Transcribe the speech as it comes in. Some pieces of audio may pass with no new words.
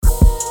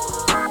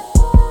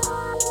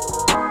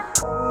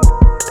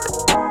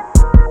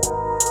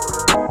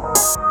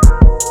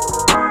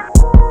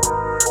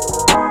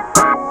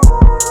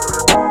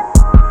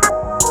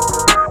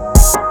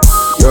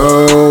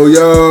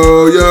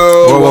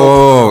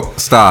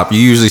stop. You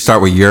usually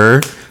start with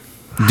your.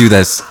 Do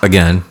this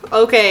again.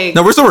 Okay.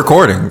 No, we're still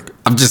recording.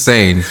 I'm just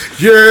saying.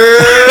 Yeah.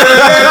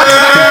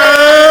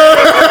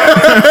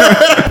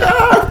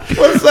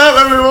 What's up,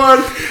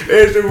 everyone?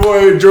 It's your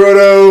boy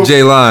Jordo,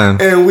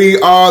 J-Line, and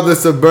we are the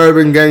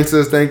Suburban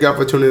Gangstas. Thank y'all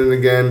for tuning in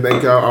again.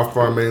 Thank y'all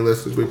for our many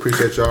listeners. We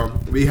appreciate y'all.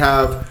 We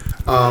have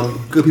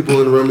good people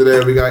in the room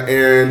today. We got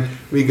Aaron,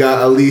 we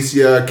got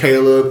Alicia,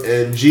 Caleb,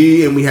 and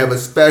G, and we have a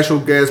special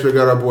guest. We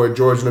got our boy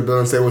George in the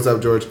building. Say what's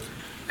up, George.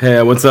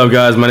 Hey, what's up,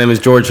 guys? My name is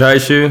George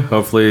Haishu.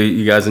 Hopefully,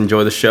 you guys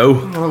enjoy the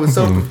show. Oh, it's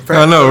so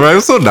I know, right?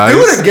 It's so nice. Do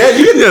it again.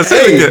 You can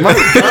say it again.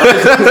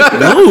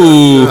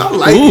 Ooh. I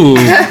like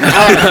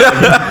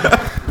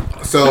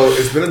it. So,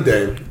 it's been a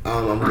day.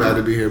 I'm glad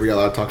to be here. We got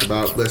a lot to talk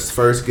about. Let's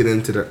first get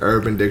into the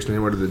Urban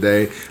Dictionary word of the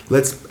day.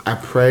 I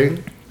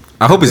pray.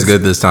 I hope it's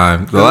good this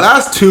time. The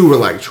last two were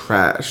like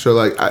trash. So,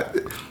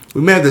 we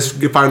may have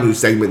to find a new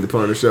segment to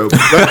put on the show.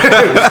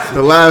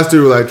 The last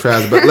two were like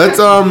trash. But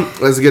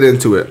let's get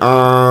into it.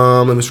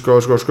 Let me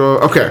scroll.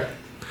 Okay.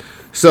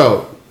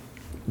 So,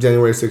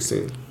 January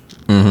 16th.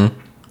 Mm-hmm.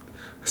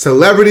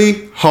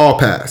 Celebrity Hall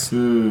Pass.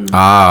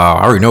 I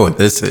already know what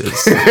this is.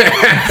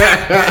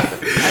 I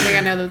think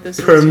I know that this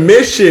is.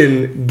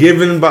 Permission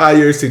given by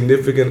your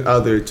significant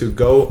other to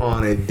go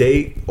on a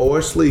date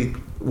or sleep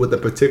with a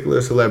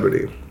particular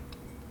celebrity.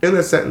 In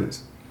a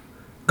sentence.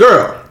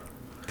 Girl.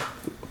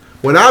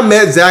 When I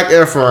met Zac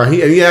Efron,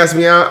 he asked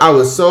me out, I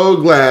was so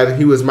glad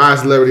he was my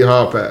Celebrity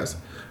Hall Pass.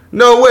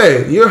 No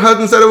way. Your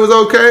husband said it was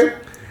okay?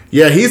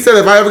 Yeah, he said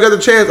if I ever got the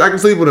chance, I can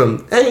sleep with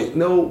him. Ain't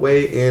no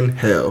way in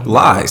hell.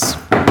 Lies.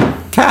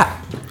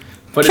 Cap.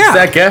 But it's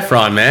Zac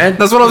Efron, man.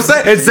 That's what I'm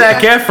saying. It's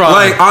Zac Efron.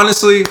 Like,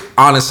 honestly,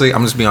 I'm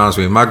just being honest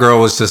with you. My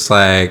girl was just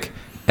like,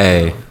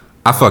 hey,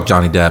 I fuck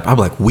Johnny Depp. I'm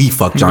like, we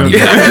fuck Johnny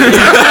Depp.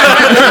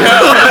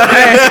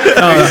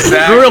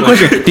 Exactly. Real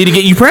question. Did he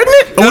get you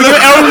pregnant?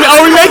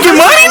 Are we making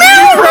money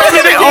now?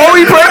 Are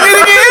we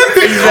pregnant again?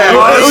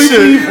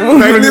 Exactly.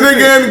 Pregnant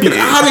again? Get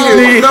out of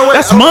here. No way.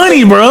 That's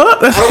money, bro.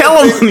 That's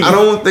hella money. I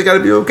don't think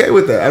I'd be okay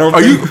with that.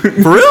 Are you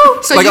for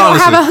real? So like,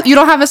 you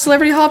don't have a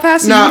Celebrity Hall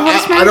Pass? No,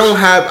 I don't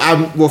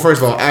have. Well,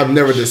 first of all, I've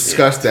never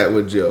discussed that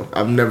with Jill.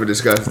 I've never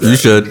discussed that. You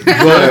should.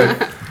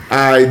 But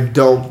I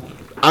don't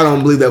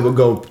believe that would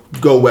go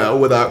well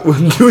without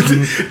due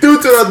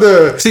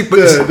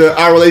to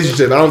our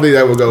relationship. I don't think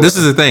that would go. This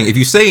is the thing. If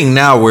you're saying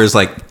now, where it's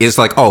like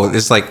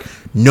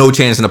no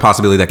chance in the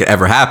possibility that could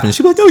ever happen,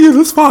 she'd be like, oh yeah,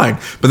 that's fine.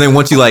 But then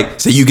once you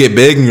say you get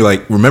big and you're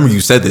like, remember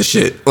you said this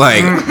shit.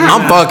 Like,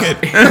 I'm fucking.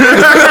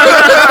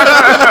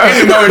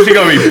 You know she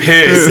gonna be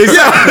pissed.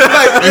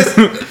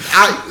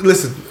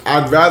 Listen,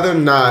 I'd rather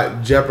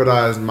not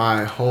jeopardize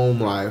my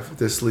home life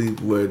to sleep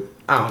with.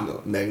 I don't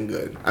know, Megan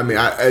Good. I mean,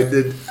 I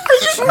did.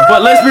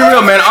 But let's be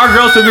real, man. Our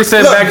girls should be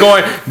sitting back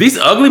going, these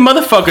ugly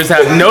motherfuckers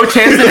have no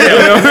chance in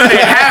hell.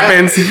 It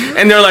happens,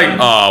 and they're like,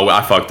 oh, well,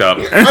 I fucked up.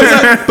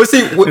 But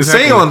see,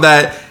 saying on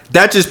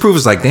that just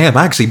proves damn,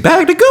 I actually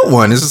bagged a good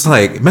one. It's just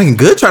like, Megan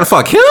Good trying to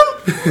fuck him?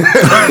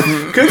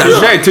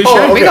 Touche.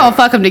 We gonna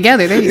fuck them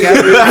together. There you go.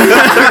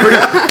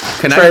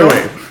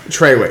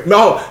 Treyway.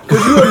 No,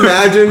 could you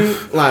imagine,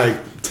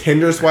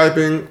 Tinder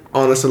swiping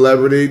on a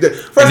celebrity?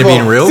 First of all,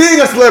 being real?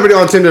 Seeing a celebrity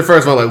on Tinder,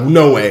 first of all,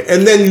 no way.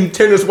 And then you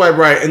Tinder swipe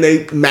right and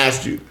they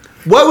matched you.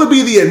 What would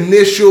be the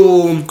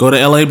initial... Go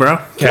to LA, bro.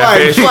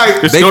 Catfish.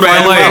 Just go to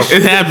LA.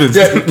 It happens.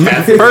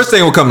 First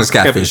thing will come is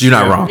catfish. You're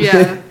not wrong.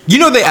 Yeah. You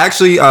know, they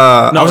actually...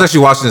 I was actually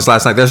watching this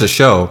last night. There's a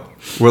show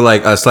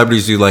where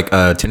celebrities do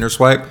Tinder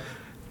swipe.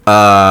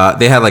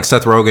 They had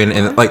Seth Rogen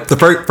and the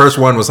first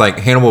one was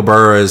Hannibal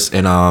Buress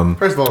and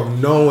First of all,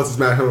 no one wants to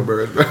smack Hannibal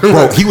Buress.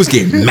 Bro, he was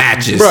getting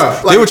matches. Bro,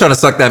 they were trying to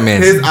suck that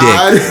man's dick.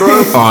 Eyes,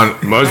 bro.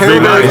 Must be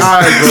nice.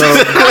 Eyes, bro.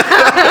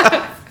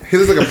 He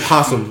looks like a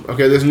possum.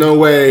 Okay, there's no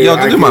way. Yo,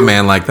 don't do my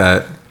man like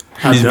that.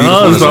 He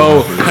does,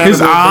 bro. His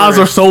eyes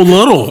are so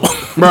little,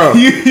 bro.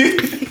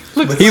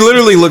 He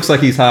literally looks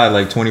like he's high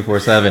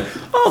 24/7.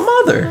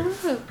 Oh, mother.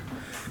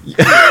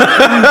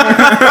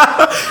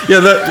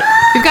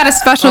 We've got a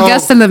special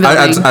guest in the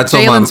building.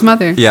 Jalen's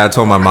mother. Yeah, I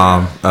told my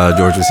mom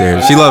George was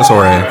here. She loves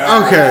Jorge.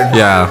 Okay.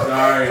 Yeah.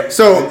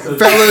 So,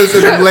 fellas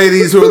and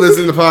ladies who are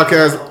listening to the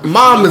podcast,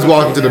 Mom is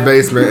walking to the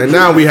basement, and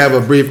now we have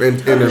a brief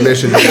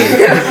intermission.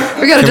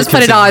 We're gonna just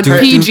put it on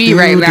PG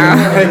right now.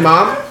 Hey,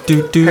 Mom.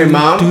 Hey,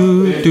 Mom.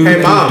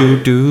 Hey, Mom.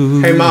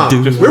 Hey, Mom.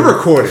 We're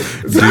recording.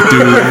 You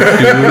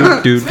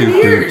gonna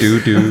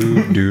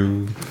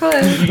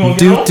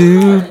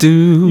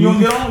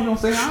get on? You gonna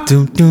say hi?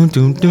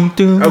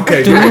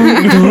 Okay. No,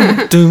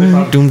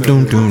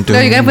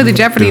 you gotta put the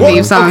Jeopardy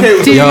theme song.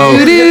 Okay. So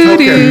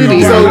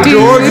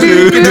George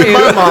is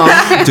my mom.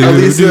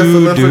 Alicia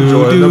for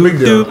George. No big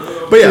deal.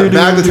 But yeah,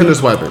 back to Tinder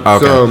swiping.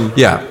 Okay. So,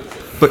 yeah.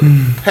 But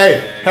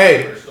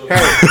hey,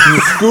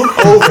 scoot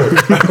over.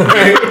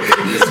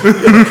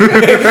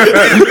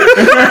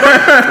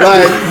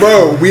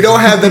 Bro, we don't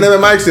have dynamic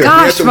mics here.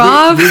 Gosh,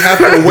 Rob. We have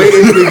to wait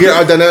until we get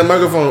our dynamic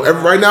microphone.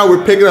 Right now,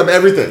 we're picking up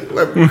everything.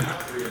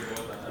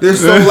 They're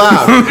so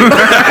loud.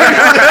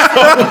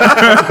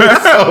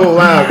 so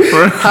loud.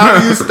 How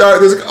do you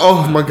start this?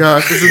 Oh my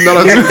gosh, this is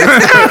not.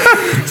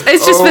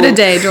 It's just been a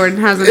day. Jordan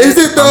hasn't. Is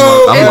it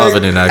though? I'm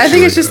loving it. Actually, I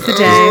think it's just the day.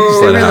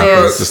 Just It let it really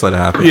happen. is. Just let it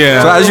happen.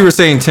 Yeah. So as you were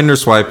saying, Tinder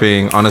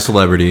swiping on a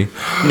celebrity,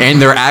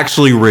 and they're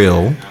actually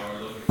real,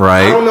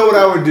 right? I don't know what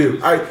I would do.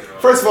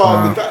 First of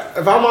all,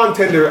 if I'm on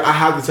Tinder, I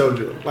have to tell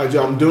you, like,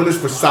 yo, I'm doing this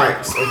for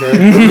science, okay?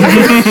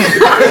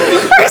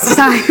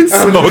 Science.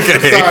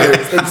 Okay.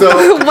 Science. And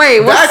so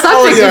Wait, what that's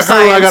subject already of a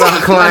hurdle I science? got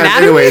to climb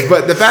Anatomy? anyways.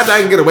 But the fact that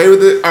I can get away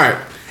with it, all right.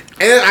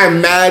 And then I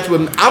match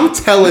with, I'm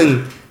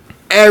telling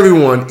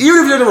everyone,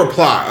 even if they don't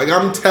reply, like,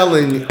 I'm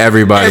telling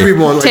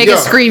everyone. Like, Take a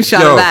screenshot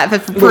yo, of that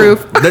for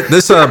proof.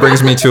 This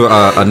brings me to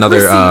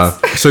another.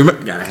 So you know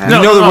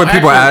that when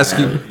people ask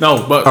you.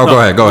 No, but go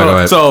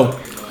ahead. So,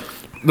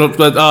 but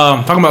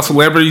talking about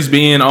celebrities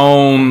being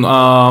on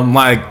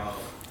like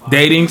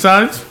dating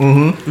sites.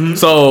 Mm-hmm.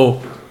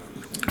 So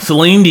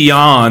Celine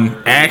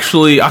Dion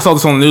actually, I saw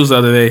this on the news the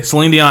other day.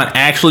 Celine Dion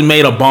actually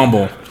made a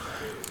Bumble,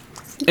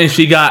 and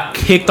she got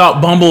kicked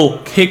off. Bumble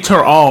kicked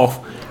her off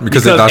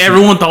because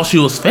everyone thought she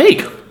was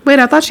fake. Wait,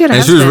 I thought she had a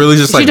husband. She was really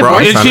just like, bro,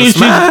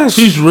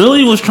 she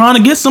really was trying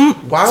to get some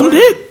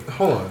dick.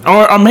 Hold on.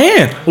 Or a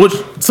man with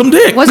some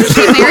dick. Wasn't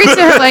she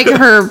married to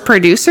her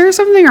producer or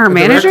something, or her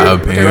manager?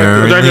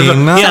 Apparently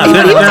not. Yeah, He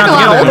was like a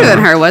lot older than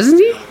her, wasn't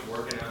he?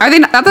 Are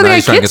they? I thought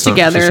they had kids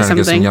together or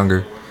something.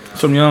 Younger.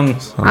 Some young.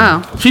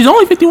 Oh, she's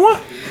only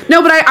 51.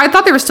 no, but I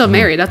thought they were still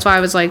married. That's why I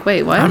was like,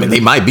 wait, what? I mean, they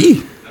might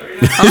be.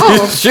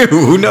 Oh, Shoot,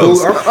 who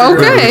knows?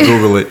 okay.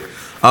 Google it.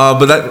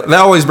 But that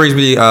always brings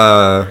me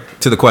to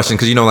the question,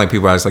 because like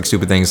people ask like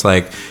stupid things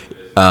like,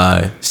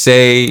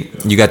 say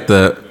you got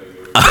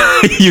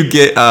you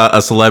get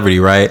a celebrity,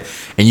 right,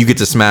 and you get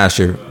to smash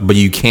her, but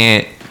you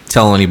can't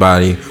tell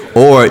anybody,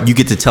 or you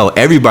get to tell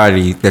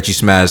everybody that you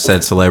smashed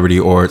said celebrity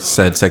or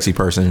said sexy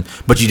person,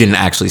 but you didn't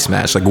actually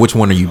smash. Like, which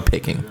one are you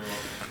picking?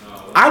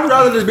 I'd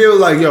rather just be able to,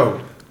 like, yo,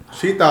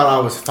 she thought I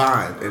was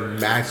fine and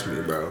match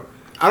me, bro.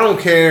 I don't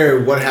care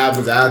what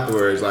happens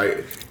afterwards.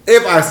 Like,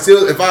 if I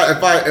secure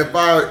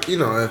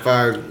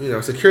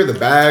the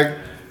bag,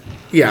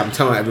 yeah, I'm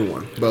telling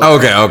everyone. But,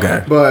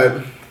 Okay.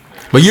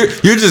 But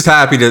you're just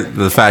happy to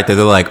the fact that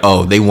they're like,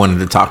 oh, they wanted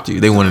to talk to you.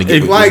 They wanted to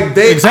get with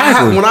you.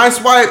 Exactly. When I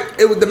swiped,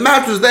 the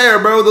match was there,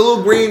 bro. The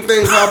little green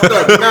thing popped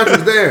up. The match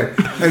was there.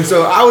 And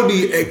so I would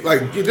be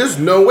like, there's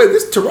no way.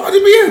 This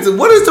Taraji B. Henson.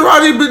 What is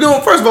Taraji been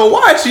doing? First of all,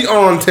 why is she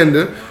on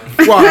Tinder?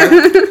 Why?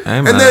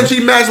 And then she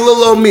matched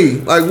little old me.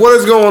 Like, what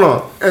is going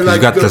on? And like,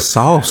 you got the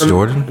sauce,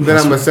 Jordan. Then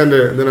I'm gonna send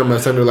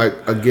her like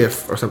a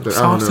gift or something.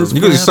 Sauce I don't know.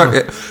 You could start.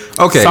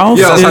 Okay. Sauce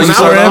Yeah, that's how is you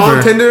started forever.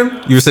 On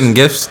Tinder. You were sending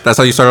gifts. That's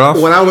how you started off.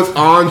 When I was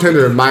on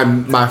Tinder, my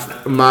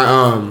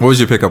What was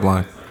your pickup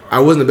line? I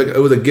wasn't a big. It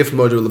was a gift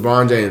emoji with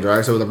LeBron James,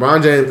 right? So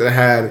LeBron James that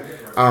had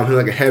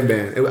like a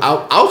headband.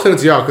 I'll send it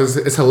to y'all because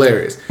it's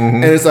hilarious.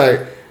 And it's like,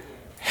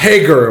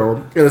 hey girl,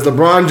 and it's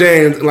LeBron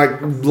James and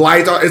like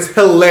lights on. It's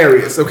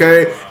hilarious,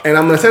 okay? And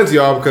I'm gonna send it to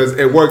y'all because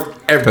it worked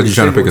every Because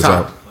you're trying to pick us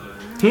time. up.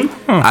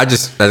 I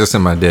just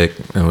sent my dick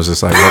and was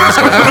just like,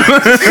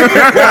 love this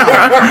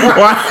guy.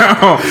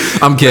 Wow.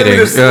 I'm kidding.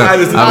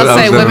 I'll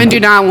say women do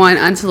not want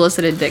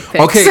unsolicited dick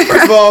pics. Okay.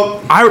 First of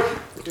all,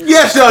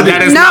 yes, y'all do.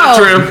 That is No. not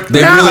true.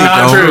 They really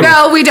not don't. true.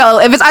 No, we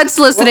don't. If it's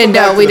unsolicited, Welcome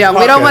back no, to we the don't.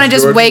 We don't want to podcast,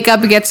 just Jordan. wake up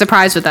and get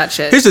surprised with that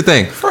shit. Here's the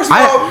thing. First of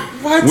all,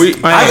 what?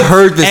 I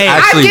heard this Hey,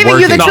 actually I'm giving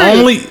you working.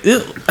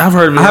 the truth. I've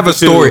heard. I have a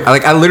story.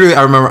 Like, I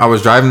remember I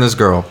was driving this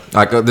girl.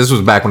 Like, this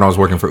was back when I was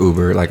working for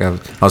Uber. Like, I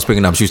was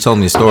picking up. She was telling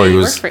me a story. It You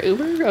was work for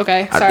Uber?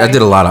 Okay, sorry. I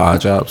did a lot of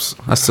odd jobs.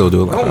 I still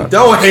do a lot of odd jobs.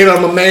 Don't hate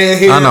on my man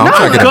here. I know. I'm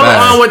trying to get it Go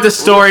back. on with the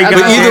story, guys.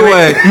 But either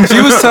way,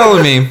 she was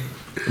telling me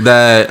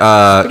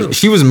that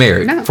she was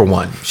married, No. for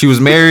one. She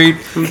was married,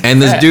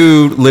 and this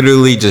dude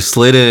literally just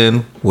slid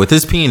in with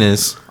his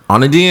penis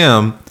on a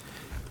DM,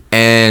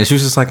 and she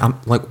was just like, I'm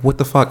like, what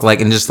the fuck? Like,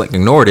 and just like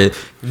ignored it.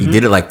 He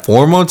did it like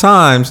 4 more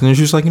times, and then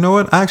she was like, you know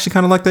what? I actually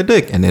kind of like that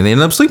dick. And then they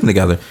ended up sleeping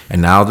together,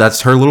 and now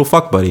that's her little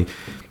fuck buddy.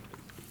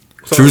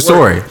 True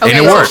story. Okay, and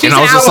it so worked. she's And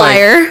I was an just like,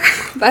 outlier.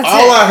 That's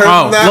All it. I heard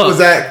from that look. was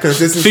that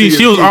consistency.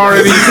 She is was key.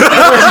 already.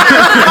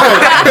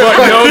 But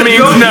no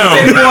means no.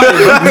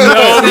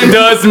 No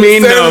does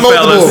mean Send no,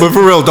 multiple. fellas. but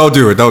for real, don't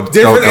do it. Don't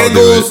Different do it.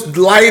 angles,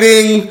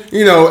 lighting,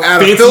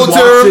 add a Fancy filter.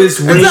 watches,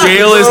 Exactly,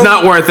 jail is bro.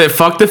 not worth it.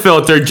 Fuck the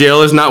filter.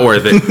 Jail is not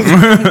worth it.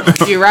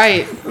 You're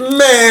right.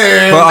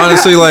 Man. But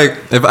honestly, like,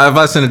 if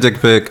I send a dick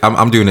pic,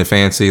 I'm doing it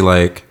fancy.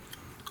 Like,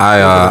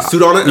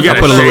 Suit on it. You gotta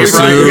put a little shave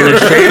right. You gotta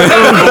shave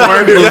on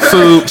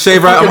board.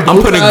 shave right.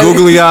 I'm putting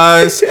googly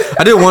eyes.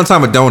 I did it one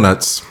time with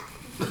donuts.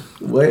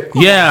 What?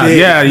 Yeah.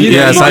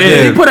 Yes, I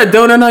did. You put a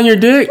donut on your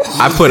dick?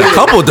 I put a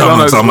couple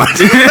donuts on my.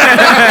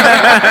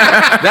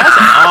 That's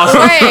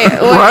awesome. Wait,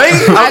 Right?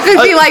 that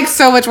could be like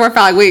so much more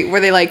fun. Like, wait, were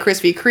they like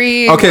Krispy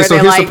Kreme? Okay, were so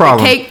they here's the like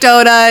problem. cake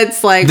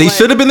donuts? Like They what?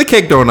 should have been the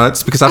cake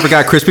donuts because I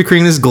forgot Krispy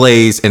Kreme is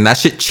glazed and that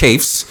shit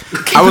chafes.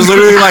 I was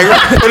literally like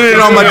putting it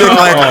on my dick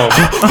like.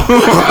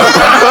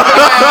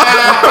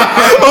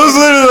 I was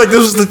literally like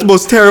this was the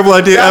most terrible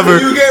idea ever.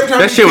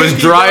 That shit was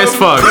dry as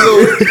fuck.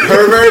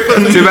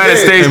 Too bad it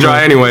stays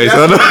dry anyways.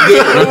 Bro,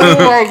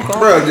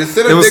 just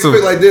send a dick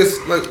pic like this.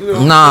 Like,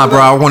 nah, bro,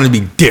 I want to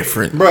be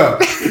different. Bro,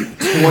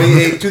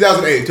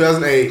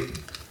 2008,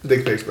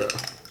 dick pics, bro.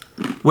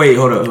 Wait,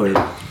 hold up.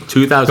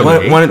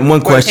 2008.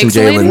 One question,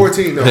 Jalen.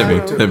 14, no,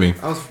 Hit me.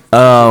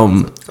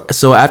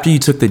 So after you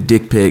took the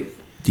dick pic,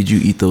 did you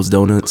eat those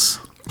donuts?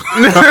 or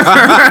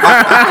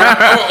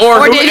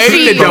who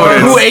ate the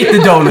donuts? Who ate the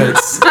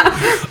donuts?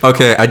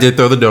 Okay, I did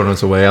throw the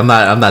donuts away. I'm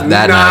not that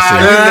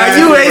nasty.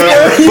 You ate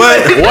them.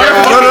 What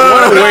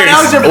a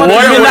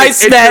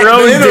waste. It's your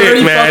own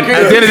dick, man.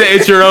 At the end of the day,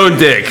 it's your own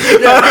dick.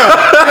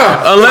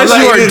 Unless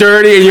you are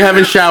dirty and you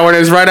haven't showered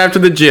and it's right after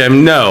the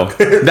gym. No.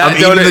 That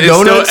donut is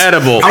still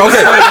edible.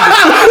 Okay.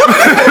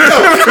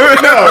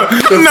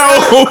 No.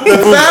 The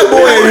fat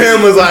boy in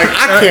him was like,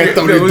 I can't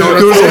throw these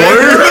donuts away.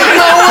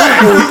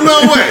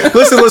 No way.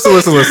 Listen.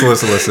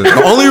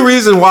 The only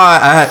reason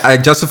why I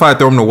justified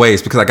throwing them away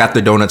is because I got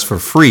the donuts for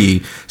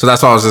free. So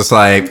that's why I was just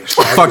like,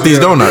 fuck these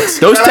donuts.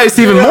 Those taste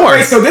even more.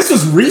 Wait, so this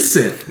was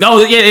recent?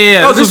 No,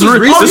 yeah. Oh, this was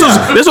recent.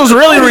 This was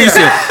really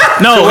recent.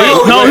 No,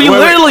 he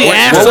literally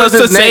asked us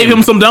to save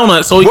him some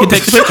donuts so he could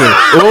take the picture.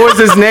 What was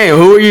his name?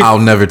 Who are you? I'll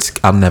never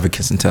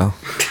kiss and tell.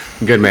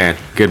 Good man.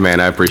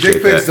 I appreciate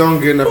Dick that. pics don't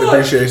get enough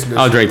appreciation.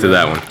 I'll drink to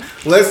that one.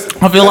 Let's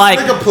make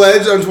a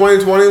pledge on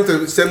 2020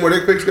 to send more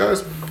dick pics,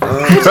 guys.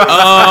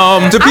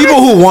 To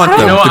people who want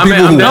them.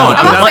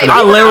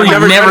 I literally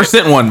never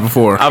sent one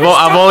before. I've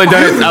only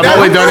done it. 3 times.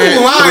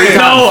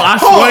 No, I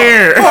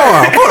swear.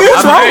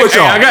 What's wrong with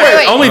y'all? I got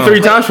it only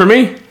 3 times for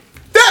me.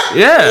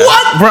 Yeah.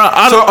 What? Bro,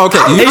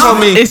 you tell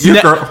me.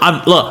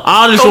 Look,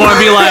 I just want to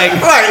be like,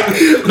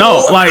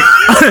 no, like,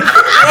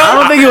 I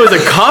don't think it was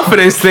a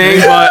confidence thing,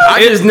 but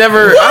I just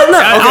never. I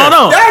don't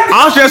know.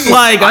 I was just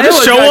like, I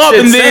just show up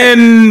and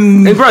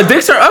then. And bro,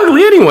 dicks are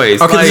ugly anyways.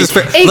 Okay, this is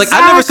fair. Like,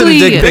 I never send a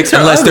dick pic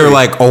unless they're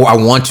like, oh, I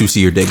want to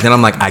see your dick. Then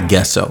I'm like, I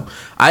guess so.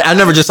 I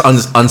never just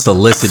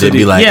unsolicited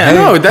be like, hey,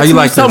 no, that's how you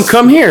like this?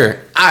 Come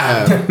here. I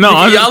have. No,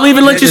 I'll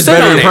even let you sit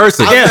better on in it.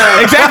 person.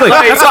 Yeah, exactly.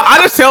 That's why I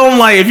just tell them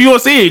like, if you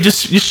want to see it,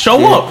 just show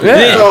up.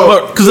 Yeah.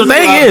 Because the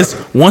thing is,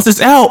 once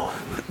it's out,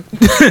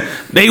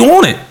 they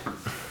want it.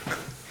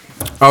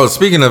 Oh,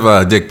 speaking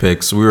of dick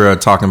pics, we were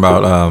talking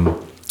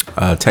about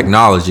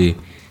technology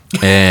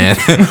and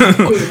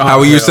how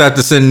we used to have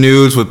to send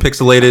nudes with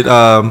pixelated.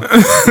 I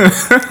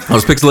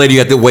was pixelated. You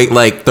had to wait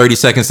like 30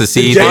 seconds to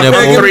see the nipple.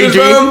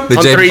 3G. The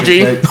On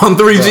 3G. On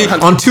 3G.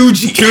 On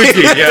 2G.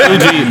 2G. Yeah.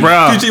 2G,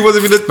 bro. 2G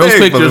wasn't even this Those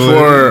big. pictures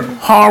were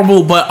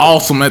horrible but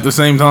awesome at the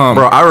same time.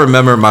 Bro, I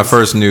remember my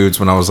first nudes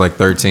when I was like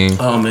 13.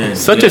 Oh man,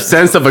 Such a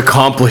sense of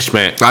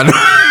accomplishment. I know.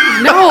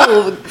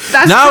 No,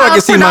 that's Now I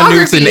can see my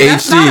nudes in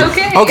That's HD. not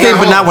okay.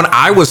 But not when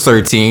I was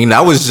 13.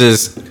 That was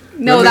just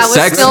No, that was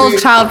sexy. still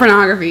child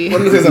pornography.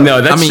 No,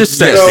 that's just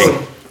sexy.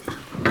 So,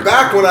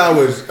 back when I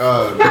was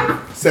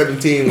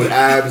 17 with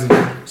abs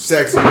and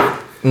sexy.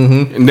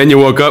 And then you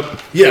woke up.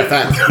 Yeah,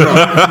 facts.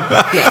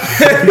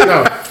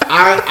 No.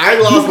 I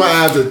lost my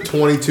abs at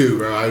 22,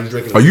 bro. I was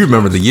drinking. Oh, you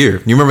remember the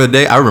year? You remember the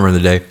day? I remember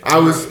the day. I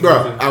was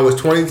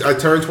 20. I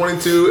turned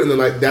 22, and then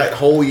like that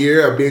whole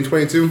year of being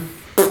 22,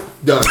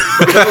 done.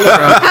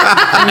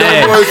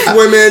 No more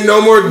swimming, no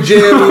more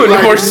gym,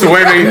 No more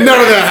swimming. None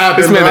of that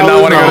happened. This man bro. did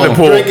not want to go to the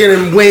pool. Drinking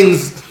and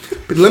wings.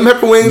 Lemon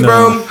pepper wings,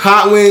 bro.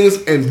 Hot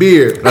wings and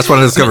beer. That's when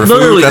I discovered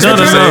Literally, food. That's what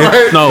you're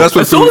saying. No. That's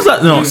what as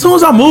soon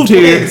as I moved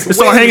here and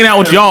started hanging out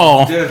with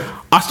y'all,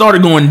 I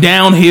started going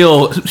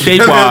downhill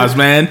shape wise,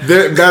 man.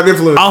 Bad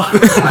influence.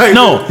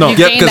 No. You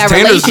gained that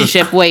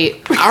relationship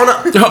weight. I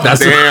don't know.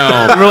 That's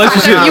Damn.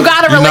 Relationship. You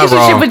got a You're not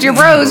relationship wrong. with your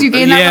bros. You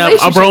gained that Yeah, a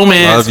relationship.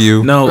 bromance. Love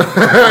you. No,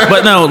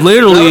 but no,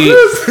 literally.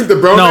 The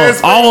bromance.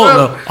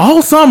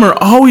 All summer,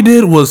 all we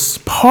did was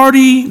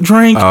party,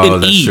 drink,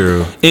 and that's eat.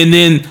 true. And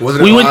then Was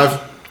it live?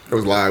 It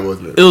was live,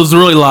 wasn't it? It was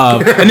really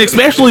live, and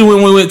especially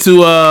when we went to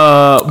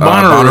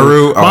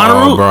Bonnaroo.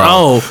 Bonnaroo.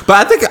 Oh, But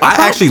I think I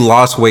actually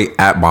lost weight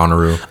at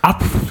Bonnaroo.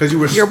 Because you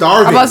were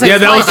starving. Yeah,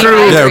 that was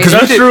true. Yeah, because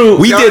That's true.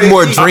 we did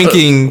more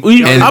drinking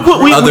we and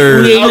alcohol.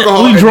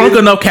 we drunk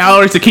enough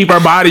calories to keep our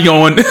body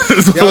going.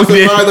 So Y'all we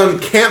did. survived on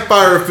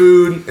campfire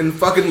food and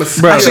fucking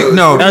mosquitoes. Actually,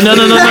 no. No.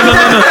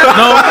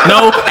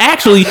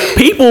 Actually,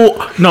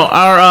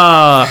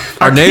 our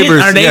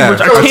neighbors, our yeah.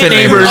 tent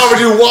neighbors. Offered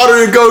you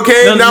water and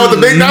cocaine. Now with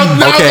the big, now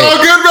Okay. it's all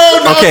good,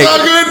 bro. Now Okay. it's all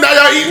good. Now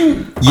y'all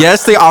eating.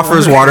 Yes, they offered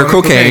us water,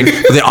 cocaine,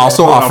 but they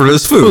also offered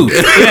us food.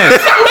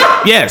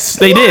 Yes,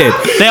 they did.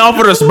 They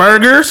offered us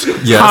burgers,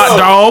 Yes. hot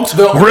dogs,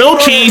 grilled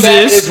That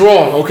cheeses. is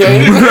wrong,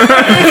 okay?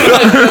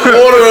 The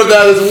order of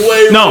that is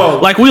way No,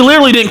 wrong. like we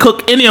literally didn't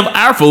cook any of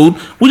our food.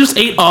 We just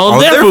ate all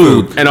of their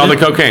food. And all the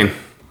cocaine.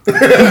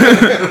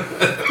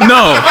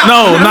 No,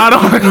 not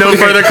on. No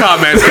further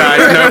comments, guys.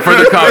 No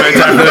further comments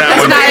after that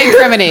Let's one. not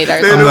incriminate They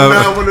ourselves. do love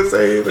not want to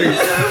say anything.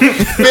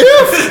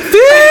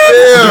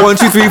 1,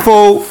 2, 3,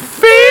 4.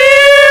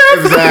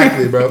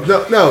 Exactly, bro.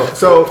 No.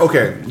 So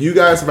okay, you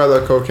guys survived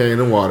on cocaine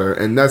and water,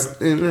 and that's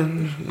we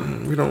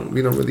don't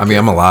really. I mean,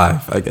 I'm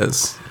alive, I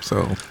guess.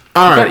 So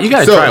all right. You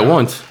gotta so, try it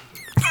once.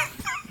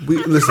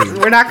 Listen.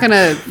 We're not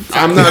gonna.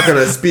 I'm not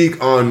gonna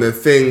speak on the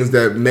things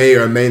that may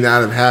or may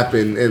not have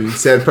happened in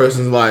said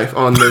person's life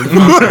on the.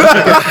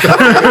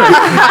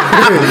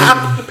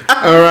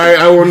 All right,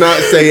 I will not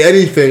say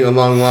anything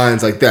along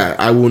lines like that.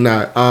 I will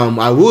not.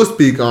 I will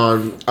speak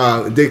on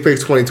Dick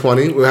Pics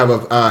 2020. We'll have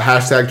a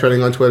hashtag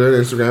trending on Twitter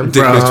and Instagram.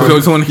 Dick Pics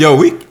 2020. Yo,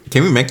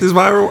 can we make this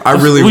viral? I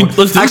really want.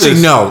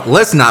 No.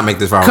 Let's not make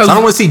this viral. I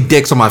don't want to see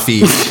dicks on my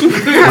feed.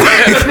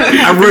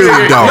 I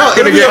really don't. No,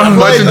 gonna get a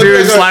bunch of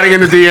dudes sliding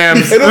in the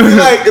DMs. It'll be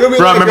like.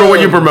 Bro, remember what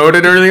you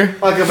promoted earlier?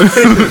 Like a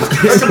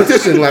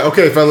petition. Like,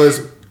 okay, fellas,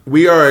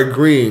 we are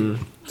agreeing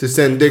to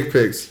send dick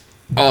pics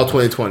all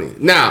 2020.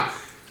 Now,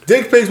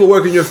 dick pics will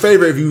work in your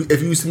favor if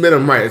you submit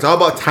them right. It's all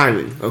about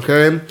timing,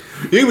 okay?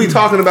 You can be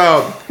talking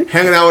about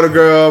hanging out with a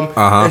girl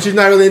and she's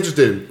not really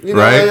interested. You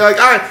know, right? You're like,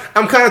 all right,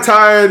 I'm kind of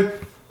tired.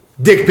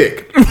 Dick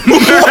pic. I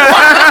was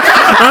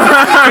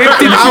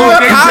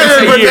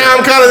tired, but now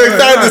I'm kind of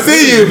excited to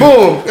see you.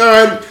 Boom. All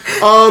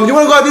right. You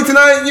want to go out to eat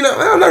tonight? You know,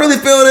 I'm not really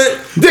feeling it.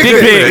 Dick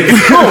pic.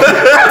 Boom.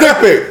 Dick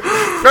pic.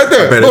 Right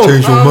there. Better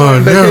change your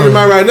mind now. Better change your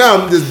mind right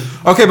now.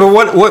 Okay, but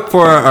what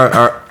for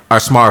our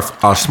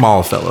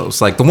small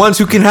fellows, like the ones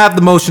who can have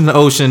the motion in the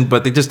ocean,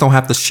 but they just don't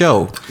have the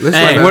show.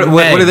 Hey, what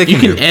do they? You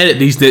can edit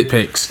these dick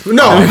pics.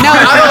 No.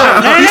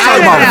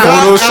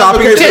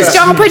 Photoshopping. Just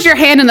don't put your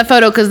hand in the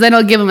photo because then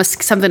it'll give them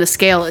something to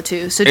scale it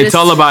to. So it's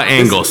all about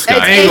angles,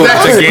 guys.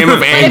 It's a game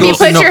of angles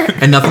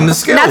and nothing to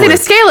scale. Nothing to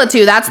scale it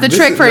to. That's the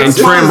trick for it.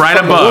 Trim right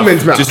above.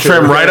 Just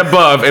trim right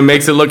above and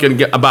makes it look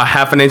about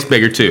half an inch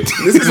bigger too.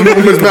 This is a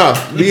woman's mouth.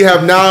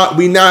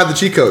 We now have the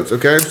cheat codes.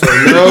 Okay, so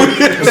no.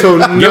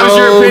 Give us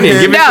your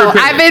opinion.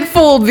 I've been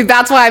fooled.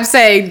 That's why I'm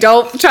saying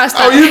don't trust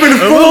that. Oh, you've been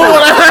fooled.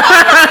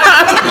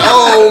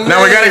 Oh, man.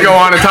 Now we gotta go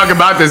on and talk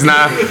about this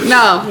now.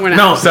 No, we're not.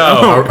 No,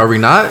 so are we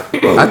not?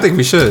 I think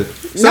we should.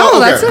 No,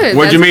 that's it.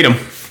 Where'd you meet him?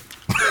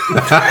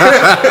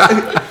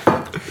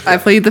 I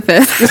plead the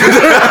fifth.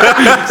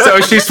 So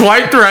she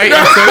swiped right.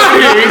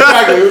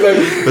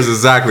 That's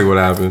exactly what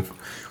happened.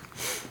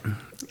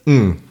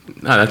 No,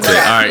 that's it.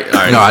 All right.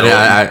 No,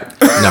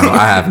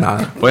 I have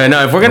not. Well,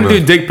 no, if we're gonna do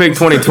Dick Pic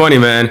 2020,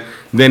 man,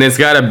 then it's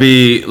gotta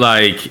be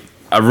like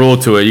a rule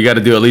to it. You got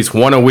to do at least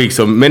one a week.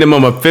 So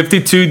minimum of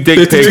 52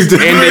 dick pics in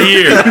the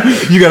year.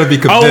 You got to be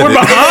committed. Oh, we're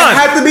behind. It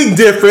had to be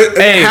different.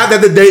 And have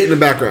that the date in the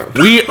background.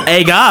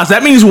 Hey guys,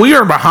 that means we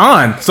are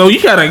behind. So you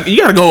gotta go.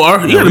 You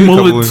gotta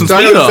move it some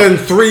speed up. Send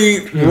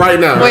 3 right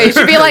now. Wait, it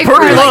should be like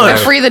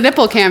the Free the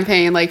Nipple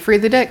campaign, like Free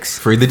the Dicks.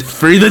 Free the dicks.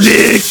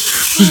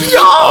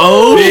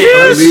 Oh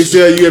shit!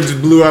 Alicia, you have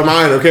just blew our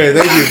mind. Okay,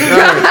 thank you. All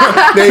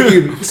right. Thank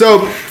you.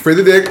 So free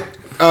the dick.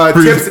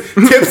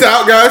 Tips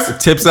out, guys.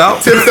 Tips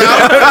out. Tips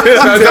out. Tips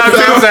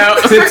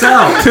out. Tips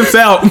out. Tips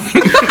out.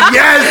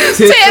 Yes.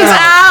 Tips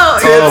out.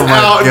 Tips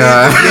out.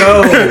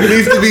 God. It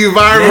needs to be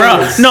viral.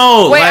 Bro,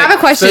 no. Wait, I have a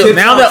question.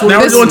 Now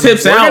we're doing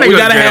tips out. We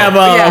gotta have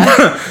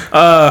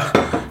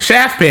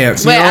shaft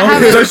pants. Wait, I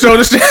have Let's show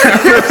the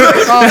shaft.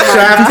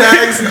 Shaft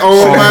tags.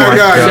 Oh my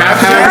god.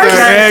 Shaft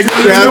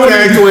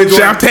tag.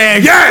 Shaft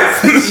tag.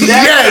 Yes.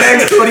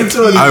 Yes.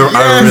 2020.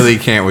 I really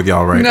can't with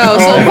y'all right now. No.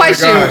 So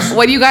question: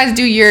 when you guys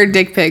do your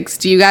dick pics,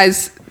 do you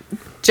guys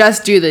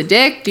just do the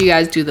dick? Do you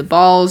guys do the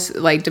balls?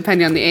 Like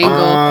depending on the angle.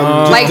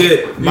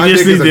 My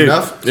dick is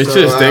enough. It's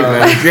just dick,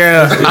 man.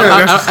 Yeah.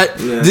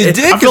 The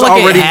dick is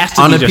already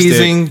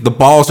unappeasing. The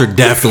balls are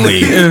definitely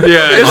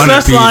it's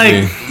just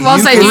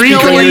like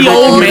wrinkly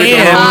old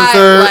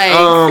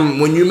man.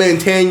 When you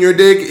maintain your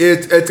dick,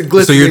 it's a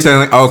glistening. So you're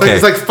telling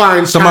it's like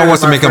fine. Someone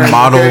wants to make a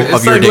model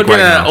of your dick right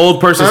now. Looking at an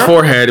old person's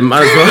forehead, it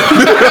might as well.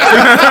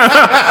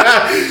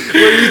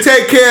 When you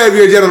take care of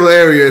your genital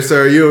area,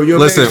 sir, you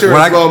listen. Make sure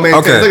it's well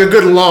maintained. It's like a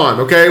good lawn,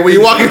 okay? When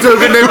you walk into a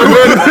good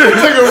neighborhood,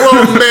 it's like a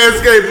well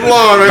manscaped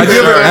lawn. Right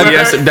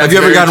have you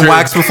ever gotten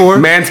waxed before?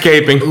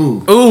 Manscaping.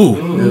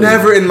 Ooh.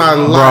 Never in my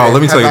life. Bro,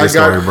 let me tell you this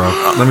story, bro.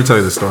 Let me tell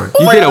you this story.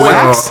 You get a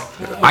wax?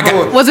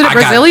 Was it a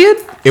Brazilian?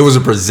 It was a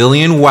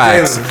Brazilian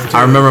wax.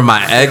 I remember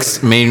my ex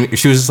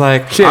she was just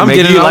like, I'm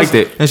getting it. Liked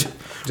it.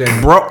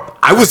 Bro,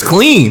 I was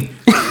clean.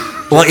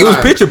 Like it was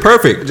picture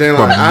perfect. Jalen,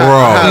 bro.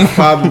 I have a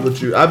problem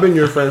with you. I've been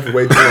your friend for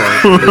way too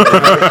long.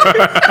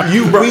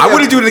 I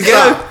wouldn't do it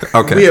again.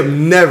 Okay. We have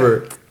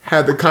never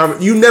had the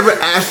you never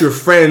asked your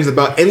friends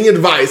about any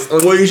advice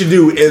on what you should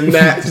do in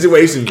that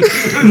situation.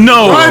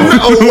 No. Run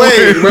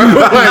away, bro.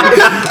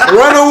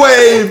 Run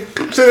away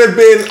should have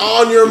been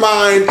on your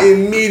mind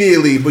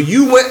immediately, but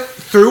you went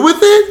through with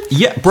it?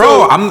 Yeah,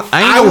 bro. So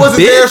I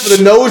wasn't there for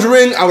the nose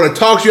ring. I would have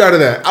talked you out of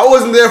that. I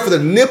wasn't there for the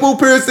nipple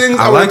piercings.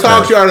 I would have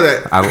talked you out of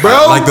that. Bro,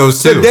 I like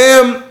those too. The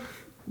damn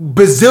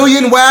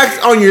Brazilian wax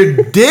on your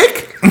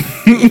dick?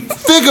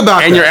 Think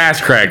about and your ass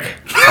crack.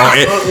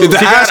 The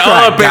ass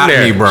crack got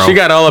me, bro. She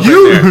got all up in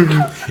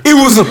there. It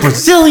was a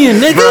Brazilian,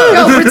 nigga.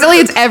 No,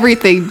 Brazilian's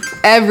everything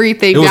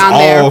down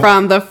there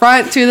from the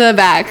front to the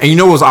back. And you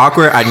know what was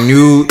awkward? I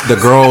knew the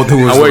girl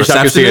who was the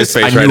receptionist.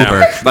 I knew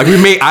her. Like we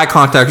made eye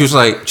contact. She was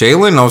like,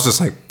 Jalen? And I was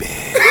just like,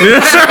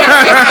 bitch.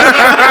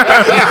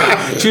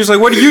 She was like,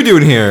 what are you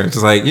doing here?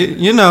 She's like,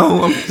 you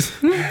know.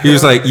 He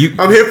was like, "You."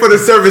 I'm here for the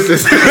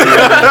services.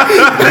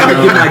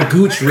 I get my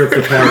gooch ripped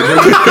apart.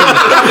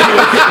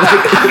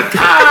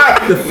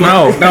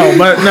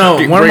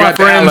 No. One of my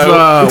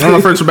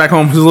friends was back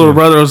home. His little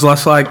brother was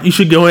just like, "You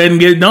should go ahead and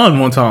get it done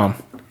one time,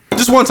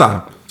 Just one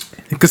time.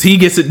 because he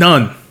gets it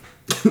done."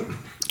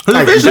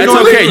 That's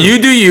okay.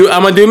 You do you.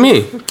 I'm gonna do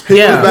me. He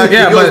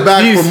goes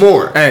back he's- for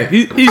more. Hey,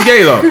 he's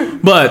gay though,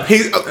 but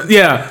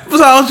yeah.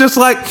 So I was just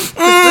like,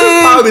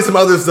 There's probably some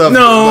other stuff.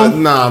 No. But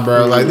nah,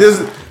 bro. Like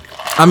this.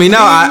 I mean,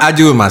 now I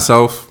do it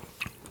myself.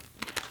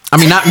 I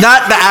mean, not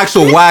the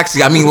actual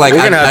waxing. I mean, like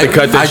We're gonna have to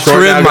cut this I short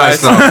trim now,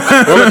 guys.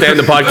 myself. We're about to end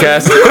the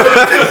podcast.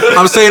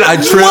 I'm saying I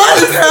trim.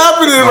 What is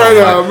happening right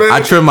now, man?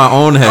 I trim my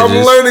own hedges.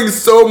 I'm learning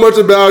so much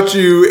about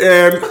you,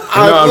 and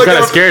I'm kind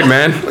of scared,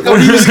 man. What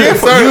are you scared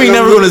for? You ain't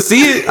never gonna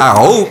see it. I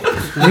hope.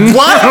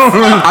 What?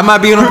 I might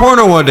be in a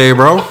porno one day,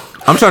 bro.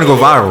 I'm trying to go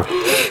viral.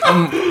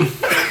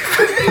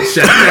 He's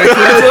that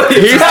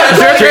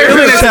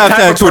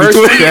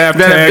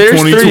if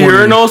there's 3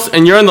 urinals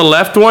and you're in the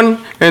left one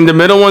and the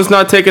middle one's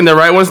not taken, the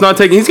right one's not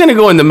taken, he's gonna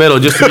go in the middle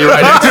just to be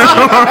right next to you.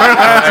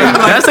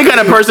 That's the kind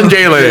of person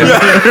Jalen is.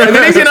 And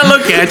then he's gonna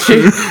look at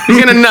you, he's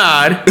gonna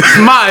nod,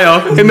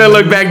 smile, and then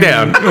look back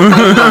down. Oh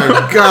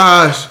my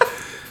gosh.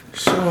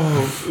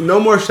 So, no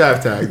more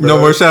shaft tag, bro. No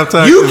more shaft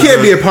tag. You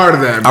can't be a part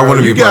of that, bro. I want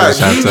to You be part of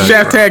got- shaft tag.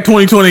 Shaft Tag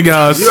 2020,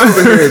 guys. You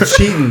over here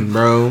cheating,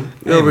 bro.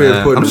 You over here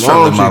man, putting I'm the just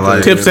trying to wrong live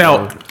my shit life. there, Tips bro.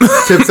 out.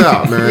 Tips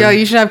out, man. Yo,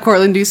 you should have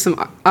Cortland do some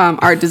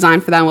art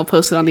design for that, and we'll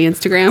post it on the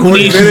Instagram.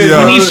 We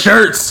need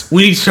shirts.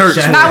 We need shirts.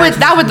 Not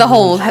with the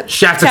whole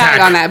Shaft tag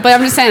attack. on that, but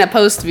I'm just saying a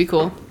post to be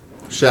cool.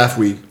 Shaft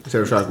week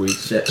instead of Shark week.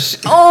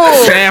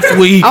 Oh, Shaft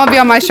Week. I'm gonna be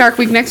on my Shark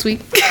Week next week.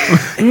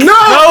 No!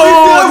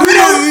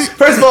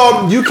 First of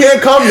all, you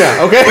can't come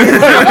now, okay?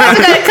 I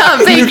wasn't gonna come.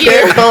 Thank You you.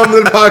 can't come to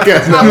the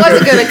podcast now. I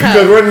wasn't gonna come.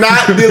 Because we're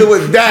not dealing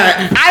with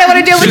that. I don't want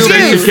to deal with You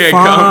you. can't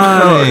come.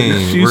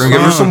 Fine. We're gonna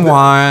give her some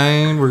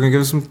wine. We're gonna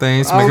give her some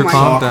things to Oh make her my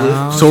calm God.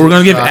 down. So we're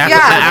gonna give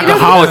Yeah,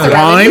 alcoholic you know-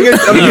 wine, You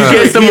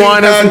get some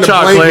wine and some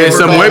chocolate,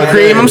 some whipped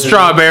cream, some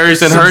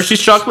strawberries, and Hershey's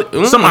chocolate.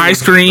 some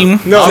ice cream.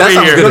 No, That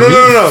sounds no, good no, to me.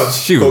 no.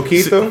 Shoot.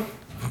 Coquito?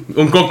 I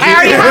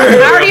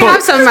already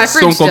have some in my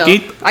fridge Some still.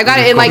 coquito? I got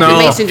it in like the No.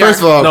 mason jar. First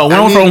of all, No, we I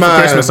don't need throw them for my-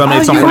 Christmas. I made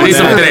Oh, something you for need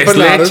Some some that. tres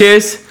empanadas.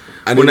 leches.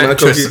 I need my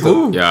Tres-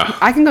 coquito. Yeah.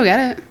 I can go get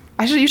it.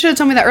 You should have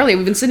told me that earlier.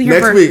 We've been sitting here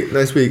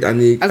Next week, I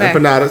need Okay.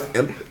 empanadas.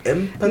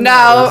 Empanadas.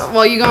 No,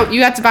 well you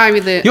have to buy me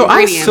the Yo,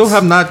 I ingredients. still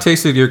have not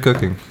tasted your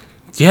cooking.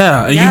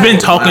 Yeah, and you've been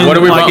talking What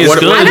do we like buy- it's what-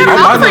 good. I never I'll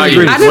buy offered the you. I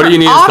ingredients. What do you never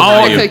need us to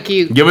offered buy to you? cook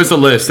you. Give us a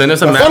list. Send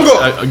us a group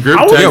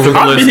I was, text with a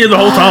I've been list. here the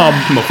whole time.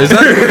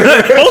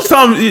 Most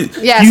time,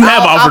 Yes, you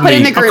have I'll offered put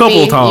in me the a group couple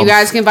me. of times. You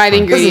guys can buy the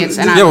ingredients,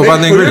 and Yeah, I. we'll buy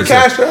the Put your ingredients.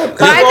 cash up.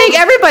 But I think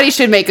everybody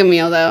should make a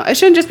meal, though. It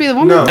shouldn't just be the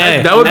woman. No.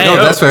 Hey, That would- hey, no,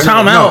 That's fair.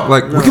 Time No, out.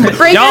 like we can.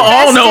 Bring Y'all your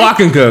all best know dish- I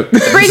can cook.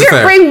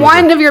 Bring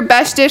one of your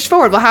best dish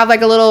forward. We'll have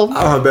like a little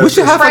We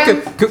should have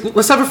Friend-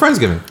 let's have a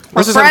Friendsgiving.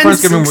 Let's just have a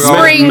friends Friendsgiving.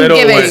 spring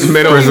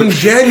giving. In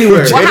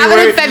January. We'll have it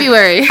in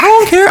February. I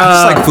don't care.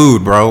 I just like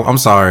food, bro. I'm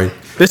sorry.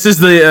 This is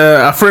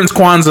the Friends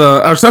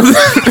Kwanzaa or something.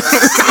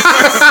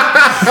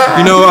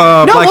 You know,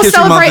 No, Black we'll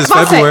History Month celebrate. is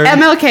Plus, February.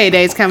 MLK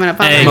Day is coming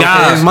up. Hey, It's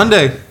guys.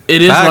 Monday.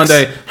 It is Facts.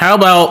 Monday. How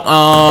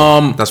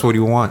about That's what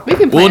you want. We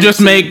can. we'll plan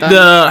just it make soon,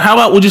 the how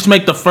about we'll just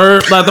make the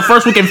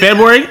first week in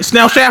February. It's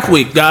now Shaft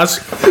Week, guys.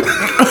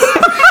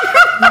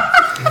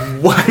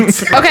 What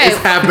Okay. is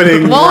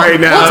happening We'll, right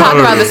now? we'll talk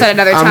about this at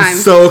another I'm time.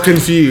 so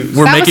confused.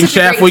 We're That was making such a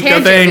Shaft great Week the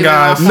tangent thing, we went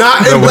guys. off.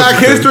 Not in Black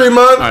History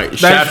Month. All right,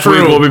 Shaft true.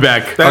 Week. We'll be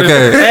back.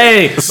 Okay.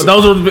 Hey,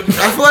 those are the,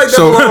 I feel like that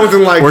So belongs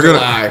in like we're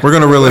July.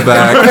 gonna reel it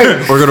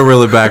back. We're gonna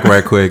reel it back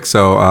right quick.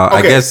 So I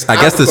Okay, guess I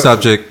have a the question.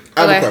 subject.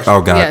 I have a Okay. question.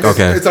 Oh God. Yes.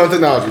 Okay. It's on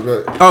technology,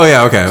 but Oh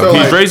yeah. Okay. So, okay.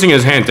 like, He's raising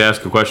his hand to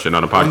ask a question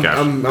on a podcast.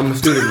 I'm a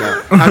student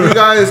now.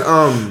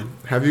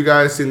 Have you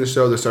guys seen the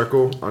show The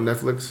Circle on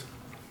Netflix?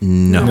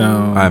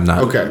 No, I have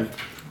not. Okay.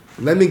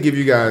 Let me give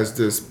you guys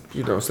this,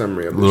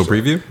 summary of A the little show.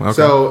 preview. Okay.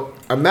 So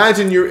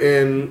imagine you're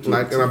in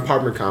like an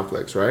apartment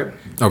complex, right?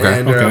 Okay.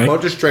 And there are a Okay.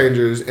 bunch of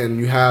strangers, and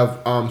you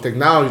have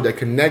technology that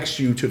connects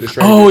you to the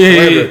strangers. Oh, yeah, yeah,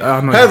 However, yeah.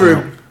 I know however, you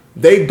know.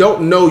 they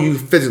don't know you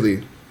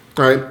physically,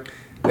 right?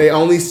 They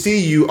only see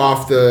you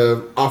off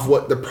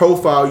what the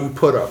profile you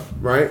put up,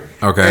 right?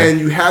 Okay. And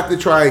you have to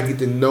try and get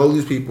to know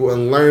these people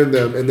and learn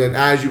them, and then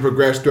as you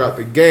progress throughout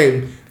the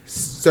game,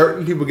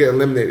 certain people get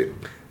eliminated.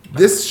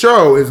 This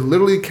show is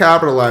literally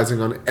capitalizing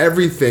on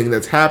everything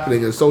that's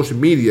happening in social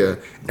media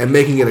and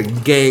making it a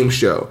game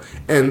show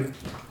and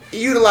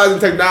utilizing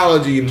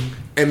technology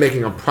and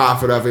making a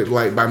profit of it,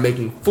 like by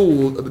making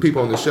fools of the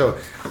people on the show.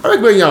 I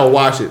recommend y'all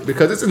watch it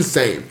because it's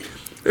insane.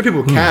 There are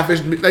people catfish,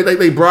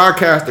 they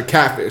broadcast the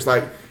catfish.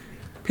 Like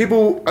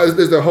people,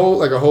 there's a whole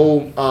there's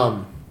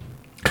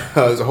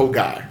a whole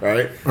guy,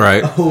 right?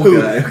 Right.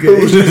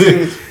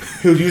 Who's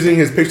using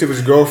his picture of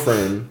his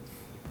girlfriend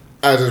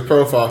as his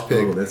profile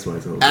pic, that's what I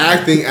told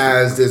acting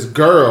as this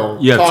girl.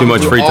 You have too talking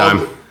much to free all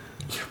time.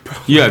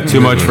 You have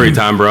too much free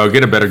time, bro.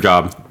 Get a better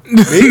job.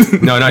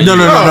 No, not No, you. no,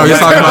 no, no. You're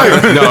talking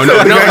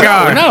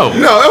about. No.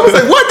 No, I was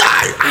like, what?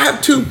 I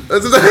have two.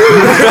 But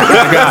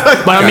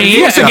I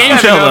mean, it's a game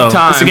show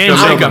though. It's a game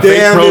show. Make a Damn, fake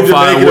did you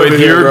profile make it over with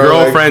here, your bro?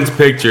 Like- girlfriend's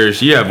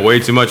pictures. You have way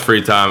too much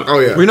free time. Oh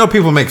yeah. We know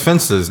people make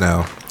fences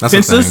now. That's the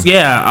Fences? thing.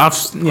 Yeah,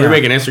 You're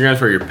making Instagrams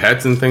for your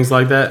pets and things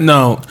like that.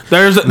 No, they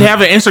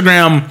have an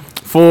Instagram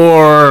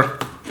for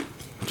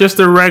just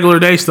their regular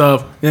day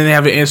stuff. Then they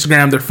have an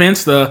Instagram, their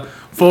Finsta,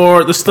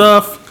 for the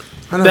stuff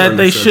never that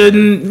they understood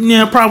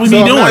shouldn't, probably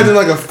So be doing. imagine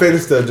like a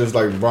Finsta just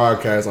like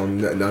broadcast on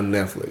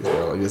Netflix,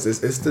 bro. Like,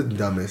 it's the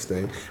dumbest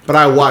thing. But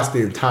I watched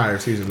the entire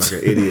season like an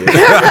idiot. Like,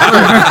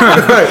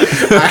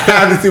 I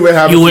have to see what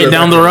happens. You went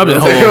down the rabbit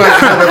hole. I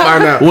have to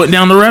find out. Went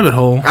down the rabbit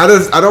hole.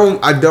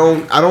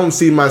 I don't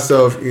see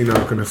myself,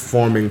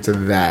 conforming to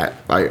that.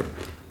 Like,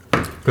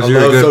 Because you're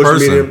a good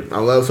person. media. I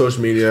love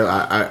social media.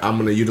 I'm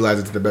gonna utilize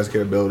it to the best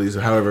capabilities.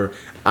 However,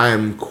 I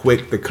am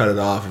quick to cut it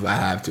off if I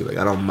have to. Like,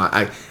 I don't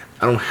mind.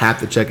 I don't have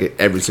to check it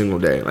every single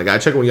day. Like, I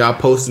check it when y'all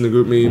post in the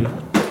group meme,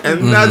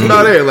 and that's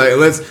about it. Like,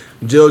 unless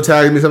Jill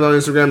tags me something on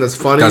Instagram that's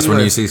funny. That's when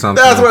like, you see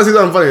something. That's when I see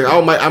something funny.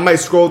 I might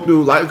scroll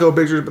through, like a couple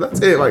pictures, but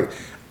that's it. Like,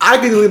 I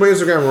can delete my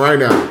Instagram right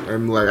now. And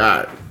I'm like, all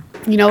right.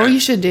 You know what you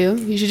should do?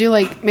 You should do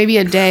like maybe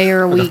a day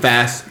or a Like a week.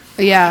 fast.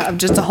 Yeah, of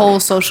just a whole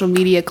social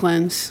media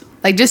cleanse.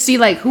 Like, just see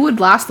like who would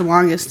last the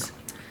longest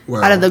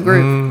Well, out of the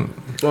group.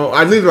 Well,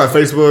 I deleted my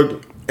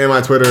Facebook and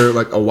my Twitter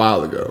like a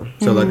while ago.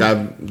 So like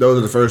those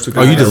are the first two.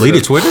 Oh, you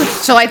deleted Twitter?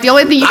 So like the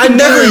only thing you I can do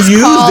never is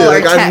used call it. or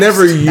Like text. I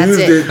never used That's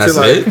it to That's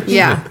like. it?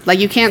 Yeah, like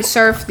you can't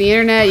surf the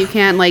internet. You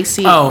can't like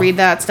read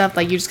that stuff.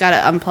 Like you just gotta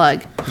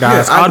unplug.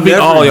 Guys, Yeah, I'd be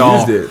never all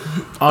y'all. used it.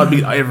 I'd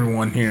be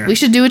everyone here. We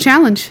should do a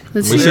challenge.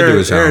 Let's We see. should do a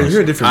Aaron, challenge.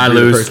 you're a different I breed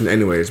of lose. person,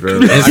 anyways, bro.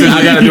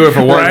 I gotta do it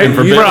for work Right? and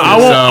for Bro, business.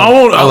 I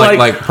won't. Oh, like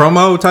like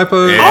promo type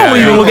of. I don't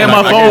even look at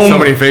my I get phone. so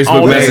many all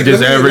Facebook day. messages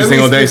Let me- every let me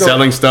single day speak on-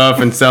 selling stuff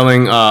and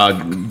selling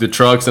the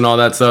trucks and all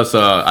that stuff. So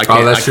I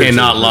can't. that's I true,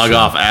 cannot too, log for sure.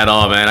 off at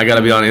all, man. I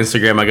gotta be on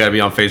Instagram. I gotta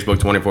be on Facebook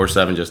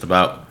 24/7, just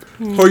about.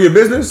 For your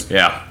business,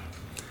 Yeah,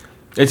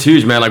 it's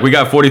huge, man. Like we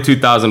got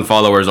 42,000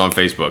 followers on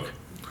Facebook.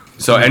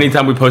 So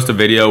anytime we post a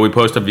video, we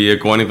post a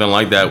vehicle, anything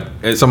like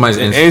that, Somebody's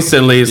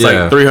instantly it's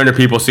yeah. like 300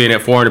 people seeing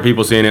it, 400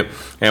 people seeing it,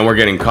 and we're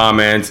getting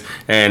comments.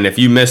 And if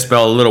you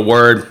misspell a little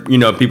word,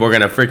 people are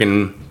gonna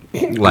freaking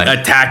Like,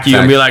 attack you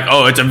and be like,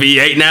 "Oh, it's a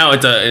V8 now."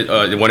 It's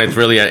a when it's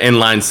really an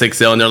inline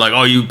 6L, and they're like,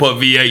 "Oh, you put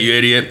V8, you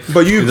idiot."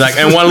 But you- it's like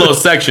in one little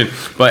section,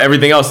 but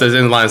everything else says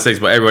inline 6.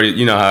 But everybody,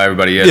 you know how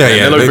everybody is. Yeah, man.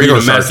 yeah, They look they for you go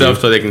to mess shark you. up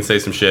so they can say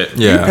some shit.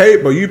 yeah.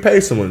 you pay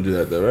someone to do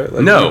that though, right?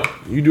 Like, No,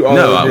 you do all.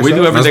 no, of it we do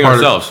yourself? everything part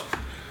of- ourselves.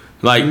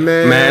 Like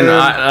Man. man,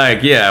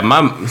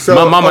 my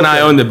mom and I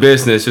okay. own the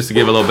business. Just to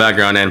give a little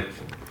background, and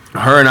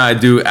her and I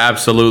do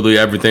absolutely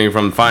everything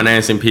from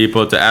financing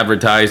people to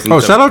advertising Oh,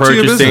 to shout out to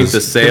your purchasing business.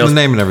 to Give sales. the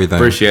name and everything.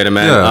 Appreciate it,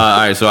 man. Yeah. All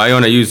right, so I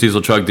own a used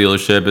diesel truck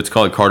dealership. It's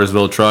called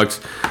Cartersville Trucks.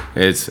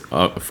 It's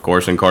of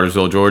course in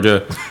Cartersville,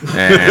 Georgia.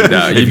 And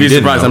you'd you be didn't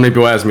surprised how know. many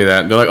people ask me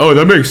that. They're like, "Oh,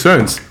 that makes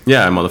sense."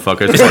 Yeah,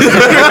 motherfuckers.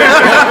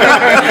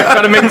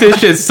 Gotta make this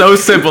shit so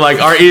simple. Like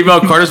our email,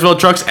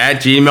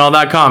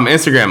 CartersvilleTrucks@gmail.com.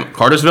 Instagram,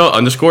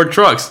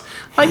 Cartersville_trucks.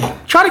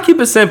 Like, try to keep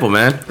it simple,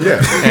 man.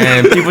 Yeah.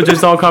 And people just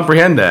don't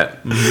comprehend that.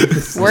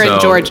 We're So- in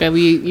Georgia.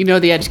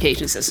 The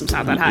education system's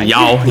not that high.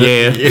 Y'all,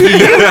 yeah.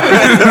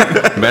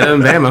 Better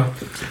than Bama.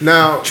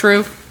 Now,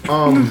 True.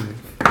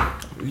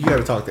 you got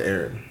to talk to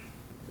Aaron.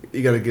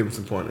 You got to give him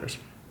some pointers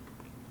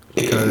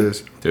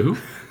because To who?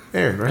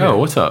 Aaron, right? Oh,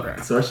 what's up? I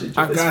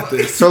got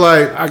this. So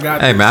like, I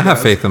got Hey this. man, I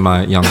have faith in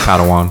my young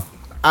Padawan.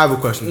 I have a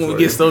question When for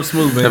we you. get so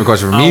smooth, You have a man.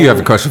 question for me. You have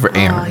a question for Oh,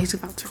 Aaron. he's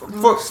about to.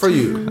 For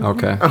you.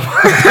 Okay.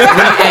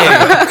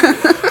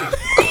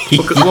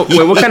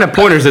 What kind of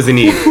pointers does he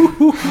need?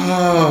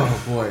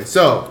 Oh boy.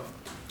 So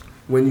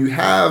when you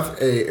have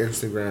a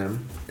Instagram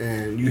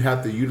and you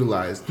have to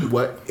utilize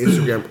what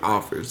Instagram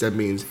offers, that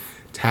means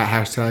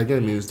hashtag.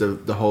 It means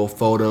the whole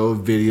photo,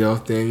 video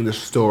thing, the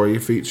story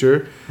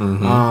feature.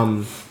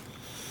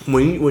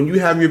 When you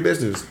have your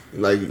business,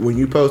 like when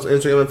you post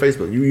Instagram and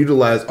Facebook, you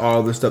utilize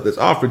all the stuff that's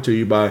offered to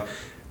you by,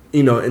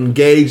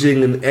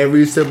 engaging in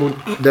every simple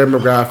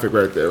demographic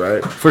right there,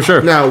 right? For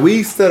sure. Now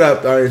we set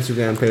up our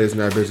Instagram page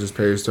and our business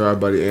page to our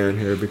buddy Aaron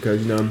here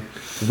because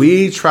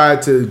we try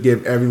to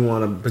give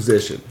everyone a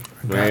position,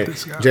 right?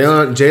 this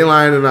guy.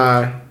 J-Line and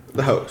I,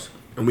 the host,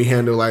 and we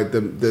handle like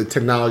the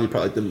technology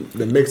part, like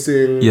the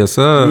mixing, Yes,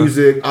 sir.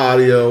 music,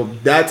 audio.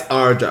 That's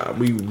our job.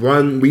 We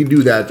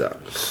do that job.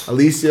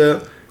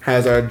 Alicia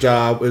has our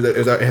job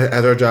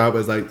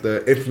as like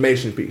the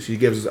information piece. She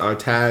gives us our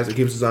tasks. It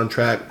keeps us on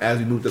track as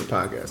we move to the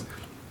podcast.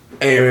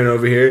 Aaron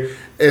over here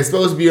is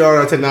supposed to be on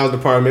our technology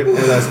department and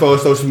that's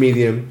supposed to social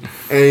media, and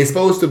he's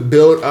supposed to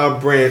build our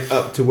brand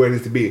up to where it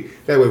needs to be.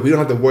 That way, we don't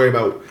have to worry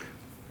about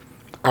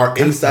our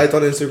insights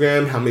on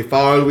Instagram, how many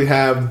followers we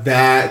have,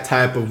 that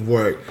type of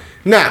work.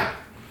 Now,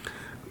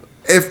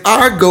 if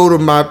I go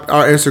to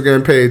our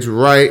Instagram page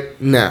right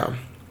now,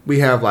 we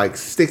have like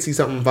 60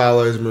 something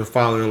followers and we're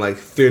following like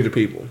 300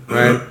 people,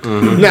 right?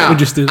 Now, We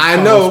just did I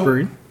follow know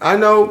spree. I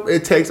know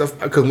it takes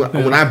because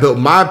when I built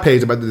my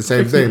page, I did the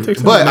same thing,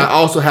 takes but a I minute.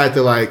 also had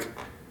to like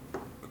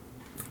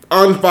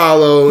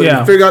unfollow Yeah.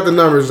 and figure out the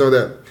numbers so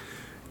that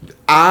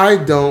I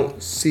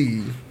don't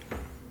see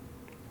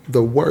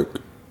the work.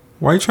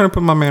 Why are you trying to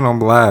put my man on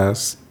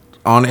blast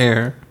on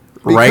air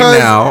right Because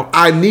now?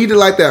 I need to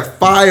light that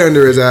fire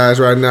under his ass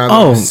right now.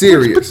 Oh. I'm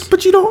serious.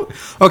 But you don't.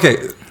 Okay,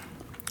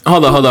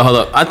 Hold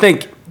up. I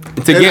think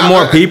to And get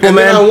more people, and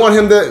then I man. want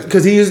him to,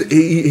 because he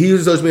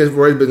uses social media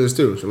for his business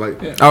too. So like,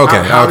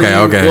 Okay, how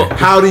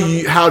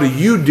okay. do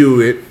you do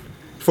it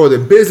for the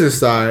business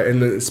side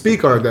and then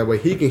speak on it that way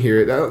he can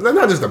hear it? That's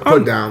not just a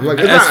put down. Like,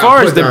 it's As not a far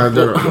as put down in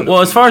general.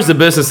 as far as the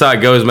business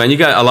side goes, man, you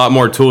got a lot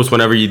more tools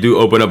whenever you do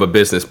open up a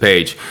business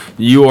page.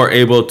 You are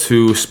able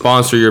to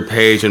sponsor your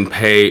page and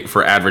pay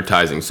for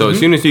advertising. So as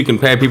soon as you can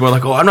pay, people are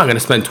like, "Oh, I'm not going to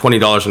spend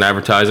 $20 on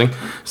advertising."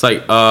 It's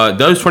like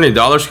those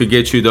 $20 could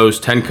get you those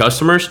 10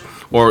 customers,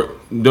 or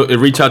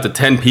reach out to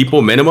 10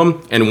 people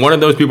minimum, and one of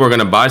those people are going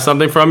to buy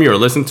something from you or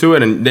listen to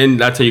it, and then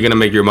that's how you're going to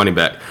make your money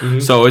back.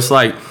 So it's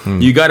like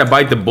you got to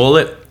bite the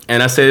bullet.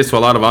 And I say this to a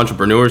lot of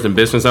entrepreneurs and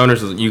business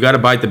owners: you got to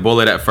bite the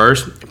bullet at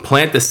first,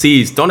 plant the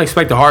seeds. Don't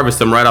expect to harvest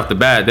them right off the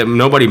bat. That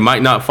nobody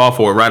might not fall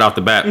for it right off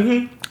the bat.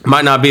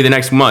 Might not be the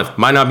next month.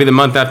 Might not be the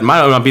month after.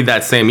 Might not be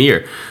that same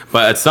year.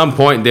 But at some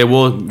point, they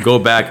will go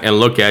back and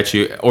look at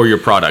you or your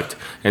product,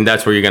 and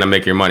that's where you're gonna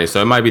make your money.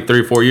 So it might be 3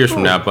 or 4 years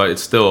from now, but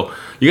it's still,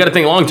 you got to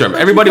think long term.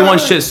 Everybody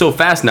wants shit so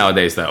fast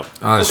nowadays, though.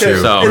 That's true.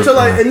 And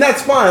like, and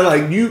that's fine.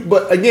 Like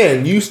but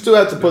again, you still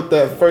have to put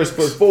that first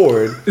foot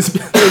forward and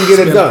get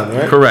it done,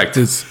 right? Correct.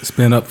 It's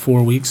been up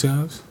 4 weeks,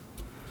 guys.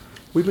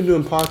 We've been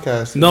doing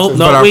podcasts. No,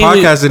 But our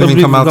podcast didn't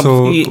even come out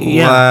till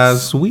yeah.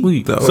 last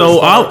week, though.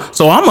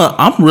 So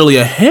I'm really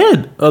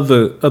ahead of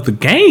the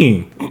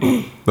game.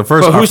 The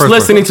first. But our who's first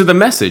listening to the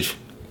message?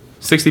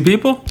 60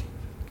 people?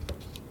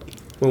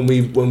 when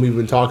we've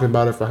been talking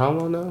about it for how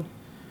long now?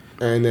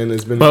 And then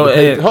it's been But,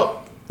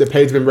 the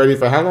page been ready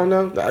for how long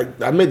now?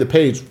 I made the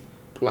page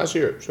last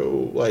year,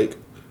 so like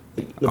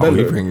Oh, we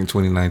November. bringing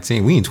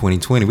 2019. We in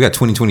 2020. We got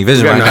 2020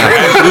 vision right You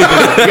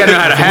now. gotta know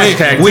how to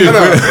hashtag, We- too.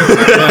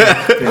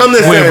 I'm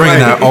just We ain't saying, bringing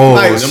like, that old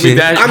like, shit.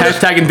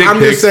 Hashtagging dick I'm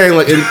pics. just saying,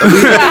 like,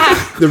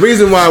 the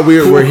reason why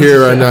we're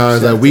here right now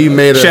is that we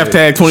made a Chef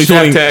Tag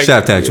 2020. Chef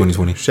Shaft Tag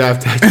 2020.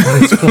 Shaft Tag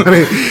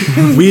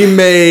 2020. We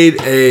made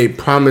a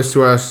promise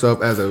to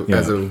ourselves as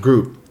a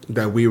group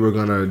that we were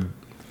gonna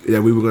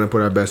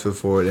put our best foot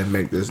forward and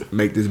make this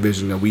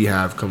vision that we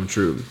have come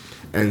true.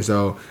 And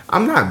so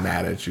I'm not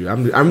mad at you.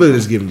 I'm really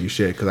just giving you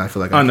shit because I feel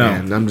like I know.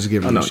 can. I'm just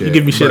giving you shit. You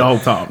give me shit But- all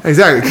the time.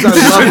 Exactly. 'Cause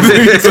I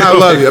love you. 'Cause I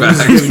love you. I'm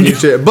just giving you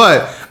shit.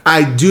 But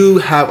I do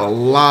have a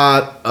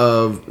lot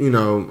of,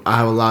 I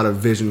have a lot of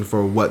vision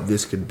for what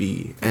this could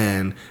be.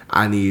 And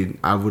I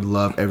would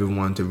love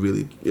everyone to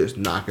really just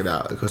knock it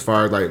out. As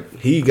far as like,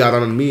 he got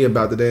on me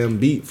about the damn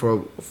beat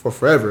for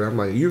forever. I'm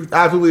like, you're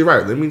absolutely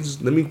right. Let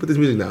me put this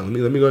music down.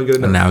 Let me go and get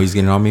it And done. now he's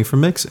getting on me for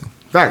mixing.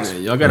 Facts.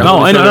 Y'all gotta No,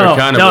 hold and each other no.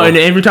 accountable. And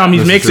every time he's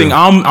This is mixing, true.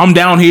 I'm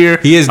down here.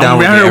 He is down I'm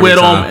with down me here every with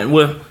time. him,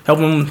 with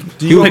helping him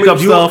Do you pick up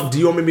stuff. Do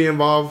you want me to be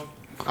involved?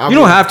 You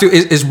don't have to.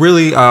 It's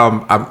really.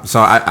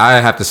 I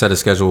have to set a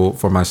schedule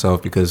for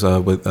myself because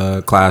with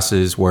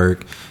classes,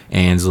 work,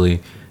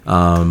 Ansley.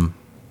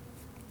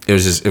 It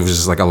was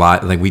just like a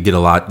lot. Like we did a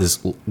lot this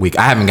week.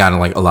 I haven't gotten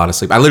like a lot of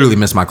sleep. I literally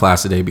missed my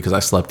class today because I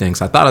slept in.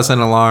 Cause I thought I set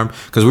an alarm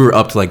because we were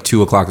up to like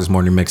 2:00 this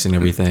morning mixing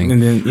everything.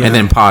 And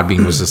then,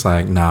 Podbean was just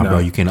like, nah, bro,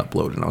 you can't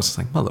upload. And I was just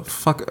like,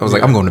 motherfucker. I was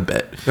like, I'm going to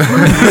bed. I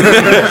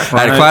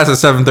had a class at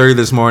 7:30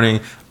 this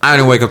morning. I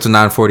didn't wake up to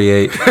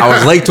 9:48. I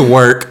was late to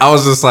work. I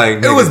was just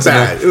like, It was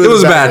bad. It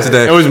was bad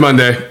today. It was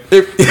Monday.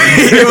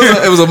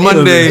 It was a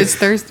Monday. It's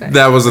Thursday.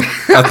 That was a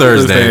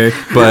Thursday.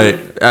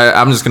 But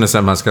I'm just gonna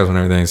set my schedule and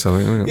everything. So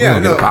we're gonna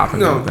get it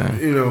popping and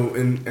everything.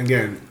 And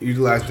again,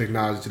 utilize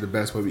technology to the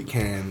best way we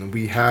can.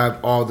 We have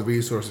all the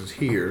resources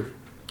here,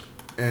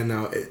 and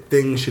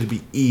things should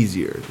be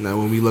easier. Now,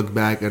 when we look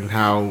back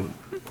on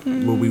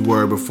what we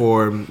were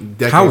before,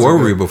 decades How were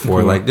ago. we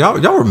before? Like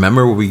y'all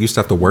remember what we used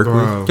to have to work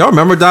Bro. with? Y'all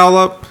remember dial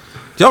up?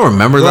 Y'all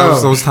remember Bro,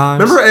 those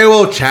times? Remember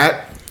AOL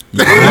chat?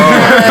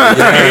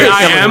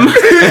 AIM.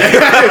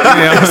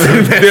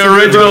 The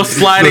original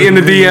sliding in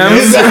the DMs.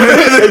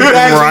 Exactly,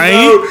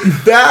 Right?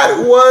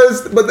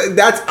 bro.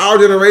 That's our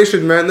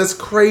generation, man. That's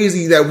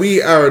crazy that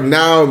we are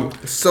now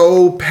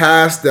so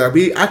past that.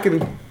 I can.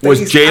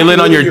 Was Jalen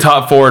on your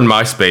top 4 in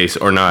MySpace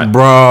or not?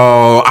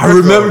 Bro, I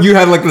remember you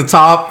had like the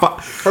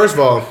top. First of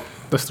all,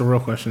 That's the real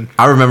question.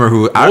 I remember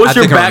who. What was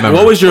your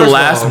First of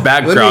last all,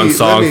 background let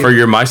song me- for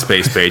your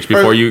MySpace page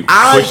before you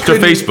I switched to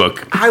couldn't-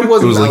 Facebook? I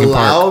wasn't Linkin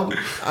allowed.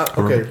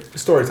 Okay,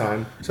 story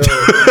time. So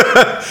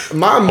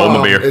my my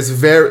mom beer. is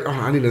very. Oh,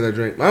 I need another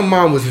drink. My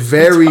mom was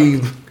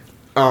very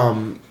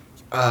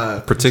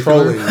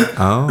Particular?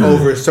 controlling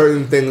over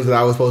certain things that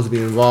I was supposed to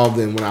be involved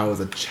in when I was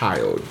a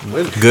child.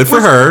 Good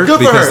for her, Good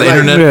for because her. the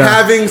internet- Yeah.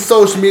 Having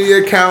social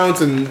media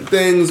accounts and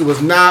things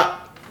was not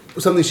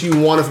something she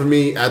wanted for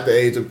me at the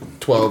age of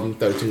 12 and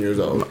 13 years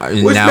old.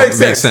 Which Now makes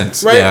it makes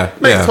sense. right? Yeah,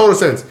 Makes yeah. total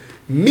sense.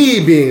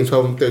 Me being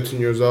 12 and 13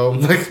 years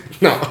old, like,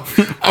 no.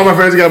 All my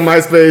friends got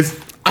MySpace.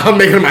 I'm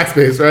making a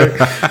MySpace,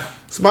 right?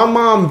 So my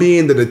mom,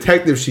 being the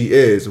detective she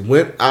is,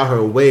 went out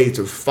her way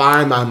to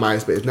find my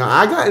MySpace. Now,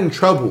 I got in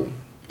trouble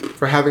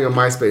for having a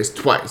MySpace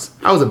twice.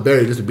 I was a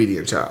very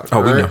disobedient child.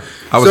 Oh, we right? know.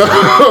 I was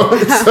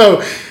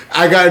So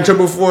I got in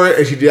trouble for it,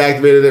 and she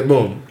deactivated it.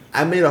 Boom.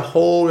 I made a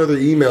whole other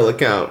email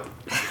account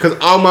because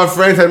all my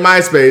friends had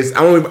MySpace.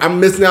 I'm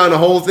missing out on the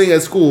whole thing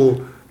at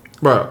school,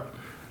 bro.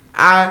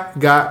 I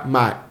got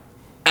my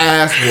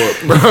ass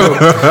whooped, bro.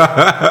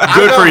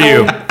 Good for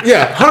you.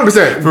 Yeah,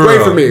 100%.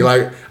 Great for me.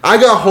 Like, I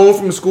got home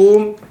from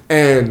school,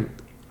 and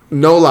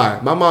no lie,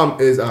 my mom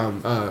is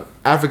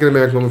African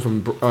American woman from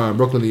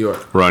Brooklyn, New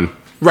York. Run.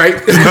 Right?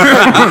 She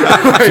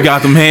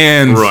got them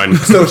hands. Run.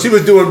 So she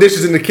was doing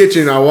dishes in the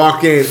kitchen. I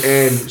walk in,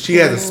 and she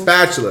has a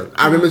spatula.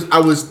 I remember I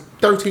was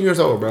 13 years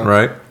old, bro.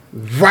 Right.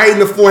 Right in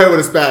the forehead with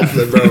a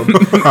spatula, bro.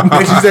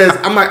 And she says,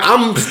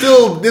 I'm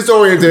still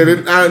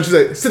disoriented. And she's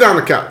like, sit down on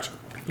the couch.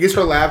 Gets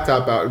her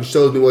laptop out and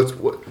shows me what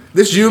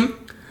this you.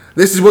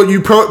 This is what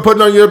you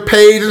putting on your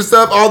page and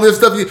stuff. All this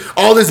stuff,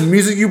 all this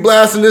music you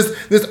blasting, this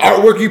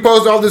artwork you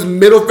post, all this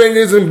middle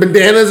fingers and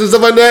bandanas and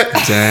stuff like that.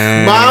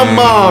 Dang, My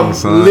mom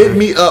son. lit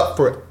me up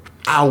for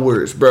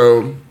hours,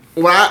 bro.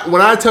 When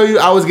I tell you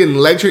I was getting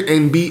lectured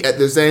and beat at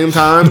the same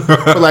time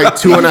for like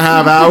 2.5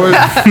 hours,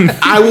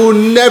 I will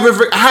never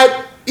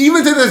forget.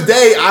 Even to this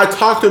day, I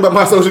talk to her about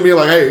my social media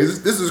like, hey,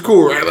 this is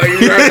cool, right? Like,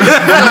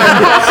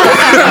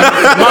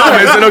 Mom,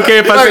 is it okay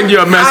if I send you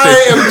a message?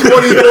 I am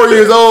 24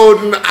 years old,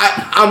 and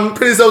I'm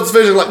pretty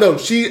self-sufficient. Like, no,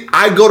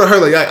 I go to her,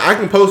 like, I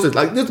can post it.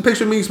 Like, there's a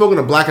picture of me smoking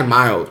a Black and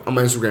Mild on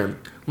my Instagram.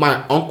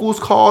 My uncles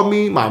called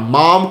me, my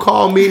mom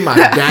called me, my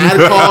dad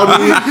called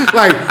me.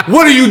 Like,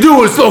 what are you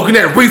doing smoking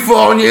that reefer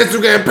on your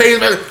Instagram page?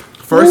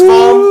 First of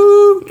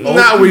all,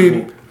 not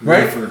weed.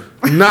 Right?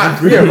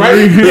 Not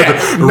right? Yeah.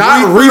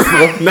 Not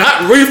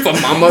reefer,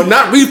 mama.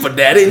 Not reefer,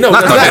 daddy. No,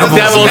 Not the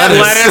Devil's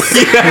lettuce.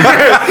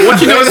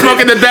 What you doing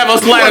smoking the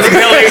devil's lettuce,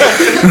 Billy?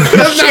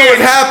 That's not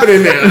what's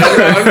happening there.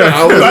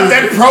 Got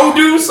that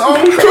produce on?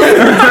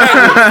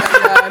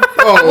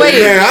 Oh, Wait.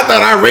 man, I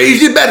thought I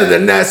raised you better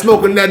than that,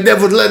 smoking that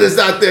devil's lettuce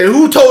out there.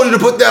 Who told you to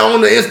put that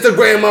on the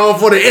Instagram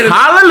for the internet?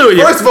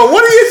 Hallelujah. First of all,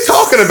 what are you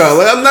talking about?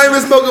 Like, I'm not even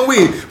smoking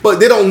weed. But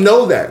they don't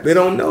know that. They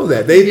don't know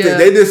that. They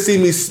just see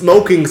me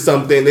smoking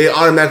something. They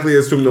automatically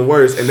assume the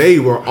worst. And they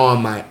were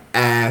on my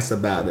ass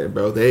about it,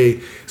 bro.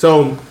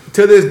 So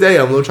to this day,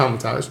 I'm a little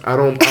traumatized.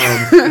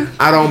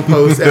 I don't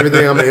post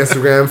everything on my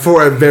Instagram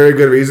for a very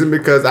good reason,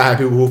 because I have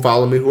people who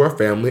follow me who are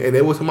family, and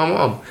they was my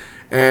mom.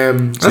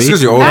 And That's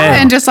because you're old.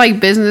 And just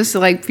like business,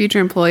 like future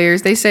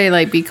employers, they say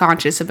like be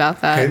conscious about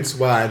that. hence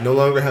why I no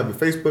longer have a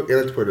Facebook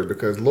and a Twitter,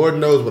 because Lord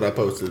knows what I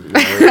posted. You know?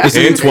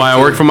 Hence why I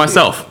work for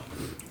myself.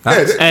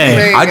 Yeah,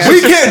 Hey,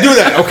 we can't do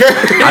that,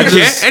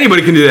 okay?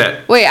 Anybody can do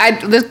that. Wait,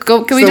 let's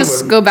go. Can we just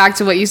Someone. go back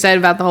to what you said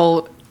about the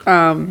whole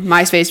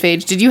MySpace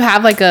page? Did you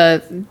have like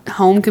a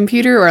home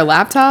computer or a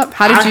laptop?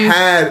 How did you?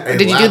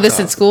 Did you do this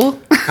at school?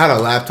 I had a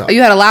laptop. Oh,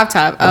 you had a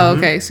laptop. Oh,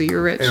 okay, so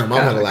you're rich. And my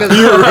mom had a laptop.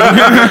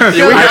 We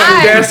had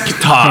I a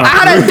desktop.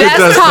 had a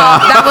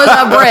desktop that was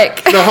a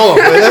brick. No, hold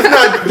on.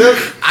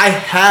 I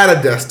had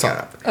a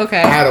desktop.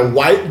 Okay. I had a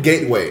white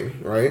gateway,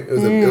 right?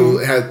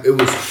 It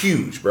was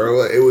huge,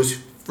 bro. It was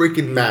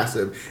freaking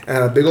massive. And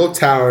I had a big old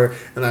tower,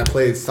 and I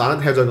played Sonic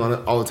the Hedgehog on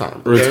it all the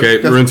time. Okay?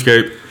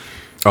 RuneScape.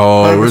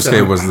 Oh, 100%.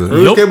 RuneScape was the.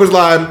 RuneScape was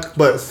live,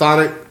 but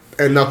Sonic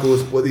and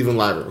Knuckles was even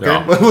liver. Okay,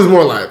 Yeah. it was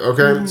more live.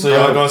 Okay, So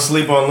y'all gonna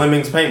sleep on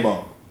Lemmings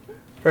paintball?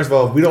 First of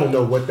all, we don't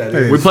know what that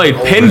is. We played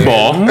Oh,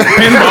 pinball.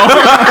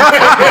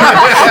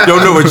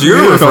 Don't know what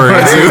you're referring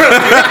to.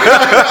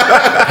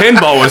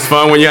 Pinball was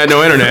fun when you had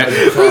no internet.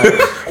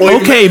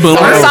 okay, Or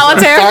boomer.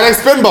 solitaire. Sonic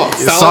Spinball.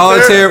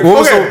 Solitaire.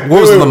 What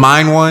was the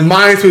mine one?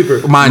 Minesweeper.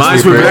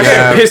 Minesweeper. That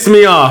Yeah. shit pissed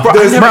me off. Bro,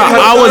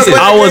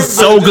 I was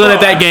so good at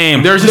that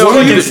game. There's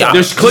click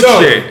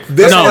shit.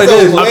 This No. is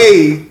a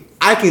way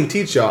I can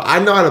teach y'all. I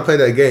know how to play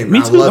that game. Me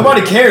I too. love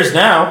Nobody it. cares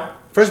now.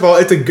 First of all,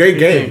 it's a great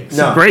game.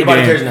 No, great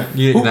nobody game. cares now.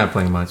 You're not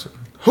playing Minesweeper.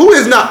 Who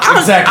is not?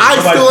 Exactly. I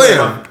Nobody still cares am.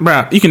 now.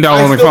 Bro, you can I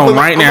download on the still phone play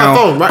right on my now.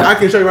 phone, right? I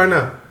can show you right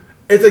now.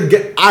 It's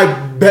I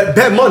bet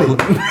money.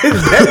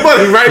 Bet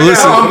money right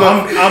Listen.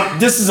 now.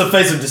 This is a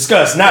face of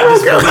disgust, not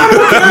disbelief.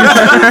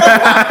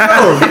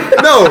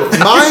 No,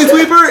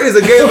 Minesweeper is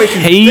a game that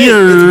you think.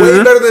 It's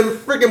way better than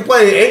freaking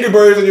playing Angry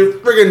Birds on your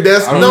freaking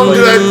desk. Don't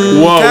do that.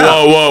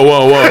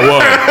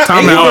 Whoa.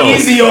 Time out.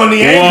 Easy on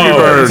the Angry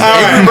Birds.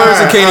 Angry Birds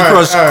and Candy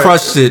Crush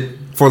crushed it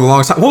for the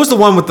longest time. What was the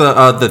one with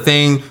the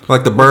thing,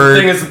 like the bird?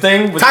 Thing is the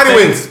thing. with Tiny the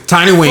Wings.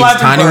 Tiny Wings. Flappy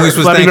Tiny Bird. Wings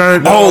was Flappy thing.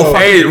 Bird. Oh,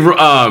 Hey,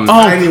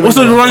 What's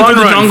the run through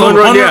the jungle? Fun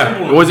Run,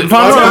 yeah. Was it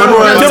Fun Run? Temple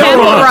Run.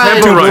 Temple Run. I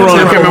can't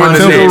remember what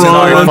the name is.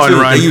 Fun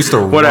Run. They used to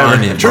Whatever.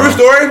 run it. True bro.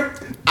 story.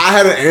 I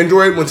had an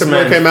Android when Temple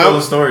Run Man, came full of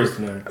out. stories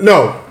tonight.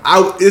 No,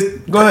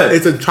 Go ahead.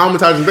 It's a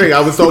traumatizing thing. I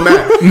was so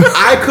mad.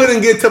 I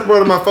couldn't get Temple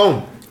Run on my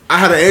phone. I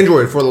had an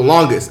Android for the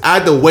longest. I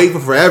had to wait for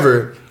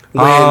forever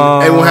when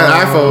everyone had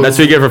an iPhone. That's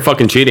what you get for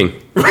fucking cheating.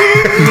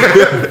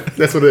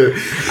 That's what it is.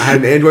 I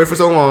had an Android for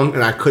so long,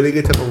 and I couldn't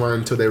get Temple Run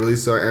until they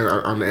released it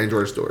on the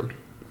Android store.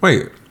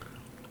 Wait,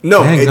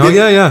 No, Dang, it no,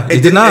 didn't. yeah.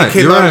 It did not. It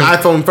came You're out on right.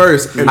 iPhone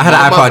first. And I had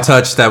an my- iPod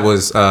Touch that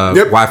was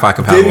Wi-Fi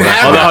compatible. Didn't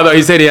have Hold on.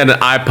 He said he had an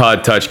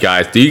iPod Touch,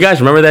 guys. Do you guys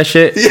remember that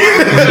shit?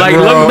 Like,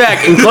 look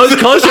back and close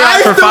your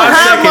eyes for 5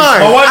 seconds.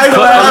 My wife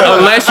still has it.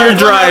 Unless you're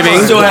driving.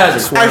 Still has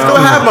it. I still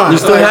have mine. You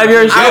still have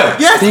yours?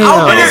 Yes.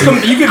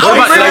 You can What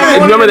about,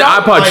 like, remember the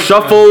iPod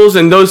shuffles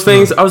and those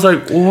things? I was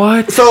like,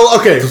 what? So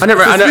okay, I didn't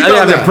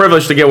have the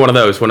privilege to get one of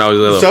those when I was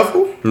little.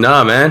 shuffle.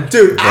 Nah, man.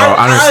 Dude, I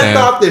I understand.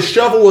 thought the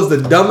shuffle was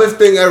the dumbest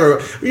thing ever.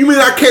 You mean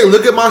I can't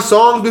look at my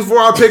songs before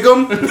I pick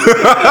them?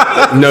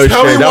 No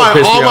Tell shit. me That why would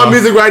piss all me my off.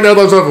 music right now is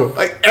on shuffle.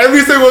 Like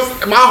every single,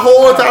 my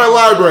whole entire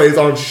library is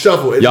on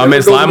shuffle. It Y'all never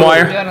miss goes away.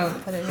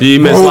 LimeWire? Do you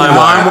miss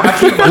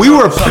LimeWire? We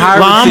were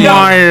pirating.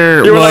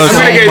 LimeWire You were like, was.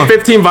 I'm gonna get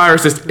 15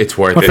 viruses. It's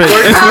worth it.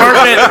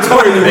 It's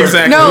worth it.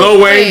 Exactly. No,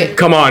 Lil Wayne, wait.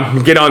 come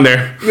on, get on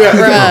there.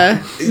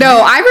 Bruh. No,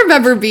 I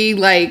remember being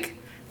like,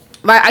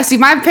 I see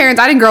my parents.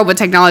 I didn't grow up with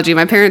technology.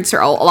 My parents are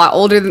a lot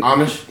older than.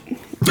 Amish.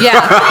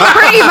 Yeah,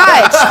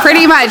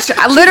 pretty much.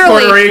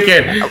 Literally. Puerto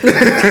Rican.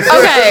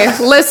 Okay,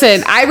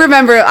 listen. I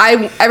remember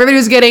everybody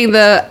was getting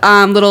the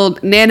little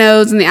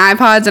nanos and the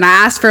iPods, and I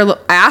asked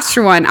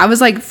for one. I was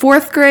like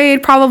 4th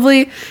grade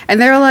probably, and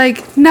they were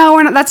like, "No,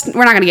 we're not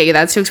gonna get you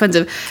that. It's too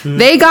expensive."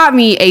 They got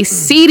me a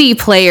CD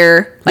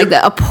player, like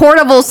a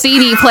portable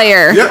CD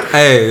player. Yep.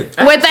 Hey,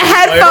 With the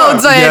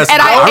headphones in, Yes,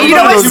 and I you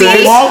know what remember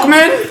CD?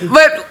 Walkman.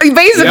 But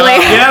basically,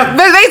 Yeah.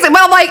 but basically,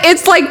 well, like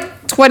it's like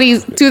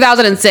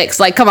 2006.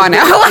 Like, come on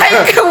now,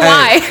 like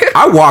why? hey,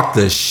 I walked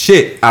the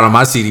shit out of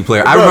my CD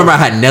player. I remember I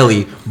had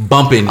Nelly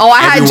bumping. Oh,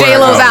 I had J everywhere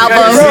Lo's I go.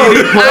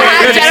 album. I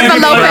had Jennifer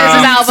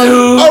Lopez's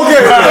album.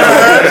 Okay.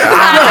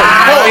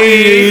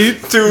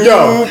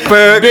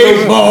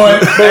 Big boy.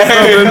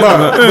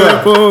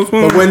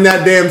 But when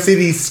that damn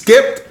CD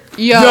skipped,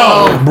 Yo,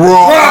 Bro,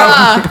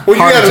 when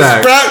you Heart had attack.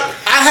 a scrap,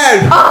 I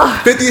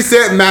had 50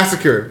 Cent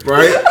Massacre,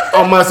 right?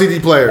 On my CD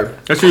player.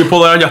 That's when you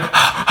pull it on your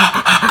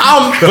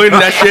I'm putting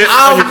that shit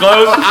on your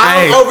clothes.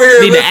 I'm over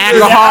here Need the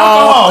listening-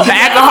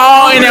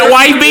 alcohol in that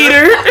white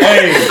beater.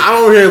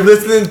 I'm over here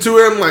listening to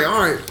it. I'm like,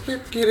 all right,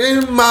 get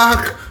in my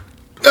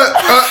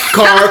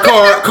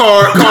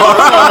car.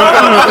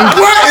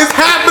 What is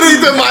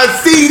happening to my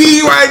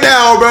CD right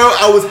now, bro?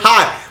 I was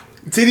hot.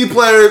 CD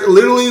players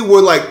literally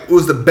were like,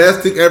 was the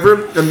best thing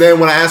ever. And then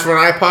when I asked for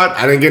an iPod,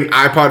 I didn't get an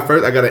iPod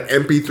first. I got an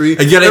MP3.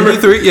 You got an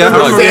MP3? Yeah, I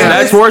Remember remember Sandus?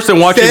 That's worse than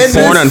watching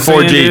porn on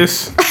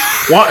 4G.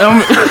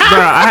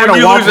 I had a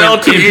You lose Walkman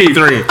LTE.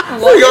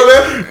 MP3. There you go,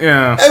 man.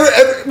 Yeah.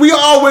 And we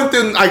all went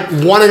through like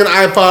wanting an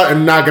iPod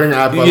and not getting an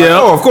iPod. Yeah,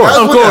 Like, oh, of course, that's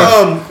of when,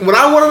 course. When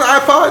I wanted an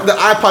iPod, the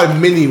iPod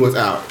Mini was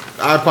out.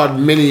 The iPod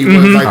Mini was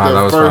like Oh, that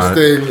the was first fine.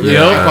 thing. The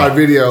Yeah. iPod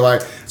video,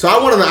 like, so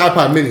I wanted an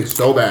iPod Mini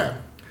so bad.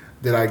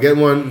 Did I get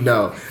one?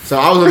 No. So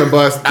I was on the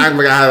bus acting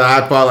like I had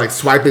an iPod, like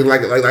swiping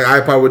like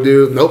iPod would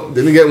do. Nope,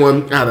 didn't get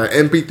one. I had an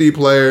MP3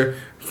 player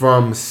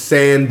from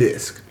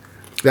SanDisk.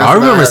 That's I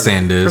what remember had.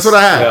 SanDisk. That's what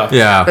I had.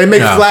 Yeah. They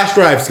make yeah. flash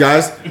drives,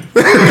 guys.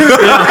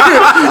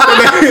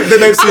 They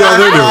make flash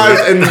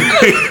drives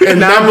and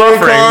memory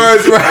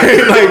cards,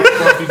 right?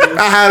 Like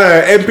I had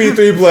an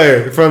MP3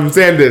 player from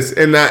SanDisk,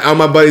 and all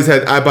my buddies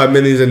had iPod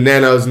Minis and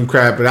Nanos and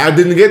crap, and I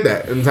didn't get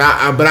that. And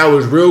but I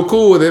was real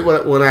cool with it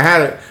when I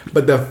had it.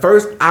 But the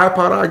first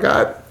iPod I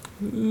got,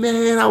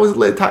 man, I was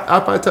lit.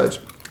 iPod Touch.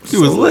 He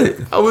was lit.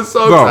 I was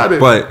so Bro, excited.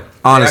 but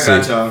honestly,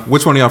 got y'all.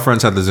 which one of y'all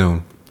friends had the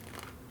Zoom?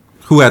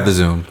 Who had the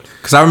Zoom?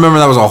 Because I remember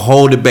that was a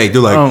whole debate.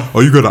 They're like, "Oh,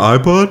 you got an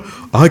iPod?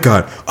 I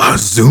got a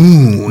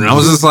Zoom." And I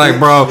was just like,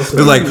 "Bro,"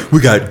 they're like, "We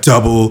got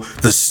double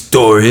the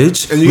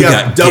storage, and you we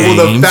got double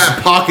the games."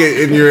 fat pocket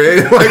in your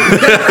like.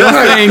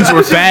 Those things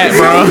were fat,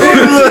 bro.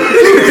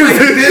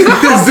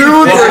 The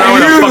Zoom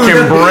Throwing a are fucking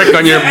huge. brick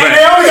on your And back.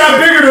 they only got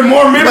bigger the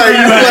more memory Like-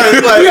 you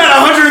had. like- You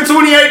got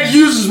 128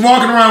 users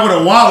walking around with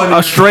a wallet.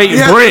 A straight You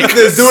had brick. to put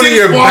this dude in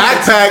your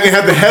backpack and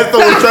have the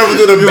headphones travel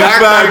through the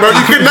backpack, bro.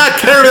 You could not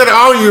carry that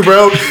on you,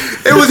 bro.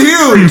 It was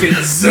huge. It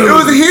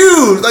was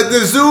huge. Like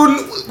the Zoom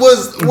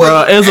was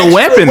Bro, it was a extra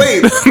weapon.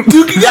 weight.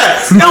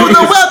 Yes, it was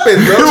a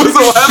weapon, bro. It was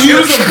a weapon.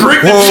 Use a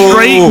brick that Whoa.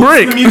 Straight the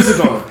brick. music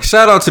on.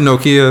 Shout out to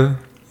Nokia,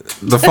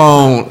 the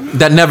phone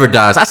that never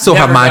dies. I still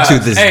have mine to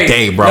this Hey,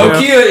 day, bro.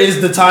 Nokia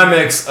is the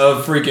Timex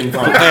of freaking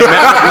phones.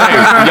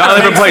 Y'all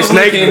ever play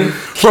Snake?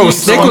 Bro,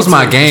 Snake was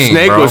my game.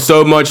 Snake bro. was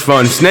so much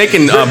fun. Snake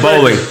and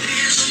bowling.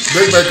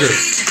 Brick breaker.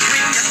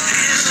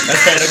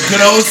 That's that a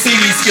good old CD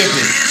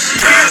skipping.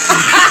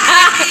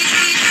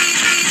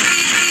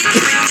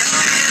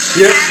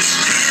 Yep.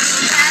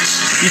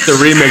 Used to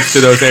remix to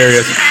those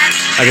areas.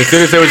 Like as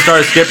soon as they would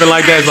start skipping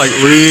like that, it's like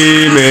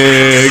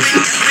remix.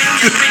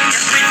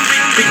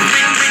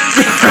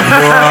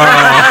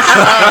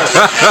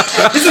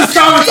 This is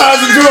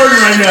traumatizing Jordan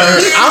right now.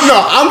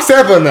 I'm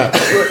sampling that.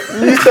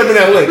 You send me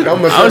that link. I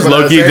was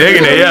low key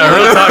digging it. Yeah,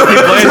 real talk.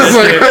 Keep playing this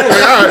shit.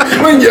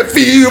 When you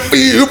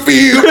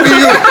feel.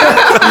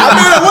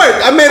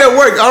 I made it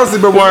work. Honestly,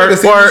 but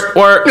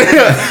Work.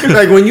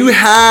 like when you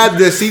had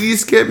the CD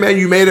skip, man,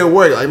 you made it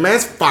work. Like, man,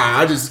 it's fine.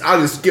 I'll just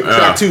skip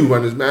track 2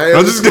 on this, man.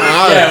 Or just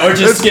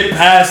skip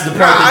past the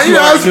part.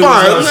 It's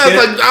fine.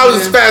 I'll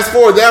just fast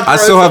forward that part.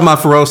 I still have my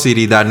Pharrell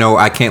CD that I know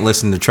I can't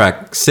listen to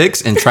track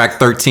 6 and track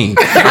 13.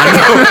 I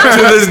know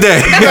to this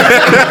day.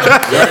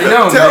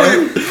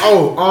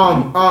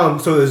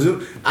 So the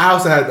Zoom. I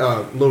also had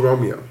Lil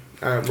Romeo.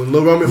 When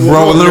Lil Romeo was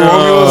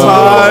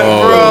hot,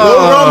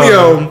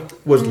 Lil Romeo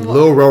was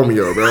Lil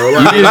Romeo, bro.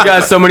 Like, You just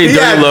got so many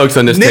dirty looks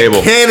on this table.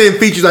 Nick Cannon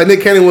features, like Nick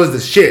Cannon was the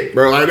shit,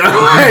 bro. Like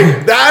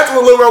that's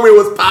when Lil Romeo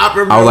was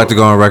popping, bro. I would like to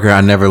go on record.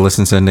 I never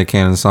listened to a Nick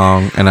Cannon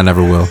song, and I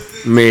never will.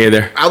 Me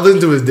either. I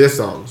listened to his diss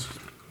songs.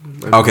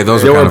 Okay,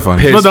 those are kind of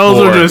funny. But those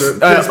are just.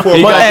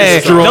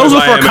 Those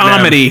are for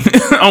comedy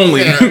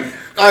only.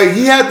 Like,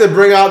 he had to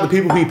bring out the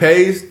people he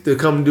pays to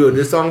come do a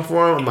diss song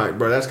for him. I'm like,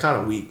 bro, that's kind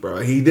of weak, bro.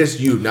 He dissed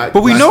you, not.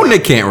 But we know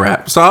Nick can't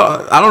rap, so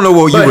I don't know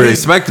what you were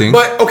expecting.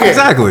 But okay,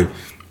 exactly.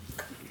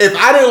 If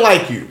I didn't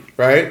like you,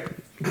 right,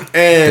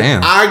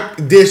 and I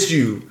diss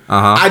you,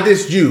 I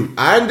dissed you.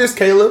 I didn't diss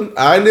Caleb.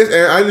 I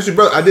didn't diss your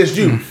brother. I dissed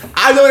you.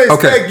 I don't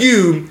expect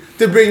you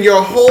to bring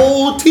your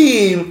whole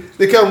team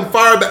to come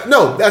fire back.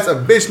 No, that's a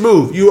bitch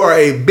move. You are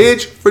a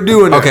bitch for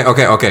doing that.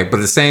 Okay. But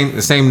the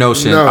same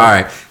notion. All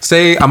right.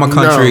 Say I'm a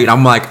country and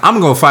I'm like, I'm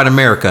gonna fight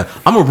America.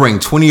 I'm gonna bring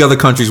 20 other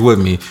countries with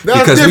me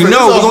because we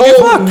know we're gonna get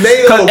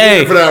fucked.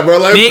 Hey, for that, bro.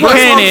 Like, Nick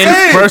Cannon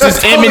versus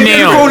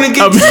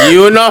Eminem.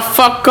 You not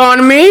fuck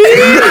on me?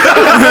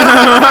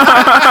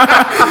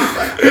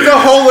 There's a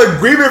whole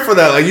agreement for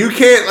that. Like, you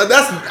can't. Like,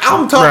 that's.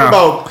 I'm talking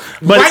about.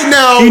 But right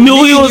now, he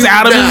knew he was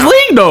out of his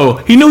league, though.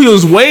 He knew he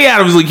was way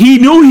out of his league. He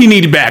knew he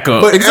needed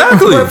backup. But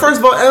but first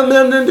of all,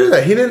 Eminem didn't do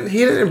that. He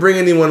didn't bring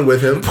anyone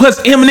with him. Plus,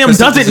 Eminem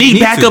doesn't need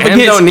backup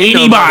against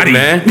anybody.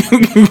 Man,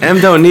 M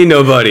don't need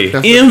nobody.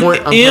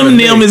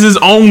 Eminem is his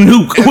own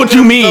nuke. What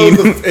you mean?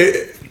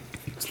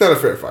 It's not a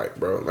fair fight,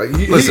 bro. Like,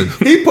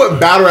 he put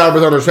battle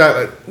rappers on the track,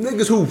 like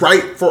niggas who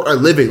write for a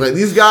living. Like,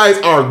 these guys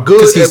are good.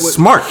 Because he's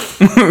smart.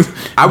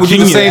 I would do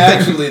the same thing.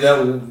 Actually,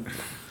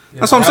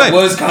 that's what I'm saying.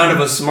 That was kind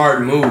of a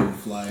smart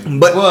move. Like,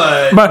 but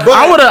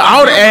I would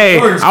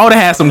have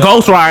had some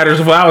ghostwriters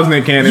if I was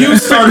Nick Cannon. You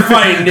start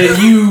fighting, then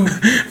you.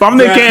 If I'm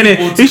Nick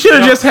Cannon, he should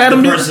have just had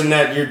him. Person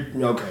that you're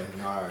okay.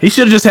 All right. He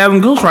should have just had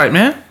him ghostwrite,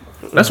 man.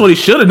 That's what he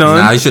should have done.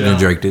 Nah, he shouldn't have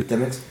draked it.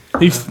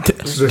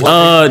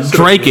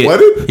 Drake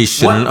it. He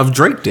shouldn't have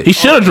draked it. He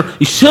should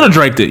have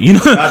draked it. You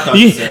know,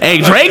 hey,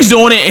 Drake's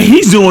doing it, and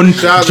he's doing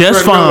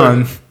just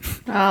fine.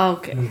 Oh,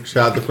 okay.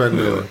 Shout out to Quentin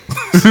Miller.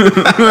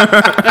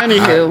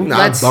 Anywho,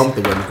 I bumped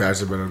the Wedding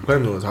Crasher, but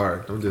Quentin Miller's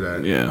hard. Don't do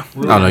that. Yeah.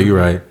 Oh no, you're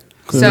right.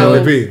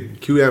 So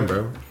QM,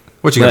 bro.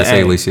 What you gotta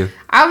say, Alicia?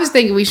 I was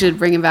thinking we should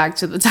bring it back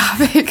to the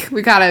topic.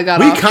 We kind of got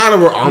We off. kind of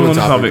were on the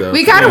topic, though.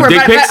 We kind of were.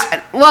 Dick pics?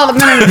 Well, no.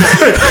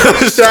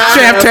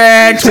 Champ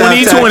tag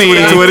 2020.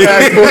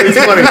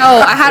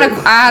 No, I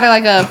had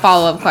like a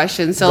follow up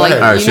question. So like,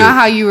 ahead. you know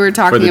how you were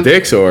talking For the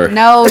dicks or?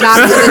 No, not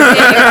for the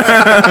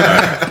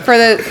dicks. For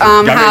the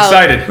Got me how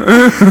excited.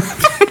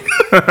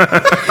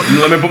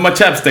 Let me put my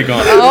chapstick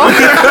on.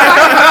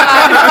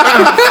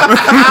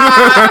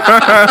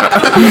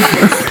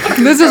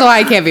 This is why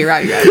I can't be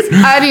right, you guys.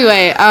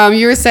 Anyway,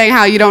 you were saying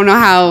how you don't know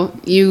how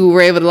you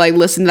were able to like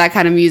listen to that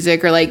kind of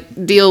music or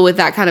like deal with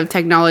that kind of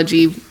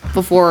technology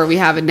before we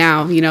have it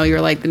now. You know, you're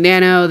like the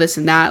nano, this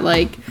and that.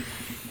 Like,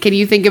 can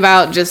you think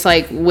about just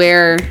like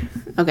where?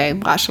 Okay,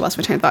 gosh, I lost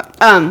my train of thought.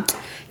 Can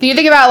you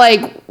think about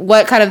like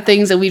what kind of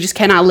things that we just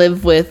cannot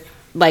live with?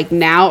 Like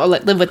now or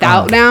like live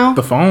without now?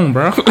 The phone,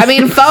 bro. I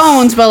mean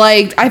phones, but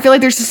like I feel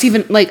like there's just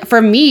even like for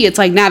me it's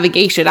like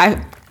navigation.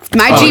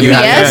 GPS.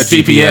 Yeah,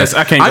 GPS.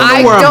 I can't.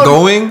 I know where I'm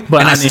going,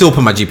 but I still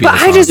put my GPS. But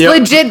I just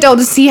legit don't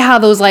to see how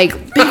those like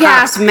big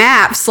ass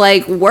maps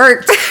like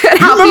worked. And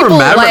how remember people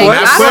MapQuest? like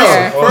got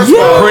there.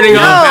 Printing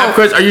on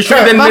MapQuest. Are you sure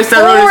you didn't miss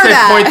that road? It Before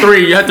says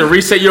 0.3. You have to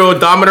reset your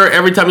odometer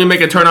every time you make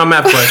a turn on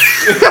MapQuest.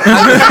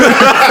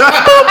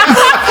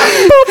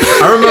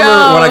 I remember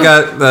when I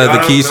got the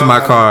keys to my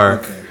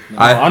car.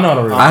 I know how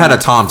to read. I had a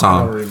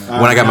TomTom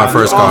when I got my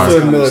first car.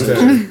 Also in the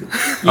military.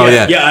 Oh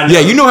yeah.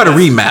 You know how to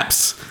read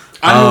maps.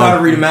 I knew how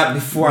to read a map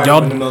before I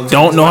Y'all went in the military.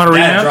 don't know how to read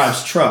My dad maps?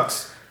 drives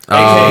trucks.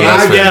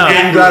 I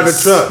didn't drive a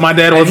truck. My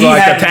dad was And he like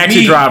a had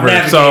taxi me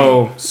driver,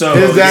 so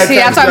His dad See,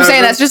 that's what I'm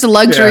saying. That's just a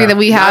luxury that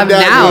we have My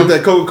dad now. worked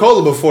at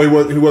Coca-Cola before he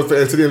worked for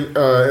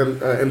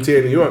MTA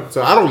in New York.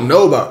 So I don't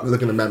know about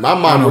looking at map. My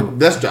mom worked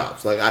desk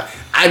jobs. Like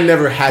I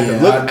never had to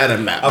look at a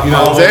map. You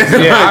know what I'm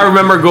saying? Yeah, I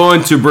remember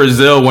going to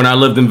Brazil when I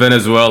lived in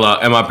Venezuela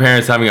and my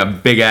parents having a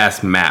big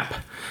ass map.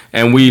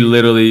 And we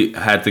literally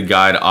had to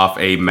guide off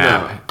a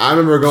map. No, I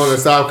remember going to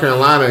South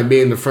Carolina and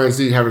being in the front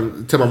seat, having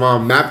to tell my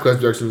mom MapQuest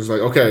directions.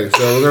 Like, okay, so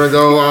we're gonna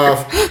go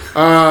off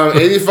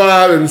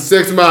 85 and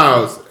 6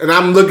 miles, and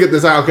I'm looking at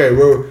this. Okay,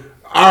 we're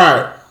all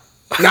right.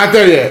 Not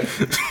there yet.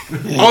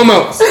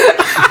 Almost.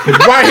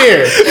 Right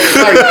here.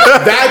 Like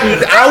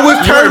that. I was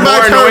turn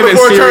by turn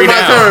before turn by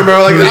turn,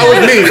 bro. Like that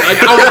was me.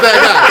 Like I was that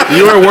guy.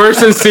 You are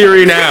worse than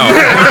Siri now.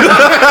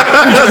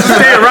 Just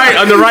stay right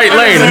on the right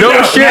lane.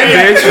 No shit,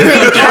 bitch.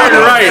 Turn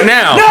right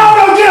now.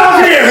 No, get off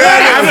here.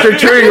 After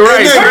turning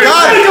right.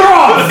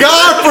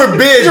 God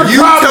forbid you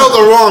tell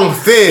the wrong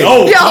thing. Yo.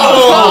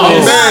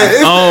 Man,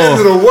 it's the end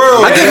of the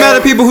world. I get mad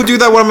at people who do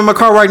that when I'm in my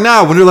car right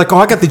now. When they're like, "Oh,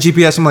 I got the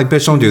GPS," I'm like,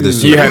 "Bitch, don't do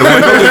this to me." You had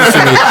one,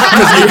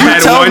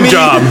 one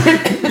job.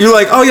 You're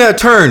like, "Oh yeah,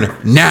 turn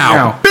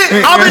now."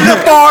 Bitch, I'm in the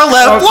far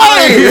left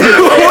lane.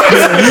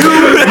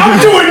 I'm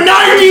doing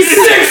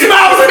 96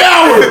 miles an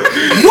hour.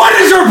 What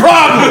is your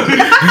problem?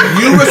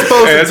 You were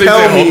supposed to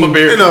tell me,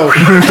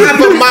 half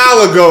a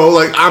mile ago,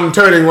 like I'm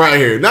turning right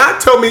here. Not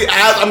tell me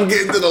as I'm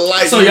getting to the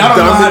light. So y'all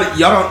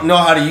don't know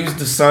how to use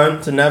the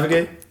sun to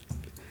navigate?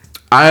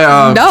 No,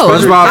 I'm gonna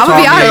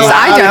be honest,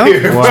 I don't.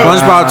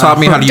 SpongeBob taught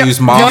me how to use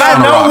moss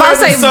on a know rock. where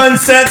the sun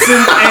sets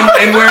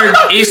and where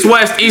East,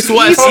 west.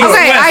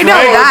 Okay, I know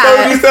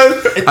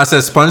that. I said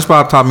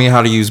SpongeBob taught me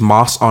how to use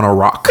moss on a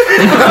rock.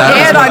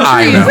 And on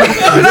trees.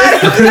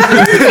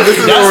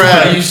 That's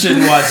why you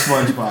shouldn't watch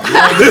SpongeBob.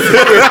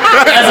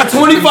 As a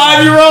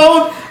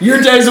 25-year-old, your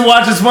days of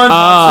watching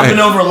SpongeBob have been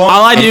over a long time.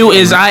 All I do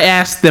is I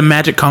ask the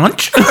magic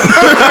conch,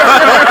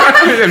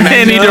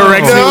 and he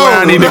directs me where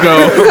I need to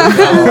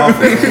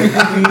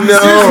go.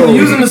 Seriously,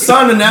 using the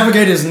sun to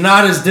navigate is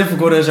not as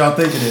difficult as y'all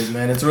think it is,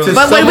 man. It's really.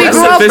 But when we That's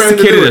grew up,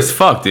 sophisticated as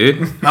fuck,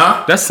 dude.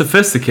 Huh? That's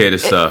sophisticated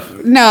stuff.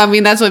 no, I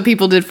mean that's what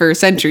people did for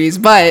centuries.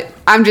 But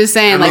I'm just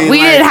saying, I mean, we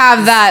didn't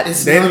have that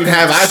They didn't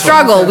have iPhones.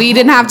 struggle. We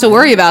didn't have to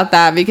worry about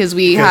that because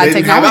we had They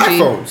didn't have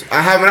technology, iPhones.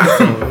 I have an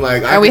iPhone.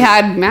 Like and we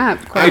had map.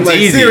 I'm It's like,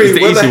 easy. Siri, It's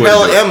the where the easy way to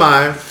hell do it. am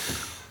I?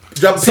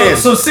 Jump pin.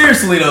 So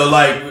seriously though,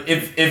 like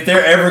if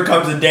there ever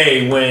comes a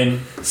day when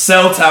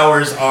cell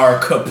towers are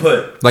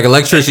kaput, Like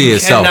electricity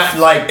itself. cannot,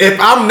 like If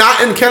I'm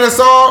not in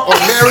Kennesaw or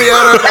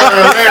Marietta or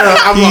Atlanta,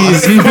 I'm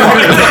lost.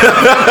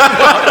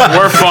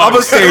 We're fucked. I'm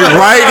gonna stay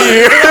right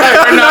here.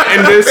 We're not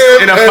in this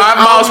in a If 5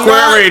 mile I'm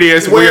square not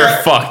radius. We where-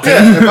 are fucked.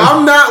 Yeah, if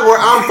I'm not where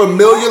I'm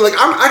familiar, like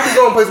I can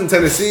go and place in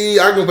Tennessee,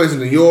 I can go place in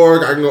New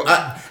York, I can go.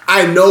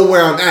 I know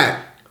where I'm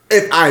at.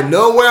 If I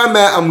know where I'm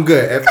at, I'm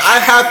good. If I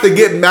have to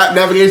get map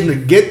navigation to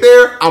get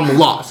there, I'm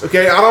lost.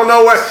 Okay, I don't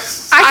know what.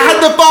 I had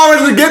to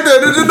follow to get there.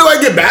 Didn't know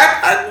I get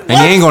back. And you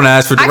ain't gonna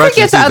ask for I directions.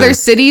 could get to either. other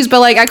cities,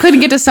 but like I couldn't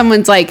get to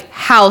someone's like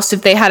house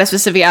if they had a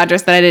specific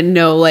address that I didn't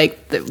know,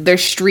 like their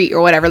street or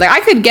whatever. Like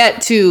I could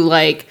get to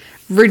like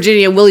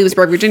Virginia,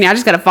 Williamsburg, Virginia. I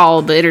just gotta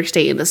follow the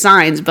interstate and the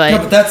signs, but no,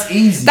 but that's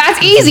easy.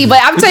 that's easy. But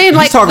I'm saying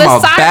like He's talking the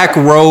about side- back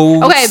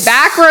roads. Okay,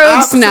 back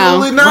roads.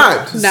 Absolutely No,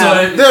 not.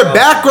 no. They're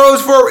back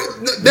roads for.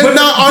 They're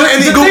not on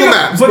any Google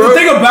Maps. But bro. the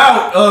thing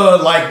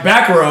about like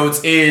back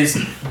roads is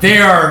they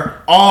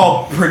are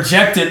all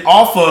projected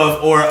off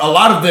of, or a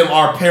lot of them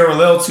are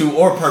parallel to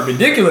or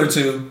perpendicular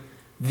to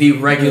the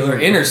regular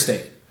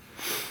interstate.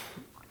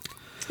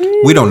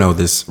 We don't know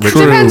this. Richard.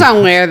 Depends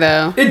on where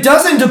though. It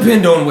doesn't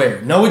depend on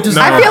where. No, it does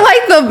not. I feel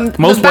like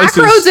the Most back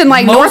places- roads in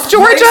like most North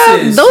Georgia,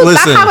 places- that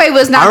Listen, highway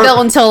was not I- built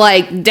until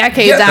like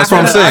decades Yeah, that's after what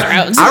I'm the saying.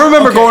 back roads. I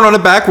remember going on the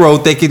back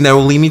road thinking that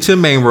would lead me to the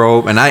main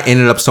road, and I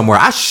ended up somewhere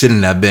I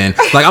shouldn't have been.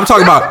 Like I'm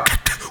talking about,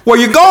 where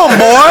you going,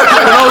 boy?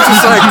 And I was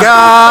just like,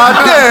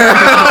 God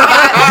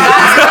damn.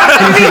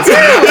 Me too.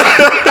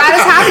 That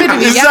has happened to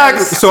me. Exactly.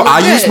 Yes. So I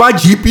use my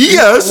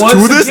GPS Once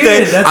to this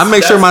again, day. that's- I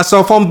make sure my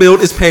cell phone bill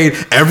is paid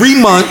every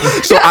month,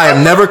 so I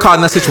am never caught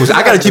in that situation.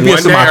 I got a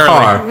GPS in One my day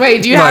car.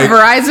 Wait, do you Like, have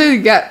Verizon?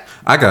 You got.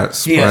 I got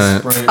Sprint.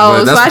 Sprint. but Oh,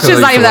 so that's because just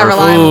I not used even to that work for-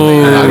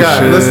 reliable. I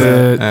got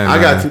listen. Hey,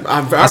 I got.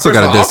 man. I still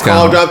got a I'll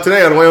discount. drop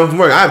today on the way home from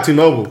work. I have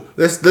T-Mobile.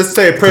 Let's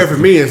say a prayer for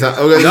me. And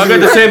okay, Y'all got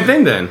the same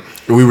thing then.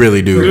 We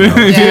really do. you know.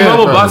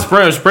 T-Mobile bought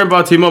Sprint. Sprint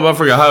bought T-Mobile. I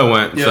forgot how it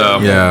went. So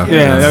Yeah.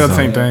 Yeah, that's the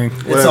same thing.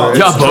 It's all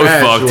Y'all both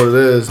trash, fucked. what it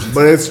is,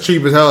 but it's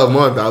cheap as hell a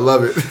month. I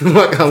love it.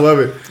 Like, I love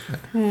it.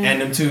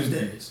 and them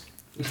Tuesdays.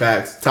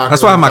 Facts. Taco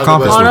That's why I have my Taco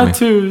compass Bell- with on me. a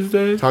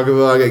Tuesday. Taco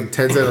Bell, I get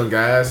 10 cents on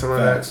gas, something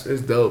like that.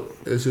 It's dope.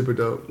 It's super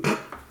dope.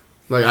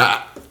 Like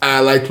I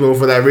like T-Mobile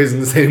for that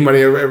reason, to save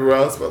money everywhere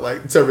else, but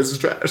like service is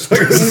trash.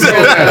 Like, it's so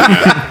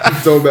bad.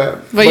 It's so bad.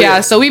 But yeah,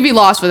 so we'd be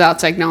lost without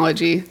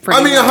technology.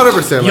 I mean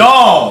 100%.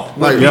 Y'all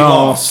Like, be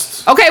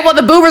lost. Okay, well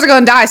the boomers are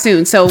gonna die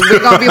soon, so we're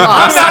gonna be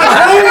lost. Well,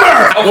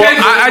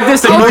 I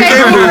disagree.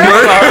 Okay, boomer.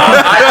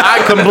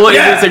 I completely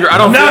disagree. I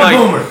don't Not a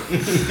feel boomer.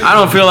 like I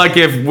don't feel like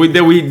if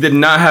we did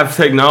not have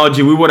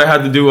technology, we would have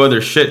had to do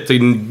other shit to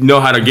know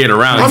how to get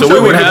around. I'm So sure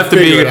we we would could have to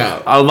figure be it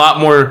out. a lot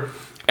more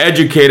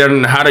educated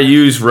on how to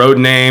use road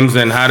names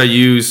and how to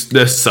use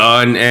the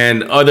sun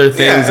and other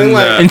things and in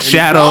like- the And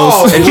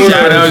shadows. and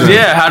shadows.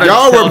 Yeah, how to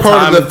Y'all tell were part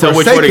time of the and tell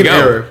which way to Forsaken go.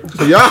 era.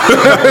 So y'all,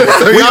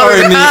 so y'all are in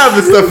didn't the- have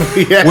the stuff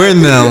we had. We're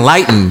in the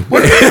enlightened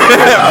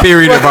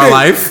period of our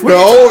life. The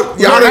old,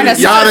 y'all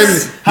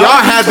Renaissance.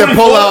 had to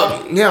pull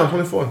out. Yeah, I'm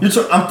 24.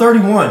 I'm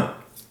 31.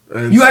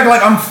 You act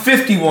like I'm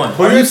 51.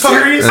 Are you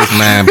serious? This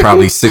man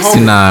probably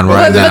 69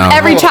 right But now.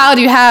 every child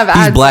you have He's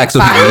adds black, so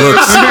like he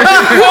looks.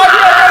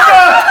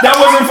 That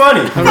wasn't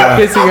money.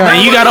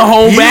 And you got a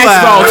whole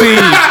basketball team.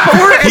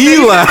 He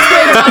laughed.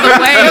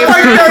 That's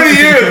like 30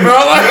 years, bro.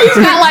 He's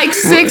got like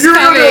 6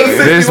 coming.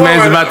 This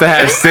man's about to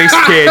have 6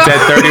 kids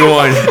at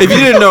 31. If you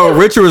didn't know,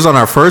 Richard was on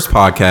our first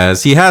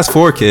podcast. He has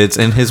 4 kids,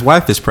 and his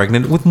wife is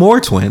pregnant with more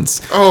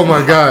twins. Oh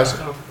my gosh.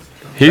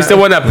 He's the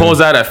one that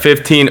pulls out at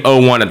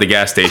 15:01 at the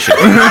gas station.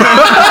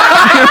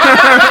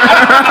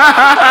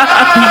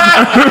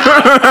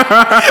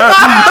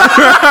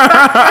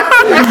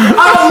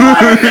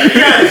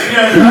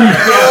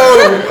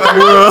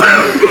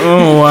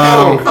 Oh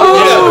wow!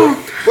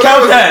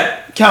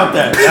 Count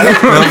that.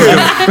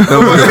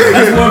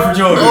 That's one for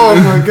Jordan. Oh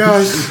my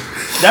gosh.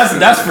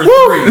 That's for 3.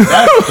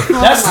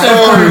 That's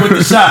Steph Curry with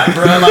the shot,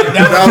 bro. Like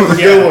that was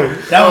a good one.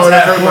 That was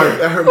that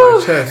hurt my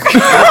chest.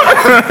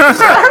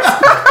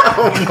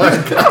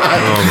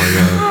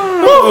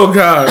 Oh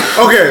god!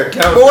 Okay,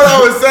 but what I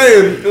was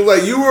saying is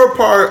like you were a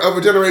part of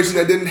a generation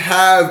that didn't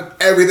have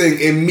everything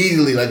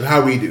immediately like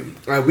how we do.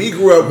 Like we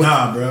grew up with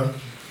bro.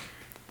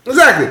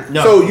 Exactly.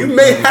 No. So you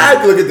may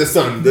have to look at the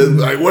sun.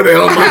 Like, where the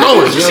hell am I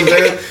going? You know what I'm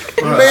saying?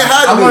 You may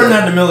have to. I learned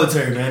that in the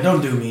military, man.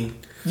 Don't do me.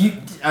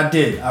 I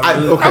did.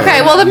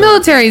 Okay, well the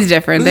military is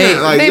different. They've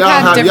had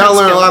different y'all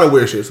learn a skills. lot of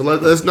weird shit. So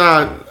let's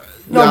not.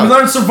 No, we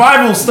learned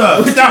survival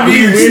stuff. Stop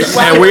weird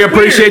stuff. And we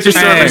appreciate your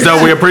service,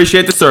 though. We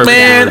appreciate the service.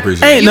 Man,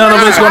 ain't none of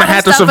us gonna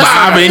have to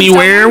survive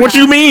anywhere. What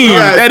you mean?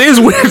 Right. That is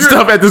weird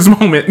stuff at this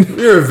moment.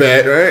 You're a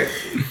vet, right?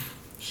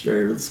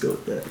 Sure, let's go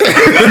with that.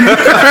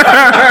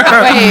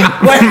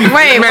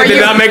 Wait. Man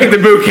did not make it to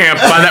boot camp.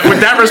 With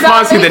that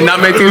response, he did not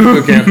make it to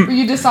boot camp. Were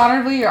you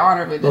dishonorably or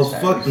honorably Oh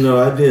discharged? fuck no!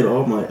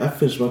 I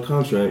finished my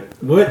contract.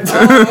 What?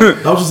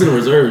 I was just in the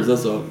reserves.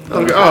 That's all.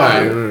 Okay. All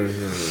right.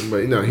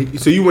 But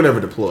so you were never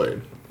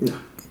deployed. No.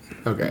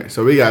 Okay,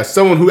 so we got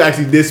someone who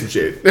actually did some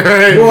shit.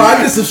 Well, I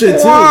did some shit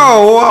too.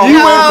 Whoa. You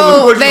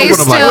No, they you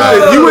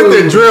still. went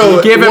to drill.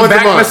 Give him once a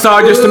back month.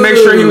 massages to make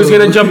sure he was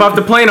going to jump off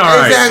the plane all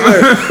right.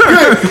 Exactly.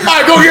 All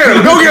right, go get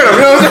him. Go get him. You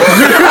know what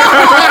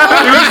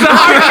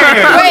I'm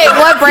saying? Wait,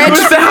 what branch?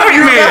 Who's the hype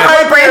man?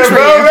 What branch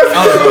were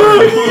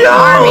you?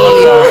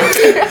 Army.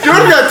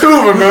 Jordan got 2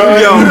 of them, bro.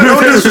 Yo,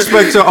 no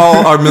disrespect to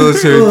all our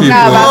military people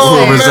who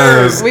are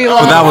reserves. We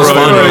But that was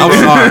love funny. I'm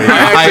sorry.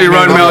 I actually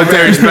run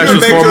military specials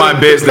for my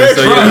business,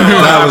 so yeah,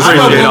 That I was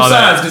appreciate funny. all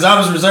that. Because I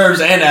was reserves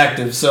and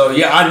active, so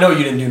yeah, I know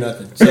you didn't do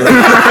nothing. So. Yeah,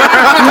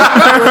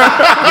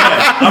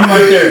 I'm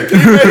right there.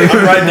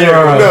 I'm right there.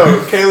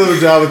 No,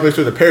 Caleb's job is to make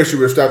sure the parachute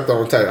was strapped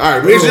on tight. All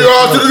right, make sure you're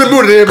all to the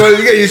booty there, buddy.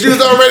 You got your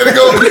shoes all ready to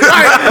go. All right,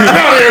 get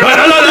out of here,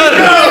 buddy.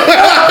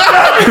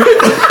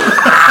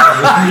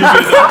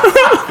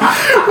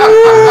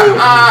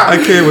 I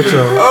can't with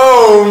y'all.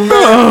 Oh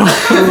man!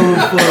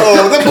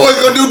 Oh, them boys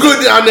gonna do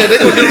good down there. They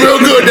gonna do real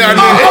good down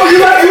there. Oh, you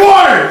like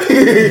water?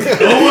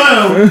 Oh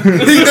well.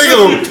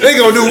 They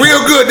gonna do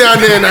real good down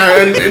there now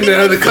in the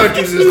other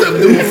countries and stuff.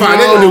 Doing fine.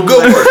 They gonna do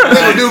good work. They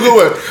gonna do good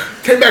work.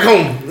 Came back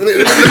home.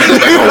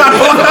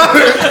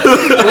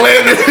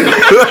 Landed.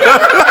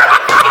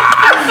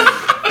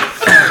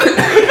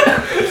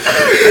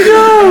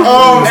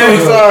 Oh, I'm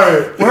so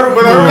sorry.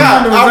 But I'm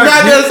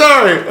not that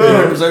sorry.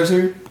 Reserves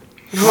here?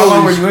 How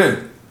long were you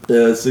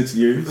in? 6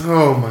 years.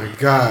 Oh my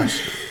gosh.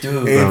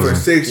 Dude. And for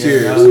 6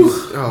 years.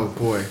 Oh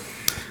boy.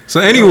 So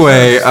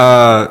anyway,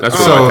 That's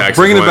what my taxes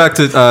bringing it went.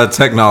 back to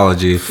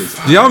technology.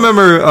 Do y'all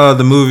remember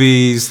the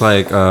movies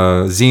like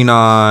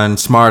Xenon,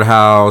 Smart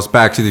House,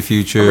 Back to the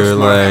Future?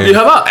 Dude,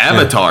 how about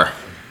Avatar?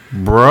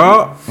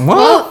 Bro,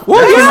 what?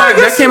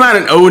 That came out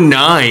in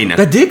 2009.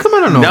 That did come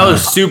out in That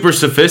was super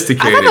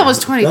sophisticated. I thought that was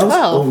That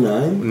 2012. was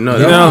 09. No,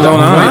 Yeah, that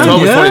was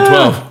 2012 was yeah.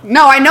 2012.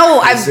 No, I know.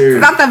 I serious?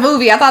 forgot that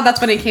movie. I thought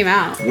that's when it came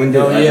out. When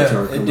did Oh Avatar yeah,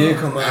 come it did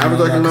out? come out.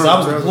 Avatar came Because out I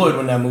was in deployed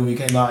when that movie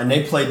came out, and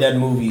they played that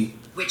movie.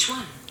 Which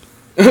one?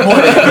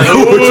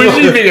 Ooh,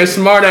 she being a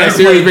smart ass.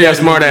 Series being a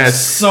smart ass.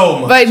 So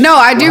much. But no,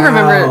 I do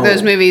remember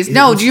those movies.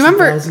 No, do you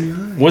remember?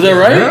 Was that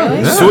right?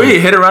 Yeah. Sweet,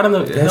 hit it right on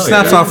the.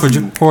 Snaps off for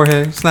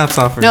Jorge. Snaps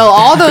off for No,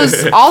 all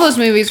those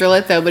movies are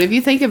lit though. But if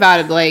you think about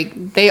it,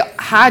 like they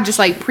had just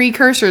like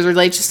precursors or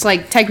like just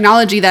like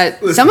technology that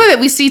some of it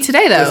we see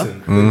today though.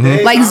 The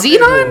day Like I'm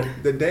Xenon? able-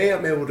 the day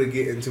I'm able to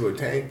get into a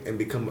tank and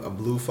become a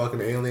blue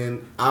fucking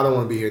alien, I don't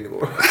want to be here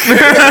anymore. bro.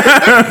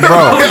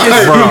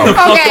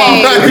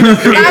 Okay,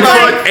 that's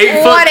like 8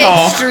 foot what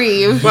tall.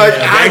 extreme. Like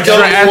I Extra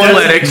don't want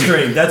athletic.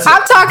 Extreme. That's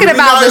I'm talking You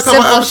about the guys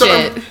talking simple about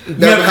shit.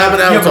 That happened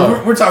yeah, Avatar.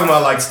 but we're talking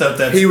about like stuff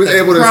that's He was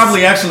able to-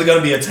 probably actually going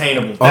to be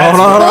attainable. Oh, That's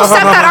no, what- no, Well,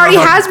 stuff that already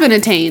has been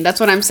attained. That's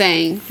what I'm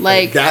saying.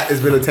 Like that has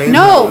been attained.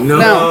 no.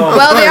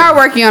 Well, they are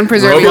working on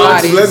preserving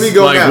Robots? bodies. Let me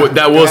go Like now. what,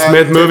 that Will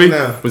Smith Take movie? it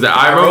now. Was that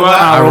iRobot?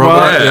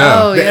 iRobot,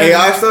 yeah. Oh The yeah.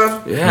 AI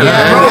stuff. Yeah, Yeah.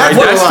 man.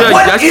 What-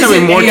 That's what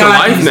coming is more to AI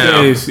life these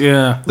now. Days,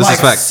 yeah. This like,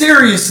 is fact.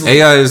 seriously.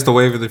 AI is the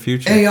wave of the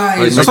future.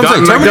 AI is- That's what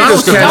I'm saying.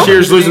 McDonald's Terminator's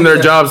cashiers losing their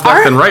jobs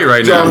left and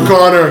right John now.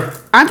 Connor.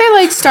 Aren't they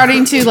like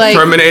starting to like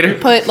Terminator?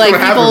 put like What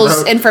happened,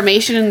 people's bro?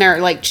 information in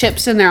their like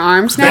chips in their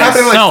arms They now?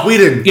 happen in like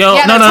Sweden. Yo,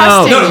 Yeah, no. they're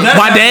testing. No,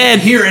 My dad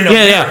here in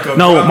America.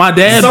 No, bro. my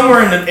dad.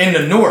 Somewhere in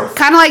the north.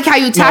 Kind of like how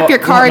you tap No, your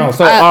card no, no.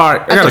 So, all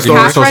right, I got at a the story.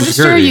 cash Social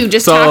register. Security. You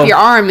just So- tap your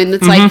arm, and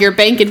it's like your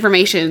bank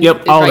information.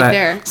 Yep, is all right that.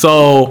 there.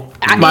 So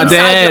my Inside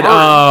dad, your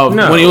arm.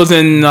 when he was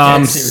in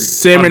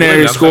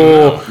seminary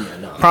school,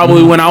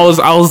 probably when I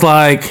was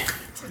like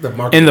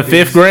in the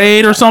 5th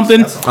grade or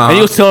something, and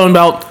he was telling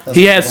about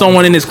he had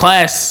someone in his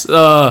class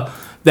that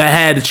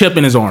had a chip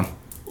in his arm.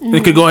 They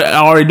could go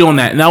already doing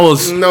that, and that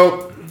was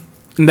Nope.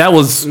 was Read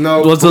just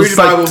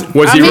the like Bible.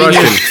 Was he I mean-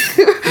 Russian?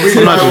 Read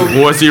the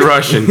Bible. Was he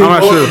Russian? I'm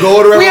not sure.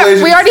 Go to We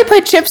Revelations. already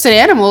put chips in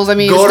animals. I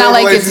mean, Go it's to not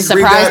like it's a Revelations, read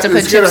surprise that. to put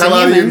It's scared chips the in hell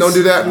out of you. humans. Don't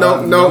do that.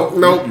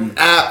 No.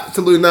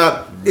 Absolutely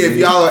not. If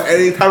y'all are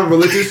any type of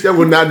religious, y'all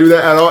would not do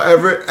that at all.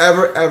 Ever.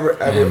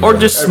 Or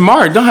just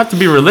smart. Don't have to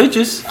be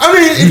religious. I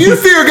mean, if you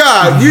fear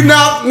God, you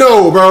not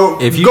know, bro.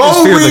 If you go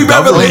just fear the read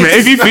government-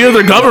 Revelations. If you feel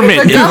the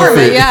government, The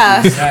government,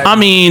 yeah. I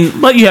mean,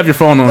 but you have your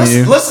phone on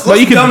you. let's but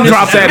you dumb can this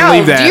drop that down. and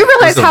leave No, that. do you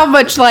realize how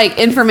much like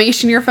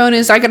information your phone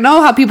is? I can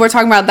know how people are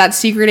talking about that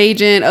secret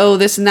agent. Oh,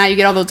 this and that. You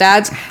get all those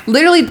ads.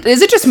 Literally,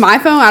 is it just my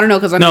phone? I don't know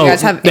because I know No, you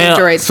guys have they-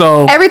 Androids.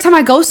 so- every time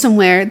I go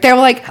somewhere, they're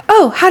like,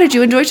 "Oh, how did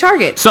you enjoy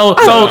Target?" So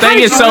Oh, thing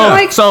how is did you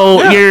like-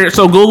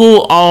 so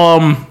Google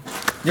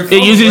Your phone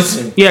it uses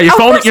listening. your Of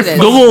phone course your it is.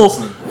 Google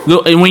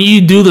when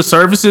you do the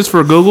services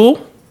for Google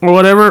or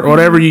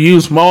whatever you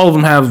use, all of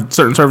them have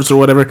certain services or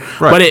whatever,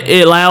 Right. but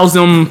it allows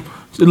them.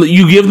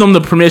 You give them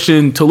the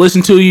permission to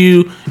listen to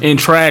you and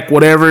track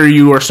whatever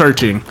you are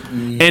searching,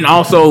 and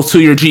also to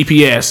your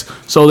GPS,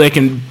 so they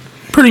can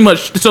pretty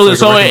much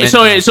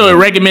it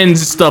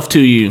recommends stuff to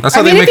you. That's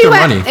how I they mean, make if you their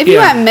went money. if you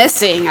went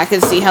missing, I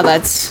could see how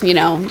that's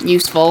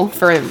useful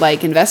for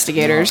like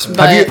investigators.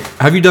 But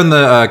Have you done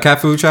the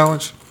cat food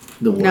challenge?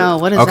 no,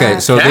 what is Okay,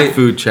 that? so Cat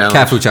food challenge.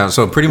 Cat food challenge.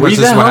 So pretty Were much you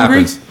this is that what hungry?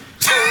 happens.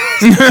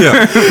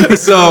 Yeah.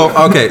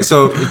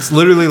 So it's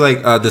literally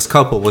like this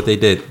couple. What they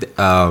did,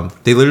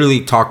 they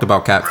literally talked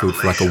about cat food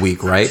for like a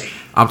week, right?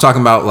 I'm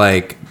talking about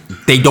like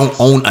they don't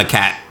own a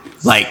cat,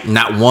 like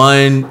not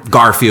one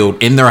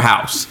Garfield in their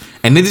house,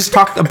 and they just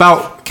talked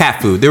about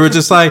cat food. They were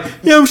just like,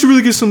 yeah, we should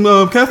really get some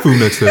cat food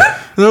next time.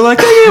 And they're like,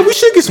 oh yeah, we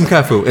should get some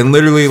cat food. And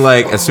literally,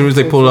 like as soon as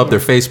they pulled up their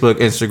Facebook,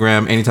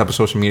 Instagram, any type of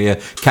social media,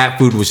 cat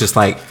food was just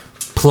like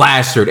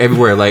plastered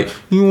everywhere. Like,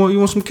 you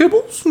want some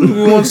kibbles?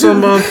 You want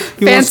some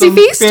Fancy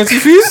feast? Fancy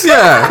feast?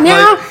 Yeah.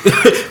 Meow.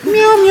 Like,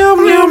 meow meow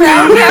meow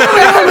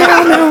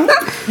meow.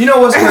 You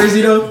know what's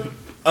crazy though?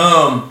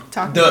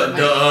 Talk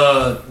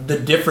to The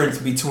difference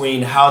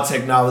between how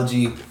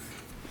technology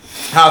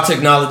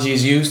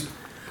is used.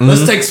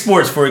 Let's take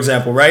sports for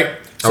example, right?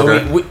 So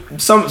Okay. we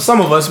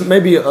some of us,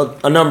 maybe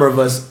a number of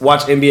us,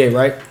 watch NBA,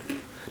 right?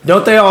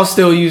 Don't they all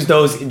still use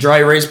those dry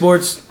erase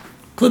boards,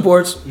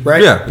 clipboards,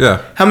 right?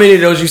 Yeah. How many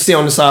of those you see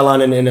on the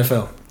sideline in the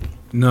NFL?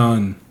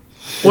 None.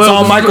 It's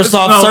all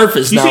Microsoft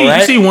Surface you now, see, right?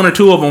 You see one or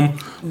two of them,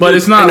 but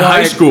it's not In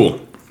high like school.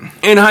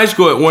 In high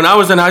school, when I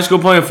was in high school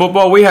playing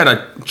football, we had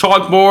a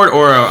chalkboard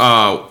or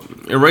a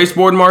erase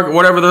board marker,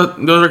 whatever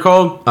those are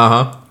called.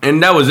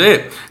 And that was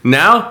it.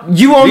 Now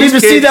You won't these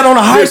even see that on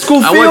a high school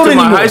I went field to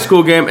my anymore. high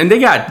school game, and they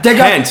got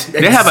tents.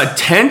 They have a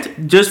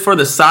tent just for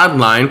the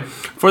sideline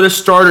for the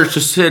starters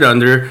to sit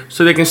under,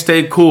 so they can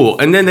stay cool.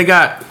 And then they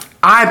got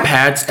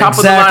iPads, top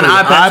of the line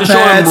iPads, to show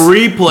them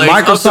replays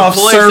Microsoft of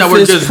the plays that were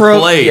Surface just Pro,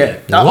 played. yeah,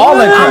 all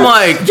that crap. I'm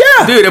like,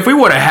 Yeah. dude, if we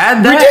would have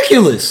had that,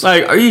 Ridiculous.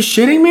 Like, are you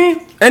shitting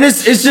me? And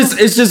it's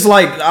just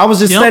like I was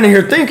just Yep. standing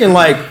here thinking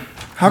like,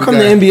 how come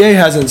the got NBA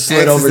hasn't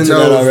slid over to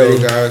that already?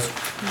 guys.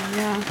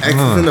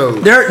 X's and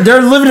O's.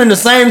 They're living in the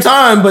same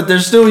time, but they're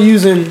still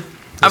using.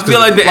 I feel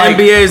like the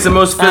NBA is the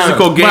most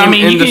physical But, game I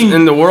mean, you can-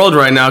 in the world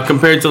right now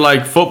compared to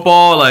like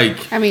football, like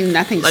I mean,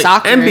 nothing like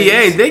soccer.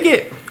 NBA.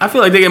 is. I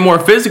feel like they get more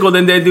physical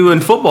than they do in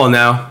football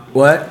now.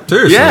 What?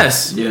 Seriously.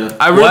 Yes, Yeah.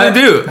 I really What?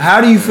 do.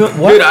 How do you feel?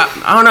 What? Dude,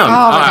 I don't know.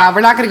 Oh my god,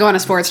 we're not gonna go on a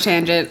sports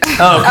tangent.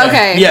 Oh,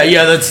 Okay.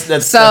 Yeah.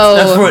 That's So-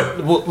 that's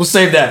what we'll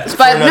save that. for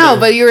But no, another-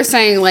 but you were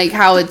saying like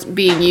how it's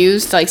being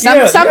used. Like some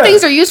Yeah, yeah.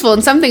 things are useful,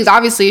 and some things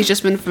obviously it's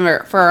just been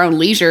for our own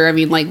leisure. I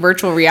mean, like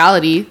virtual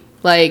reality.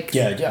 Like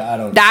yeah, I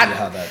don't that. see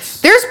how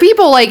that's. There's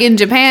people like in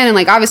Japan, and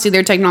like obviously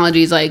their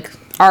technology is like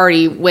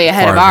already way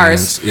ahead Far of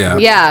ours.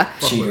 advanced, yeah.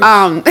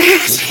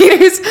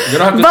 Cheaters.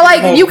 But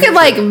like you could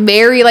like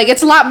marry. Like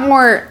it's a lot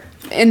more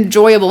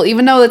enjoyable,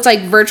 even though it's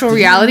like virtual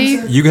reality.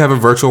 You can have a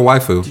virtual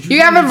waifu. You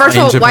have a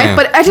virtual In Japan.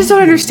 wife, but I just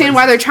don't understand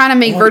why they're trying to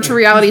make virtual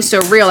reality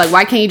so real. Like,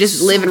 why can't you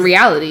just live in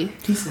reality?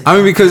 I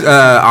mean, because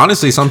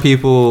honestly, some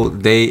people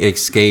they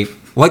escape.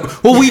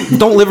 Like, well, we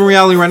don't live in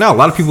reality right now. A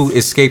lot of people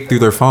escape through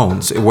their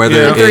phones,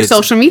 whether Through it's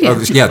social media.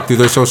 through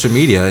their social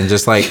media, and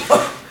just like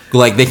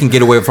they can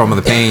get away from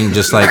the pain,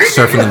 just like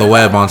surfing the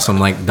web on some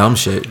like dumb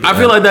shit. I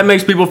feel like that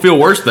makes people feel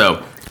worse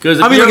though. Because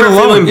if I mean, you're like, ever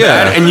alone, feeling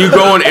yeah. bad and you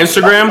go on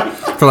Instagram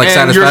For, like,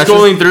 and you're satisfaction?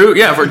 scrolling through,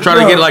 for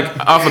trying to get like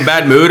off a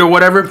bad mood or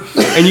whatever,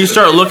 and you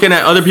start looking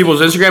at other people's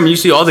Instagram and you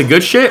see all the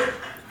good shit,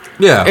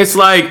 Yeah. It's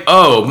like,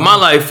 oh, my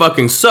life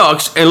fucking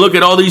sucks, and look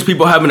at all these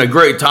people having a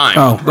great time.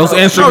 Oh, those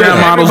Instagram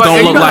models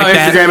don't look like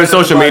that. Instagram and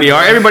social media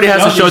are. Everybody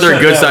has to show their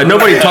good side.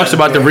 Nobody talks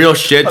about the real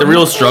shit, the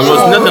real struggles,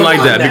 nothing like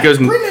that, because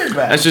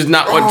that's just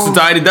not what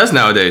society does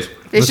nowadays.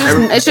 It's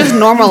just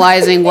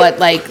normalizing what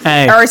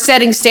or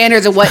setting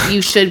standards of what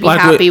you should be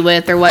happy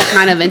with or what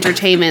kind of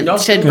entertainment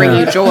should bring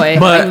you joy.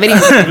 But video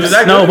games.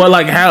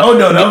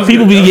 How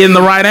people be getting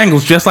the right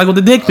angles, just like with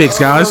the dick pics,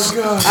 guys.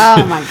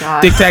 Oh my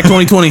god. Dick Tag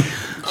 2020.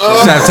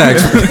 Shaft Tag.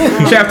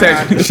 Shaft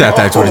Tag. Shaft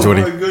Tag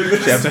 2020. Oh my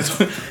goodness. Shaft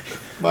Tag.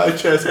 My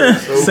chest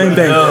hurts so Same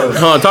thing.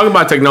 Talk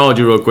about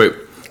technology real quick.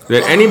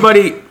 Did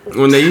anybody,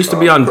 when they used to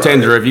be on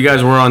Tinder, if you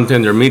guys were on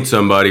Tinder, meet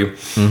somebody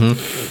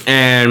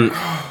and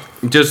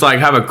just like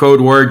have a code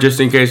word just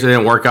in case it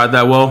didn't work out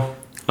that well?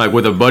 Like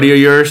with a buddy of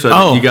yours,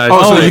 so you guys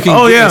you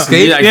can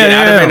escape? get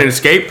out of it and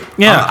escape?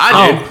 Yeah.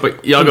 I did,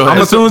 but y'all go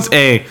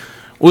ahead.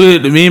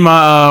 Me and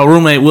my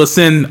roommate will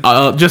send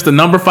just the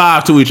number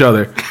 5 to each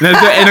other,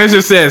 and it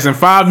just says, "In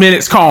 5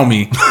 minutes, call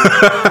me."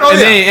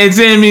 And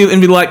send me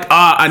and be like,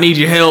 "I need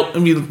your help."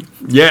 And be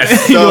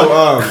yes. So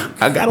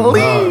I gotta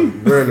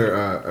leave. we're in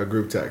a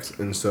group text,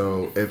 and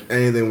so if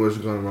anything was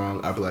going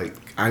wrong, I'd be like,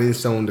 I need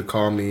someone to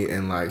call me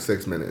in like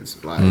 6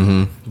 minutes. Like,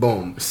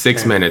 boom,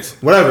 6 minutes.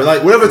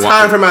 whatever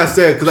time frame I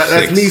said, because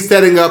that's 6. me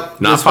setting up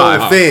Not this whole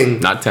 5. thing.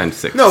 Not 10.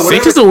 6. No,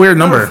 6 is a weird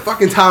number.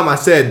 Fucking time I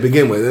said to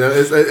begin with.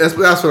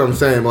 That's what I'm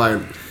saying. Like,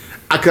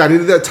 I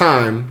needed that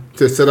time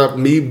to set up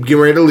me getting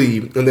ready to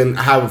leave, and then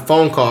have a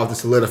phone call to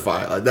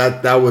solidify. Like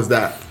that was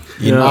that.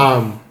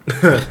 Yeah.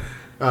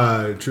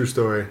 True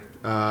story.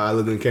 I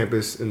lived in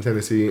campus in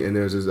Tennessee, and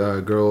there's this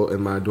girl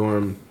in my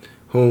dorm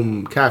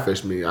whom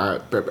catfished me.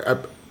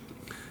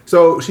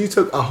 So she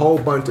took a whole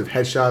bunch of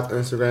headshots on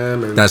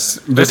Instagram, and That's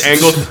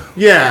angles.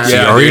 yeah. You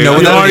already know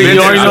what that You means.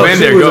 already know.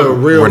 She was a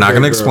real We're not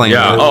going to good girl. explain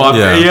Yeah. it. Oh,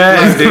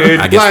 yes, dude.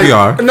 I guess we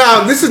are.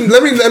 Now this is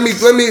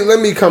let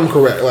me come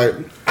correct. Like,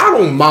 I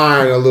don't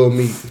mind a little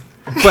meat.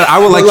 But I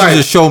would like Like- you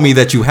to show me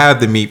that you have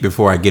the meat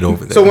before I get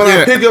over there. So when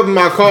I pick up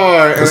my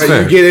car and That's like,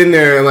 fair. you get in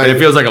there and like And it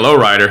feels like a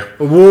lowrider.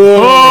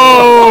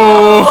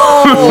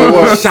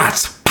 whoa.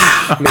 shots.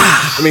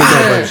 I mean, no,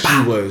 but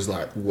she was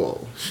like,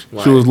 whoa.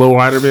 Like, She was low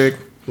rider big.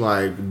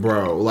 like,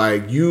 bro,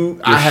 like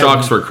you. Your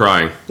shocks were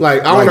crying.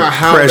 Like, I don't know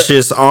how.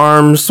 Precious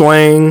arm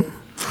swing.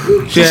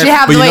 She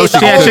have but the you know way she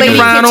the had old chicken lady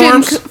frying kitchen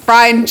arms?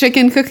 fried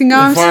chicken cooking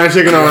arms. Frying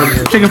chicken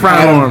arms. Chicken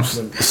frying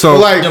arms. So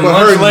Like, Them but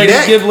lunch her lady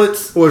neck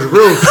giblets. was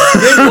real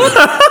skinny.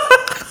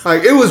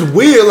 Like, it was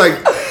weird.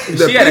 Like,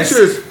 the She had a-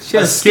 pictures. She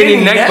had a skinny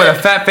neck but a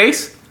fat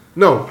face.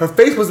 No, her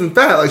face wasn't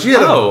fat. Like, she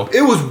had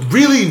it was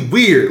really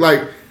weird.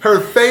 Like, her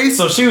face.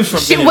 So she was from.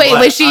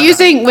 Was she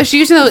using those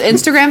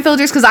Instagram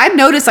filters? Because I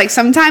noticed like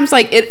sometimes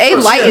like it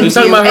lightens He's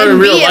talking you about her in and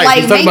real B, it life. like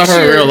He's talking makes about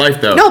her in you- real life,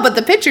 though. No, but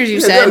the pictures you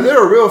Yeah, said. there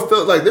were real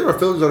there were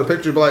filters on the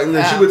picture, but like, and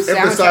then she would see, I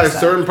don't emphasize catch that.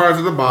 certain parts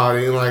of the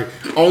body and like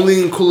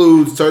only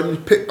include certain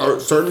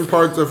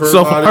parts of her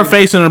So body. her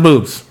face and her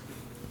boobs.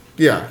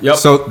 Yeah. Yep.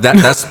 So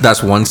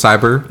that's one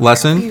cyber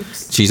lesson.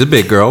 She's a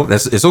big girl.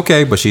 It's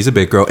okay, but she's a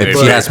big girl. If Hey,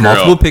 she has girl,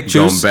 multiple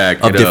pictures don't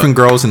back of it different up.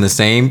 girls in the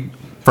same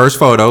first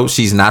photo,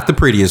 she's not the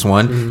prettiest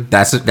one.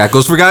 That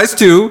goes for guys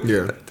too.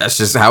 Yeah. That's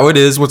just how it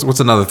is. What's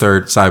another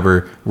third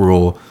cyber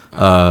rule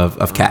of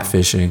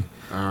catfishing?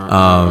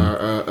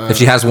 If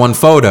she has one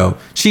photo,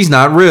 she's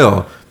not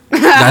real.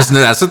 That's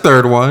the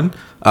third one.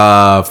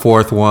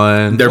 Fourth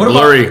one. They're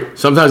blurry.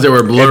 Sometimes they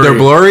were blurry. If they're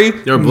blurry,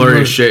 They're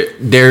blurry as shit.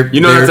 they're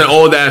That's an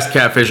old ass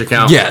catfish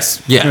account.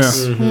 yes.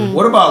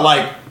 What about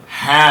like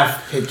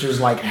half pictures,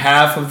 like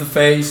half of the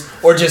face,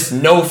 or just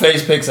no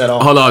face pics at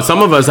all? Hold on. Some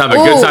of us have a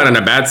good Oh. side and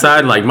a bad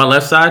side. Like my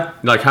left side,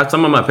 like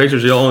some of my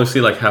pictures, you'll only see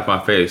like half my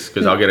face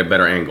because I'll get a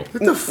better angle.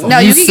 No,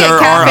 you can get sir, are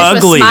catfish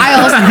with ugly.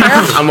 smiles and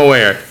hair. I'm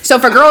aware. So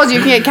for girls, you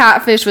can get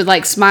catfish with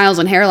like smiles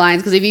and hairlines.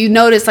 Because if you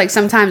notice, like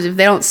sometimes if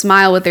they don't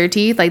smile with their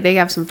teeth, like they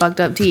have some fucked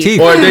up teeth. Teeth.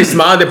 Or if they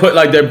smile, they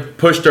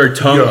pushed their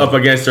tongue up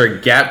against their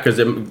gap because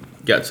it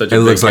got such a big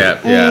looks like-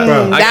 gap. Yeah.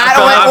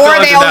 That or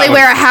they only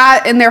wear a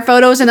hat in their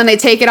photos and then they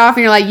take it off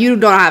and you're like, you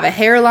don't have a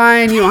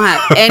hairline, you don't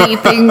have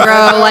anything,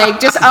 bro. Like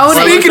just own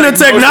it. Speaking of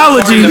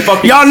technology,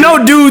 y'all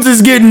know dudes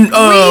is getting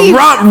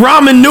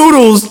ramen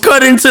noodles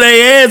cut into their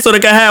head so they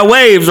can have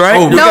waves, right?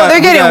 Oh, we No, they're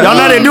getting y'all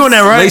know they're weaves. doing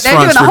that, right? Lace They're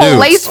fronts doing a for whole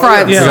dudes. lace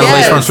fronts. We got Yes.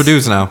 lace fronts for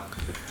dudes now.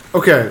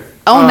 Okay.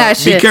 Own that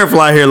Be shit. careful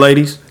out here,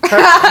 ladies.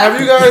 Have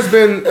you guys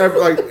been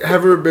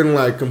ever been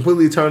like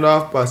completely turned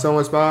off by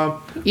someone's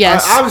smile?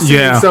 Yes. I've seen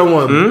Yeah.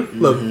 someone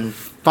look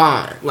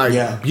fine, like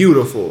Yeah.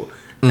 beautiful,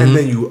 and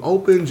then you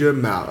opened your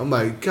mouth. I'm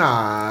like,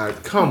 God,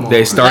 come on.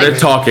 They started Like,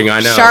 talking.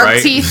 I know, Sharp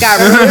right? teeth got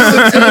It removed.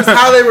 was just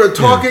how they were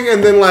talking,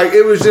 and then like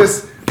it was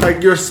just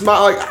like your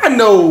smile. Like I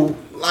know,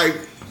 like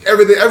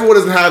everything. Everyone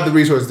doesn't have the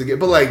resources to get,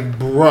 but like,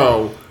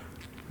 bro,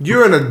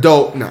 you're an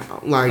adult now.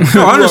 Like,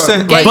 No, I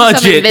understand. Get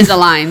Budget. you some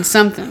Invisalign,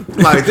 something.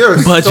 Like, there are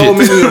so Budget.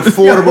 many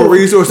affordable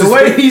resources. The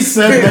way he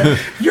said that,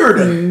 you're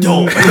an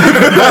adult.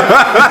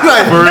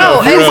 Like,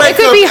 No, you it wake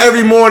could up be.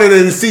 every morning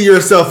and see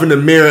yourself in the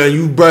mirror and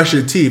you brush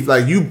your teeth.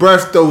 Like, you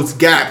brush those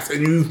gaps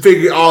and you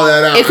figure all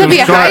that out. It could be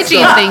a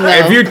hygiene thing, though.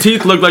 If your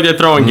teeth look like they're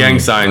throwing gang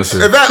signs,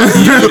 If that,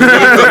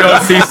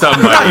 go see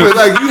somebody.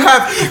 like, you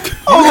have.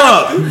 Hold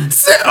up.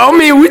 I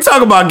mean, we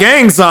talk about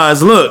gang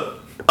signs. Look,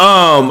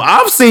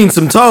 I've seen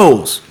some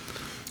toes.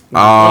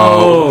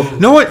 Oh, you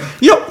know what?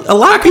 You know, a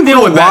lot of people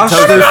don't wash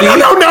their feet.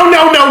 No.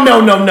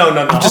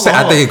 I'm just saying,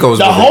 I think it goes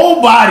the with it. whole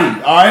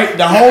body. All right,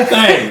 the whole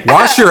thing.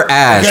 Wash your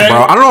ass, Okay.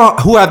 bro. I don't know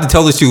who I have to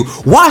tell this to.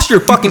 Wash your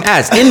fucking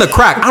ass in the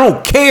crack. I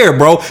don't care,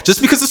 bro. Just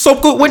because the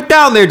soap went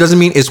down there doesn't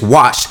mean it's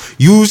washed.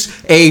 Use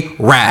a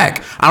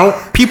rag.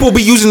 People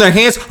be using their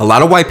hands. A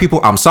lot of white people.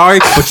 I'm sorry,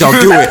 but y'all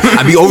do it.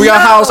 I be over your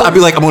house. I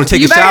be like, I'm gonna take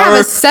You a better shower. have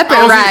a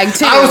separate rag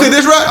too. I don't see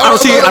this rag. I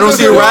don't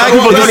see a rag.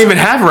 People don't even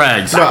have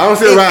rags. No, I don't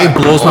see a rag. It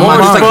blows my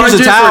mind. It's like, here's a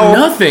Budget for towel.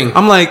 nothing.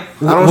 I'm like, I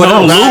don't what? see a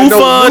rag,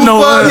 loofah,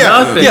 no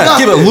nothing. Yeah,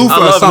 give it a loofah I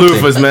or love something.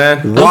 loofahs,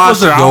 man. Wash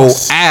Loofahs are your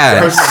ass.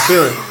 ass.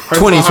 Personal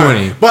feeling.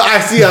 2020. But I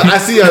see a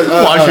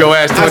Wash your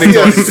ass, I see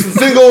a 2020.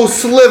 single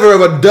sliver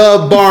of a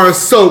Dove Bar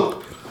soap.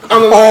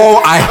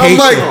 I hate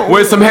like, you.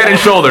 With some head and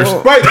shoulders.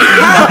 right?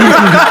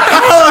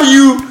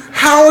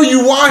 How are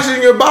you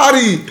washing your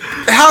body?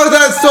 How is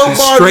that soap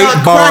bar Straight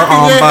not bar cracking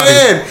on your body.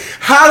 hand?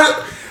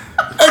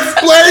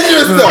 Explain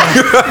yourself.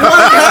 What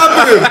is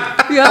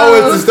happening? Yo.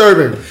 Oh, it's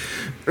disturbing.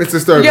 It's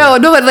disturbing. Yo,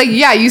 no, but like,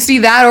 yeah, you see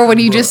that, or when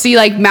you just see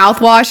like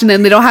mouthwash and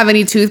then they don't have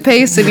any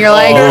toothpaste, and you're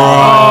like,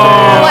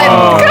 like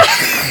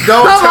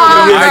Don't Come tell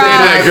on, me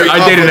bro. I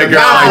dated a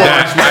girl like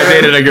that. I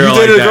dated a girl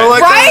like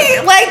that.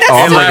 right? Like that's Oh,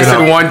 It I'm lasted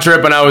breaking up. one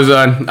trip and I was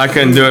done. I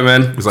couldn't do it,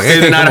 man. was like, Stayed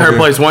hey, the night come at her over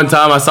place one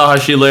time. I saw how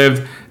she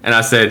lived and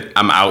I said,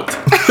 I'm out.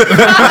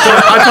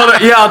 I told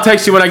her, yeah, I'll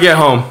text you when I get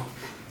home.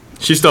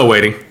 She's still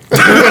waiting.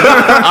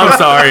 I'm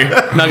sorry.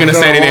 Not gonna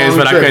say any names,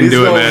 but I couldn't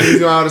do it, man. He's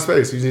going out of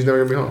space. He's never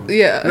gonna be home.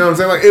 Yeah. You know what I'm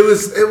saying? Like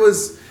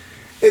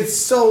it's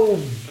so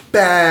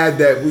bad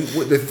that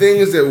the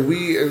things that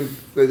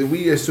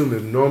we assume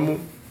is normal,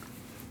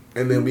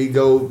 and then we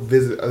go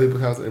visit other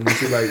people's house and we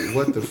see like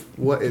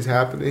what is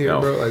happening here,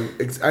 bro?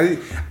 Like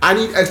I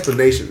need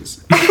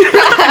explanations.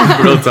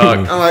 Real talk.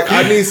 I'm like,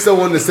 I need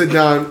someone to sit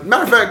down.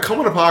 Matter of fact, come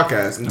on a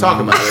podcast and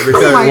talk about it.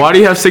 Because Why do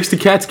you have 60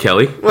 cats,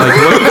 Kelly? Like,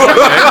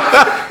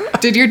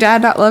 Did your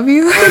dad not love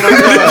you?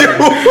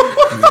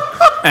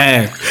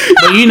 Hey,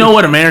 but you know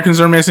what Americans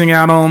are missing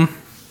out on?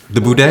 The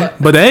bidet?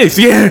 Bidets,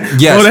 yeah.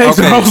 Yes. Bidets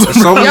are Okay. also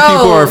So many Yo.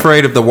 people are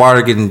afraid of the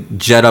water getting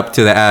jet up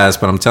to the ass,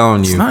 but I'm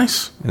telling you,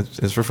 nice.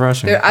 it's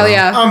refreshing. Oh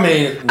yeah. I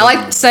mean, I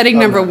like setting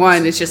number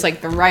one. It's just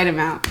like the right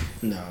amount.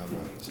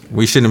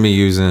 We shouldn't be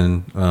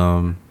using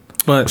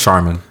But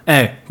Charmin.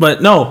 hey,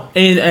 but no,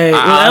 and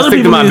I'll other stick to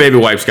people my use- baby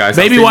wipes, guys.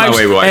 I'll Baby stick to my wipes.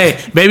 baby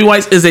wipes. Hey, baby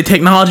wipes is a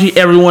technology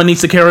everyone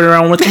needs to carry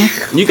around with them.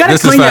 You gotta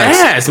This is clean your facts.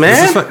 ass,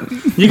 man. This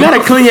is You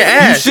gotta clean your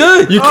ass. You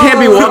should. You can't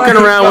be walking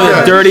around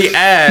with a dirty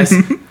ass.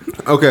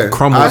 okay,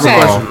 Crumbles I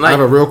have a Okay. question. I have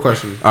a real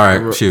question. All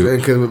right, shoot. And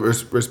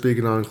because we're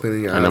speaking on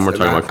cleaning your ass, And then we're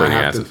talking about cleaning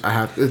asses.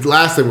 It's the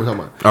last thing we're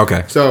talking about.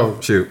 Okay. So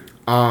Shoot.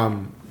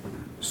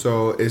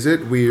 So is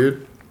it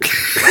weird?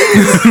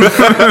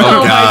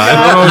 Oh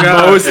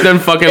God. Most than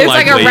fucking It's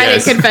like a likely, Reddit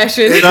yes.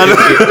 confession.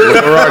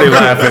 We're already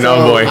laughing.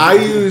 Oh boy. I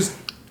use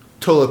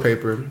toilet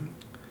paper,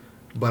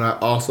 but I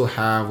also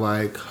have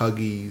like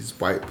Huggies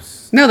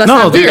wipes. No, that's No,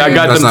 not dude, weird. I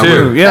got That's them not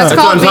too. weird. Yeah. That's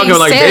That's what I'm called talking being about,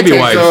 like baby sanitary.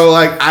 wipes. So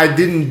like I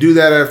didn't do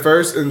that at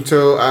first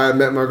until I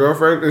met my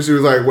girlfriend, and she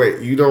was like,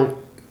 "Wait, you don't?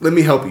 Let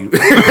me help you."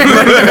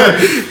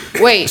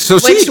 Wait, So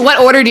what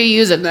order do you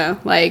use them though?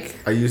 Like,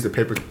 I used the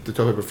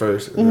toilet paper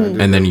first,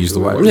 And then use the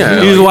wipes.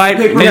 Yeah. Use wipe.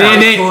 Paper And towel.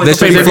 then They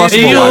say paper- flushable and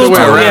you wipes. use Way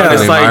toilet- around. yeah.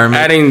 It's like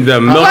environment. adding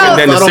the milk Well- and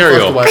then I the don't flush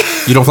cereal. the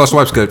wipes. You don't flush the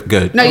wipes?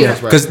 Good. no, you Yes,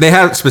 right. Because they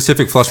have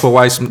specific flushable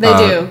wipes. They do,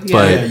 yeah. But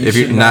Yeah, you if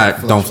you're should not,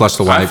 not don't flush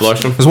the wipes.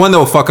 flush 'em. Because one,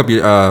 they'll fuck up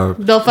your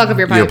they'll fuck up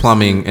your pipes.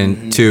 plumbing,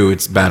 and two,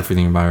 it's bad for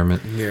the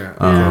environment. Yeah.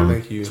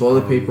 Thank you.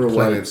 Toilet paper,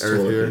 Planet wipes, Earth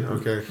toilet here. paper.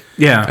 Okay.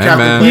 Yeah. Hey,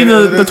 man. You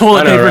need the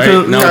toilet I know, paper right?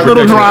 to No, get a little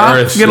protecting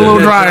dry. Earth. Get a little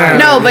dry.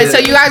 No, but so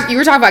you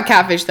were talking about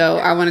catfish though.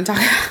 I want to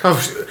talk. Oh,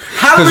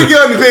 how did we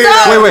get on the thing?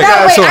 Wait,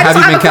 so I have just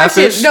you been a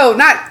question. catfished? No,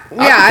 not.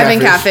 Yeah, I've been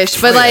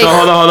catfished, but like, So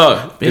hold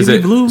on. Is Baby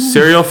it blue.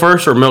 cereal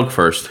first or milk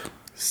first?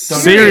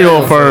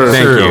 Cereal first.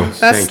 Thank Cereal. you.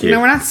 that's Thank you. no,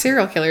 we're not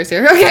serial killers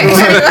here. Okay,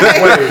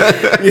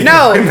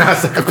 no,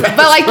 but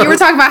like you were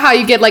talking about how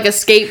you get like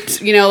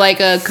escaped, like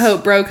a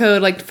bro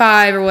code like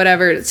 5 or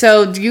whatever.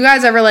 So do you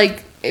guys ever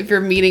like? If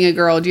you're meeting a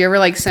girl, do you ever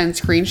like send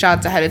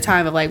screenshots ahead of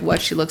time of like what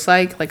she looks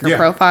like her Yeah.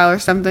 profile or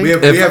something? We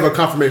have a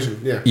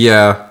confirmation. Yeah.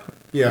 Yeah.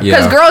 Yeah.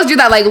 Because girls do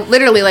that, like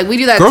literally, like we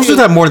do that. Girls too. do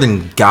that more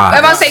than guys. I'm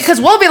about to say,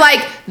 because we'll be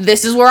like,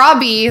 this is where I'll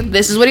be.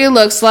 This is what he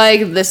looks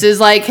like. This is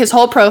like his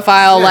whole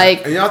profile. Yeah.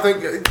 Like, and y'all think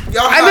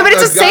I mean, but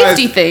it's a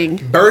safety thing.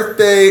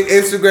 Birthday,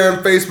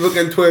 Instagram, Facebook,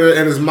 and Twitter,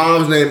 and his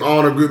mom's name all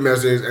in a group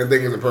message, and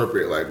think it's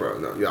appropriate. Like, bro,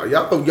 no,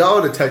 y'all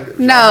are detectives.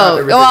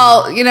 No,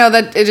 well, you know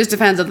that it just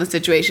depends on the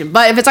situation.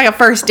 But if it's like a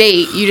first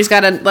date, you just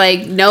gotta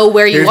like know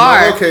where you Here's are.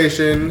 my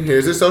location.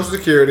 Here's his social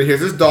security. Here's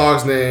his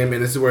dog's name,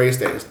 and this is where he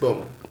stays.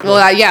 Boom.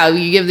 Well, yeah,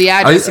 you give the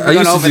address if I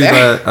you're used going to over do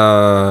there.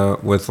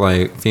 that with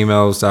like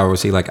females that I would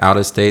see like out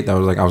of state. That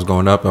was like I was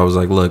going up. I was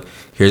like, look,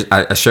 here's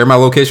I share my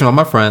location with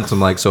my friends. I'm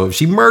like, so if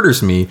she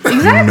murders me,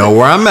 you know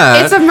where I'm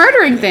at. It's a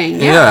murdering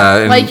thing. Yeah,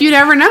 Yeah, like you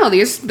never know.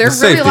 There's really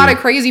safety. a lot of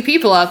crazy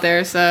people out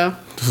there. So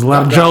There's a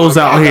lot of Joes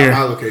out My here.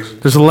 location.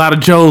 There's a lot of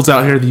Joes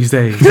out here these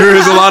days. There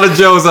is a lot of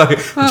Joes out here.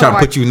 I'm trying to my-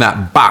 put you in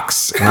that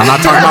box. And I'm not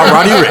talking about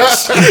Roddy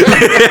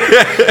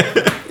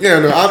Rich. Yeah,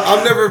 no,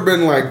 I've never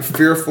been like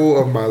fearful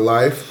of my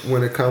life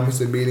when it comes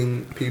to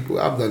meeting people.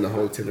 I've done the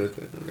whole Tinder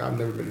thing. I've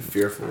never been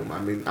fearful. I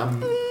mean, I'm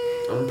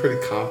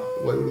pretty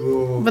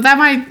confident. but that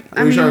might.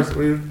 I mean,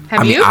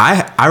 have you?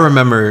 I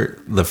remember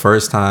the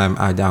first time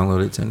I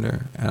downloaded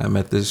Tinder and I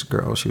met this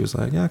girl. She was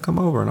like, yeah, come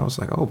over. And I was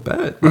like, oh,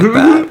 bet. Like,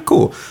 bet.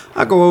 Cool.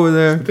 I go over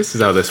there. This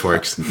is how this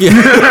works. Yeah.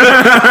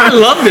 I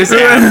love this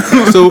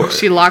app. So,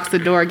 She locks the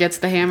door, gets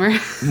the hammer.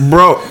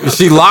 bro,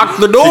 she locked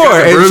the door.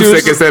 got the And she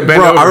broomstick and said,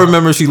 "Bend over." I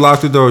remember she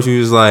locked the door. She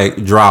was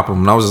like, drop him.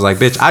 And I was just like,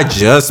 bitch, I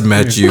just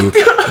met you.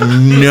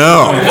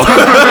 No.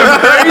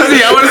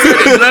 Crazy. I want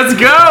to say, let's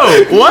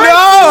go. What?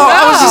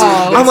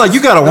 I'm like,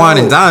 you gotta wine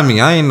and dine me.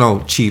 I ain't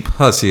no cheap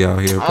hussy out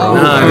here, bro.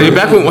 Nah, dude,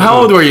 back when, how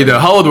old were you though?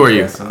 How old were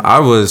you?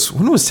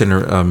 When was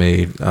Tinder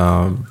made?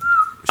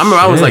 I remember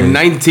I was like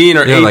 19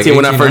 or 18 like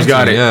when I first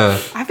got it. Yeah.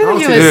 I feel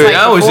like it was Dude, like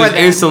I was before just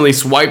then. instantly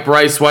swipe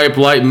right, swipe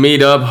left,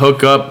 meet up,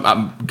 hook up,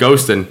 I'm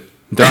ghosting.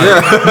 Done.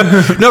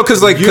 No,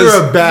 because like, You're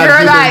a bad You're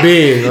human that-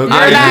 being. Okay? you're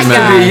I that used to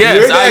guy. be, yes.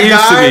 You're that I used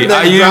guy to be. that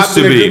I used dropped to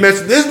in a be. group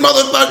message, this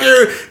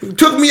motherfucker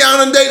took me out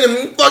on a date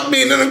and fucked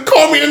me and then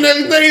called me the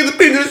next day. The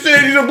piece of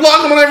shit. You should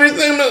block him and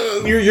everything.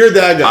 You're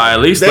that guy. I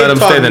at least They let him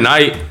stay talk- the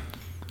night.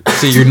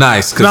 see, you're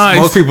nice. Because Nice.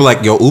 most people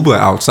like, yo, Uber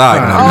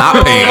outside and I'm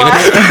not paying.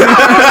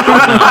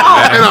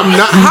 And I'm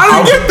not. How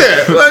do you get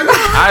there? Like,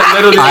 I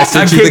literally, I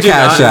sent you the kid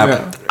cash not.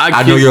 app. I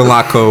I know kid- your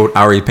lock code.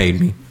 I already paid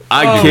me.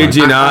 I kid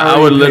you not. I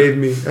would paid li-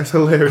 me. That's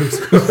hilarious.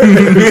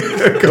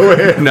 Go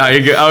ahead. No,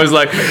 you're good. I was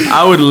like,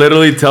 I would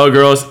literally tell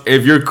girls,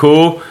 if you're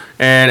cool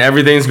and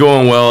everything's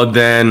going well,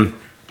 then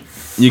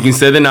you can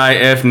stay the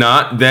night. If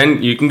not,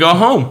 then you can go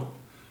home.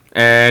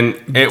 And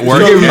it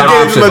worked. You gave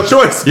option. him a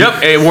choice.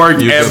 Yep, it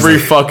worked every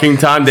fucking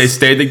time. They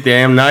stayed the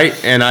damn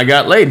night, and I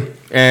got laid,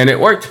 and it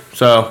worked.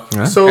 So,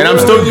 So and I'm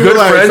still you good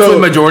like- friends so-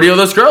 with majority of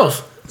those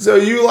girls. So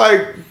you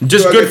like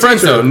Just you're good like a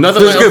friends teacher. though.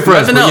 Nothing Just else. good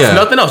friends, Nothing but else. yeah.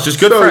 Nothing else. Just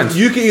good So friends.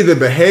 you can either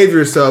behave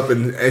yourself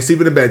and sleep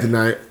in the bed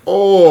tonight,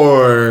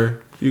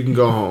 or you can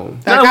go home. No,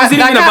 it That wasn't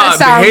even kinda about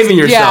sounds- behaving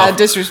yourself. Yeah,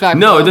 disrespectful.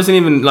 No, it doesn't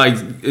even like.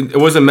 It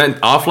wasn't meant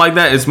off like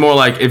that. It's more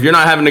like if you're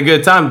not having a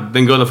good time,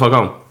 then go the fuck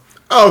home.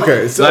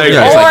 Okay, so Like,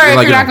 Yeah, Or it's like- if like,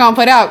 you're you not gonna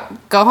put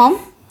out, go home.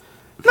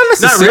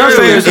 Not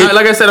really.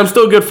 Like I said, I'm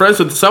still good friends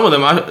with some of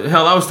them. I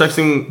was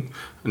texting.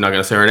 I'm not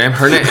gonna say her name.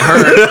 Her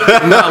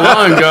not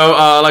long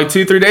ago, like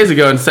 2-3 days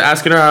ago, and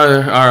asking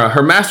her how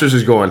her master's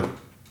is going,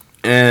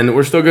 and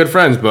we're still good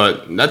friends.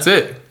 But that's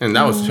it. And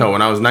that was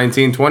when I was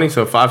 19, 20,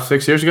 so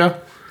 5-6 years ago.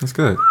 That's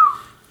good.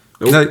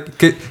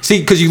 See,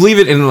 because you leave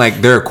it in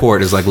like their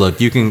court is like, look,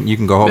 you can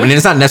go home, and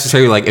it's not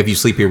necessarily like if you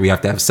sleep here we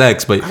have to have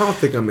sex, but I don't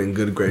think I'm in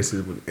good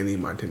graces with any of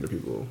my Tinder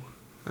people.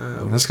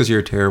 that's because you're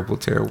a terrible.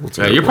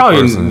 Yeah, you're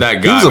probably person.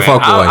 that guy. He was a man.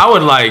 fuckboy. I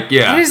would like,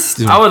 yeah,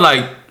 Just- I would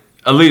like.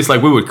 At least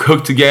like we would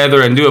cook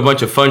together and do a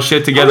bunch of fun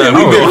shit together.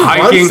 We We'd do go fun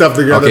hiking. stuff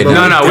together. Okay, but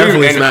no, we we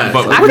definitely and- smash.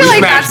 but I feel we like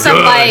smashed that's some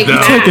good, like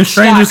though. Taking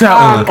strangers out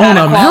on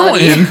kinda a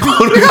quality. mountain.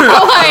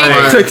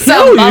 Like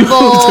some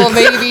Bumble,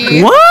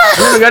 maybe. What?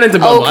 I got into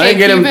Bumble. I Okay, didn't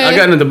get him. I Cupid.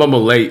 got into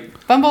Bumble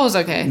late. Bumble was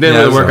okay. Didn't Yeah,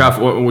 really it's work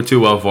alright. out too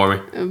well for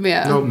me.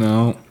 Yeah.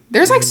 No.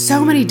 There's like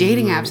so many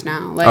dating apps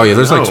now. Like, Oh yeah,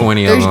 there's like No.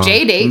 20 of there's them.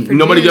 J-Date. for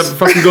Nobody dudes. ever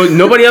fucking goes.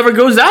 Nobody ever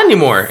goes out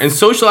anymore and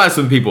socialize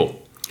with people.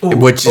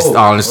 Which is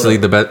honestly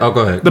the best. Oh,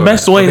 go ahead. The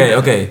best way.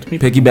 Okay.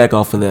 Piggyback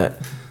off of that.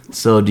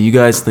 So, do you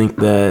guys think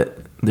that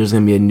there's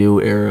gonna be a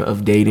new era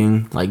of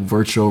dating, like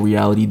virtual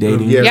reality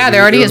dating? Yeah,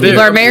 there already is.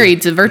 People are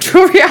married to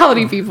virtual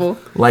reality people.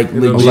 Like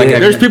legit.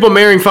 There's people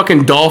marrying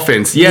fucking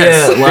dolphins.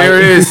 Yes, Yeah, like- there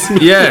is.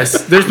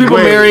 Yes, there's people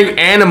Wait. marrying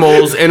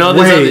animals and all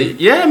this. Wait.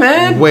 Other, yeah,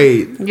 man.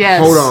 Wait.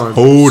 Yes. Hold on.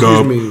 Hold Excuse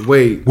up. me.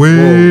 Wait.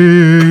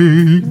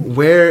 Whoa.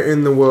 Where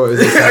in the world is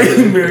this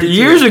happening?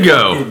 Years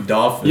ago.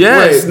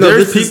 Yes, Wait, no,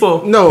 there's this is-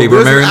 people. No, People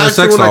there's marrying an their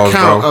sex actual dolls,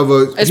 account bro. of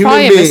a It's human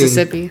probably in being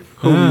Mississippi.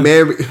 who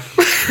married.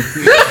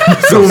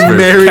 who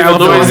married a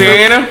dolphin.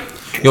 Louisiana.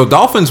 Yo,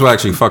 dolphins will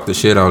actually fuck the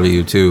shit out of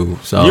you too.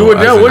 So You would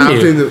know, I think- wouldn't I've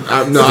you? seen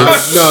the,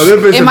 no,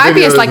 there's been It some might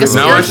be videos like a of-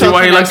 Now I see Spiritual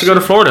why he likes to go to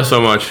connection. Florida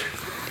so much.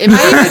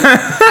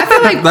 I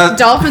feel like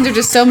dolphins are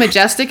just so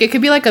majestic. It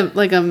could be like a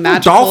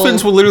magical.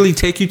 Dolphins will literally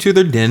take you to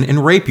their den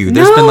and rape you.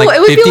 There's No, been like it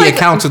would be 50 like-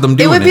 accounts of them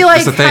doing It would be like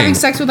It's a having thing.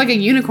 sex with like a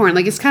unicorn.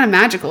 Like it's kind of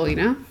magical, you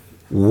know.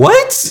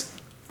 What?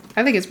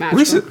 I think it's What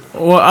is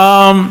magical. it?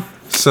 Well,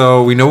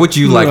 So we know what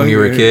you like when you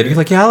were a kid. You're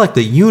like, yeah, I like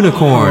the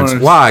unicorns.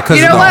 Horns. Why? Because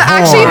You know of the what?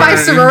 Actually, my horn.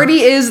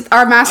 sorority is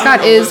our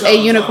mascot is a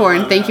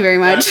unicorn. Thank you very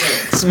much.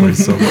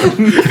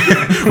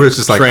 We're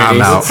just like, I'm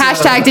Training. out.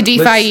 Hashtag to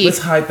DeFi. Let's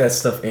hide that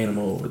stuffed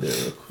animal over there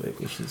real quick.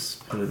 Let's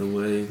just put it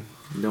away.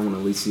 You don't want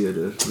Alicia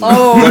to.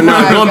 Oh But no,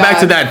 my going back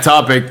to God. that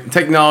topic,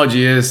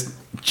 technology is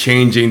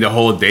changing the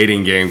whole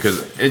dating game because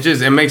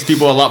it makes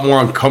people a lot more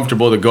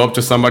uncomfortable to go up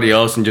to somebody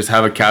else and just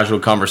have a casual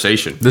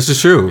conversation. This is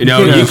true. You know,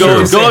 Yeah, you sure.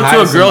 go Say up hi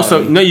to a to girl.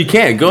 somebody. So no, you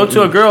can't go up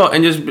to a girl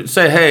and just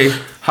say, "Hey,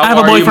 how I have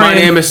a are you? My boyfriend.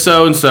 name is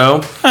so and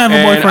so, I have a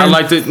and boyfriend. I'd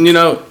like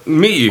to,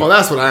 meet you." Well,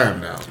 that's what I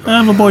am now.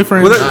 I have a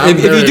boyfriend. Well,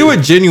 if you do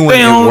it genuine,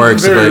 Damn. it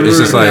works. But Very it's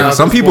just rude now like at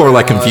some this people are point,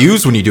 like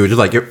confused when you do it. Just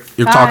like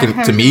you're talking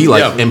to me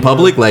like in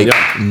public, like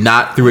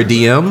not through a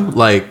DM.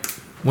 Like,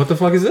 what the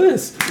fuck is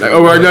this? Like,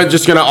 oh, we're not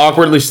just gonna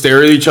awkwardly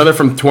stare at each other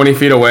from 20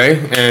 feet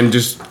away and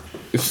just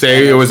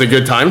say it was a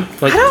good time.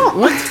 Like, I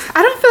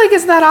don't feel like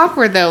it's that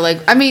awkward though. Like,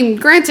 I mean,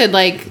 granted,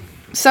 like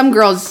some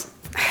girls,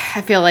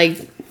 I feel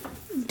like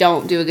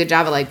don't do a good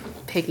job at like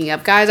picking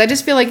up guys. I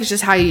just feel like it's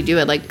just how you do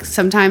it. Like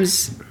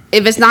sometimes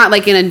if it's not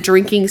like in a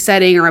drinking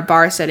setting or a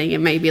bar setting, it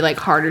may be like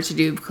harder to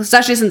do,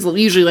 especially since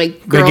usually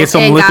like Gotta get girls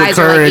some and liquid guys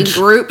are like in courage.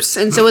 groups,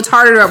 and so it's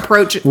harder to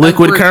approach a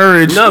Liquid group.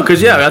 courage. no,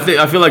 because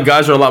I feel like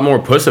guys are a lot more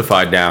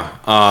pussified now.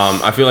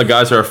 I feel like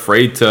guys are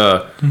afraid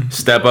to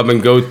step up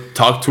and go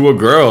talk to a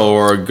girl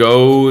or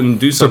go and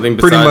do So something.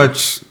 pretty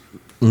besides- much,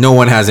 no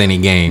one has any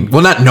game.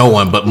 Well, not no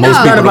one, but most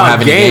No. people Not don't about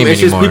have any game. game It's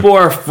just anymore. people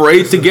are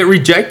afraid to get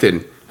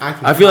rejected.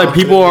 I feel like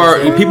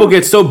people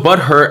get so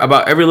butthurt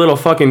about every little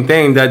fucking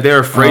thing that they're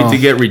afraid to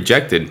get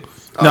rejected.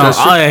 No,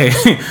 they're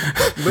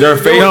They're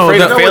afraid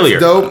of failure.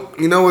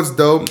 You know what's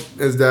dope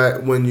is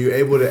that when you're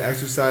able to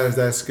exercise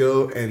that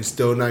skill and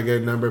still not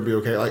get a number, be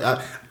okay. Like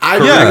I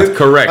Correct, do it,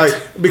 correct.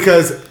 Like,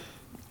 because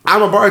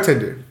I'm a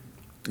bartender.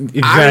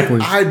 exactly.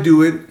 I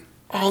do it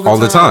all All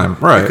the time,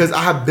 right. Because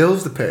I have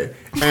bills to pay,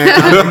 and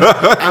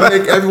I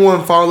make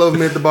everyone fall in love with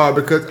me at the bar.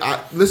 Because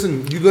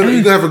listen, you're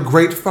gonna have a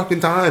great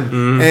fucking time.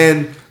 Mm-hmm.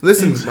 And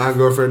listen, my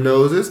girlfriend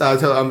knows this.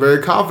 I'm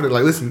very confident.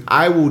 Like, listen,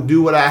 I will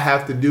do what I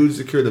have to do to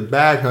secure the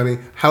bag, honey.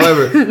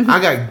 However,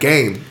 I got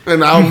game,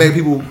 and I'll make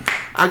people.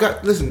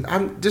 Listen.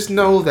 Just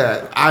know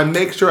that I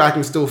make sure I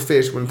can still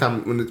fish when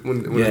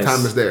the Yes.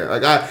 time is there.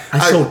 Like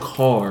I sold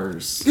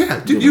cars. Yeah,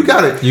 dude, you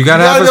got it. You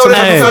gotta have know some-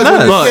 that Hey, exercise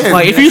when you look, can.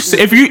 like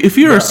if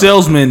you're a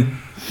salesman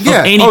Yeah.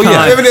 of any Oh, yeah.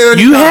 kind,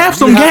 Every you time. have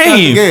some You have to have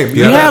the game. game.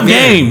 You You have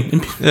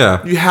game. Yeah.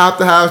 You have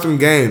to have some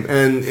game,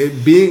 and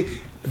it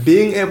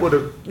being able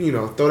to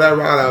throw that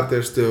rod out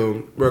there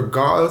still,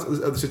 regardless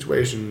of the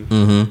situation.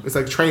 Mm-hmm. It's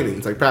like training.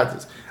 It's like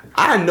practice.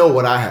 I know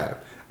what I have.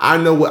 I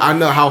know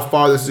how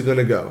far this is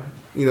gonna go.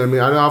 You know what I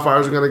mean? I know how far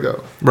it's gonna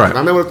go. Right. And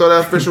I'm able to throw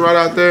that fishing rod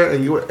out there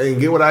and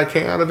get what I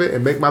can out of it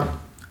and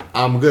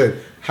I'm good.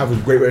 Have a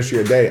great rest of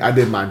your day. I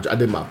did my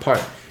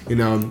part.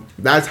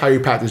 That's how you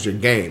practice your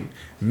game.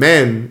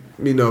 Men,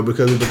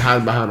 because we've been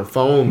hiding behind a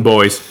phone.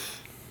 Boys.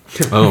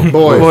 Oh,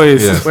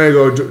 Boys. Yeah. Way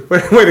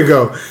to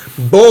go.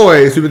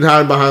 Boys who've been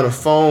hiding behind a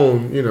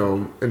phone,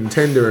 and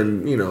Tinder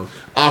and,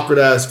 awkward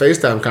ass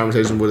FaceTime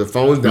conversation with the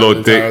phone's down Low the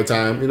entire dick.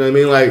 time. You know what I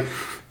mean? Like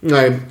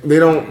they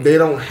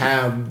don't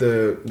have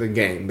the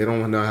game. They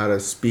don't know how to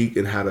speak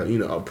and how to,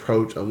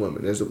 approach a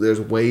woman. There's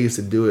ways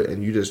to do it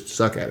and you just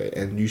suck at it,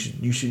 and you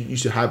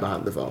should hide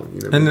behind the phone.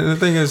 You know what I And mean? the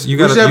thing is, you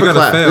We should gotta have a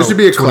class. fail There should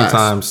be a 20 class.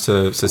 times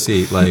to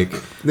succeed. Like,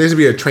 There should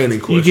be a training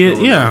course. You get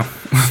going on. yeah.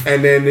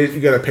 And then you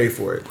gotta pay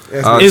for it.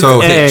 That's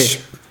so Hey. Hitch.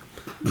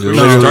 Start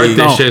Literally- this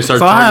No. shit. Start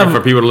So I charging have-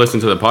 for people to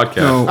listen to the podcast.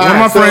 No, one of All my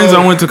right, friends so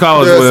I went to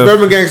college the with.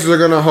 Suburban Gangsters are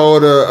gonna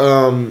hold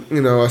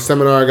a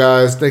seminar,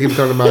 guys. Thank you for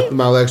coming to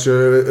my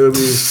lecture.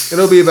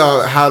 It'll be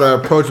about how to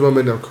approach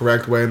women the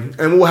correct way,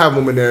 and we'll have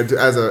women there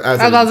as a. I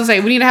was about to say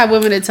we need to have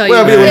women to tell you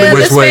Well, this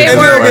which way may to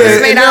work, do it.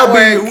 this may not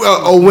there'll work.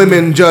 be a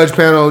women judge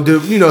panel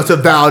to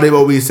validate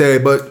what we say.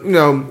 But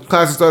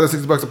classes start at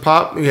 $60 a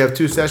pop. We have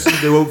 2 sessions.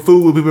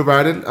 Food will be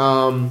provided.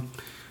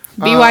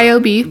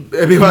 BYOB.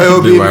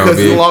 BYOB because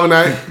it's a BYOB. long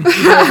night. You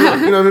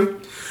know what I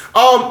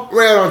mean?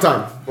 We're out on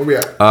time. Where we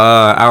at?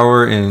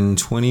 hour and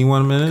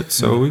 21 minutes.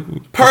 So we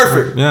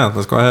Perfect. Yeah,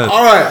 let's go ahead.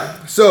 All right.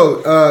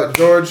 So,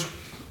 George,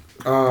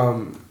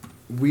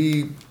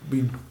 we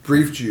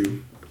briefed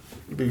you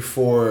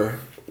before.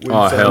 We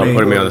Oh said hell, we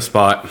putting me were- on the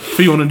spot. If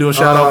you want to do a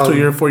shout out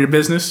to for your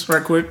business,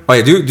 right quick. Oh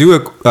yeah, do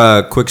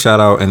a quick shout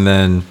out and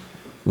then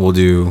we'll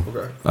do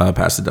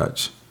Pass the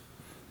Dutch.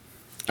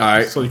 All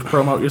right. So you can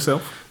promote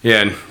yourself.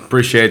 Yeah, and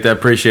appreciate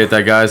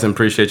that, guys, and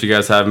appreciate you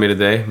guys having me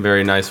today.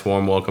 Very nice,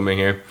 warm welcoming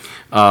here.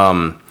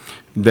 My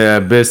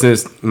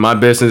business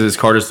is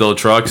Cartersville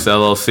Trucks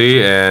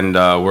LLC, and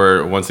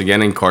we're once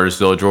again in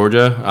Cartersville,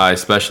 Georgia. I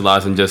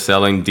specialize in just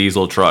selling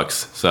diesel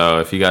trucks. So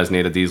if you guys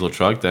need a diesel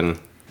truck, then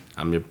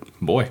I'm your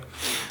boy.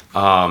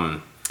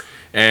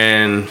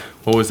 And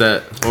what was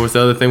that? What was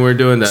the other thing we were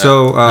doing? That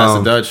So, Pass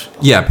the Dutch.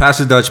 Yeah, Pass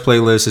the Dutch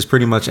playlist is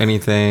pretty much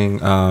anything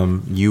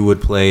you would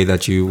play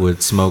that you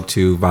would smoke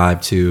to,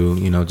 vibe to,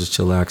 just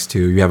chillax to.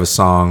 You have a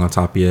song on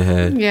top of your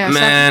head. Yeah,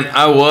 Man,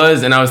 I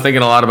was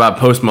thinking a lot about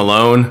Post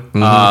Malone. Mm-hmm.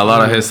 A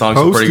lot of his songs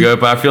are pretty Posty. good,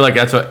 but I feel like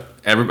that's what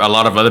a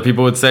lot of other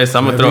people would say. So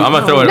I'm gonna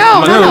throw it.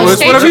 No,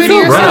 stay whatever true you to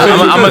do, bro.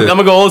 yourself. I'm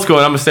gonna go old school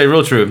and I'm gonna stay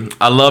real true.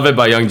 I Love It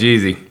by Young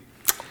Jeezy.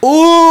 Ooh,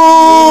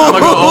 I'm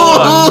gonna go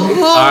old.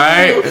 All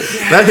right.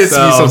 that hits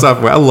me some type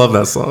of way. I love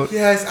that song.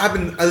 Yes,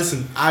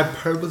 listen. I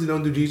purposely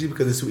don't do Jeezy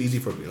because it's too easy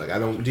for me. Like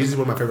Jeezy's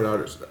one of my favorite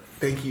artists.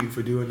 Thank you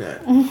for doing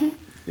that.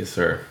 Yes,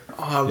 sir.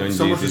 Young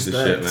So much Jeezy's the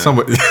respect. shit, man.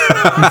 Somebody.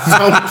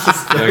 So much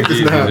respect Young just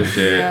Jeezy's now. the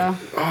shit. Yeah.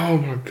 Oh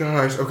my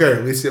gosh. Okay,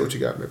 let me see what you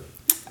got, man.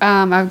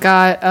 I've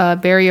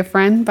got "Bury a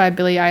Friend" by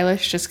Billie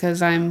Eilish, just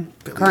because I'm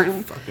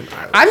currently. Fucking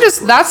Eilish. I'm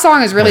just that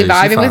song is really Hey, she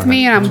vibing with fine.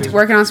 me, and I'm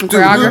working on some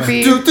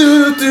choreography.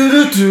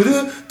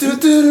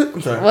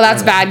 I'm sorry. Well,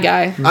 that's Bad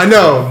Guy. I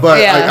know, but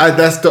Yeah.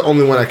 that's the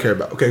only one I care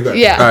about. Okay, good.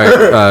 Yeah.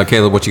 All right,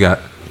 Caleb, what you got?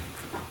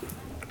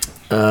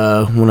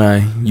 When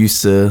I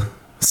used to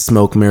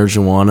smoke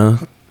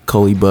marijuana,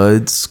 Coley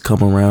Buds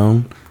Come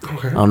Around.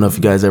 Okay. I don't know if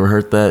you guys ever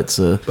heard that. It's,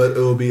 But it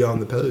will be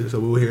on the playlist, so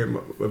we'll hear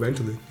it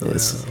eventually. So,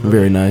 it's yeah.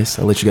 very nice.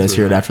 I'll let you guys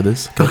hear it after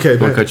this. Okay, I'm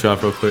gonna man. cut you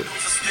off real quick.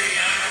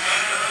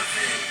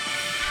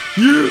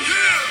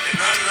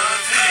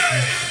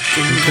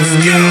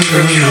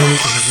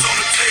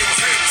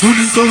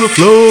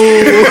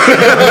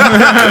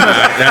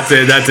 That's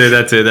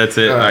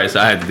it. All right, so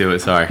I had to do it.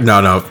 Sorry.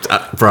 No,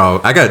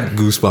 bro, I got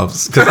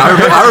goosebumps because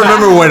I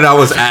remember when I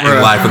was at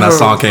in life when that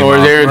song came Or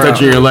out. they're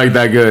touching your leg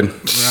that good. I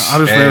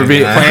just remember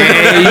being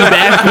playing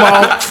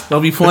basketball.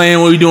 They'll be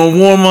playing when we doing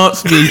warm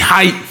ups, be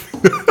hype.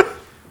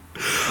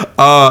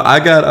 I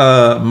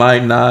got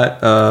Might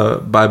Not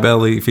by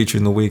Belly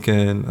featuring The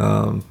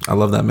Weeknd. I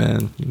love that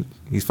man.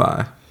 He's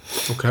fire.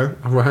 Okay.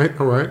 All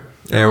right.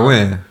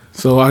 Erwin.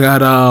 So I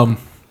got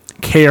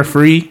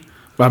 "Carefree"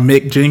 by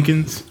Mick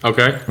Jenkins.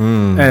 Okay.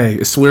 Hey,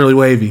 it's really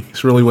wavy.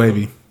 It's really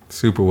wavy.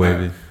 Super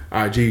wavy.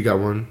 All right, G, you got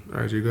one.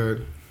 All right, G, go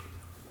ahead.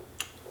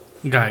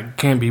 Guy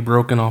Can't Be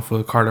Broken off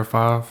of Carter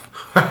 5.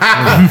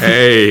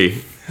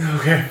 Hey.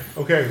 Okay,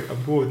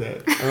 I'm cool with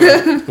that.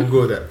 I'm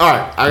cool with that. All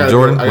right, I got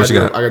Jordan, I what you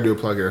got? gotta do a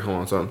plug here. Hold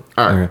on, son.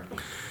 All right. Okay.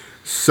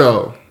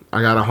 So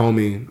I got a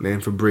homie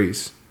named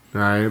Fabrice.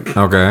 All right.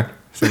 Okay.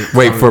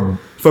 Wait for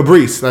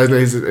Fabrice.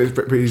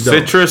 He's dope.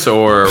 Citrus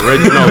or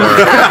original?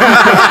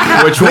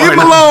 Which Leave him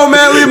one? alone,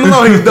 man. Leave him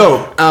alone. He's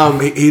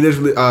dope. He just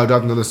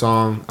dropped another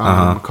song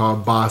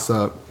called "Boss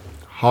Up."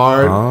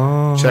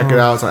 Hard. Check it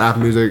out. It's on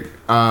Apple Music.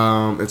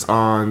 It's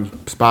on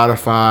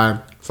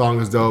Spotify. Song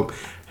is dope.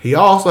 He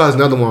also has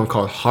another one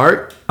called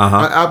 "Heart"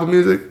 on Apple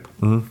Music.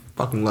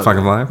 Fucking love.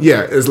 Fucking it. love?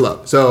 Yeah, it's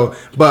love. So,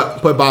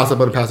 but put "Boss Up"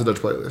 on the Pass the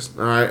Dutch playlist.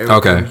 All right. And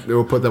Okay.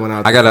 We'll put that one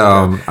out. I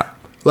gotta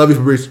love you,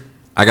 Fabrice.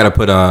 I gotta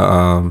put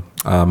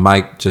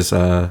Mike just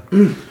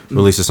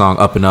released a song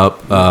 "Up and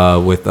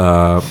Up" with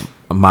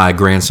my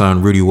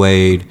grandson Rudy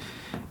Wade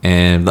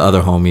and the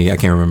other homie. I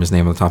can't remember his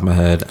name on the top of my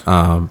head.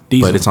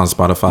 But it's on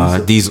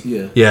Spotify. Diesel.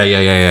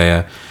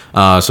 Yeah.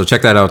 So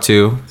check that out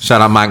too.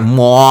 Shout out Mike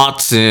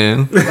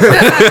Martin.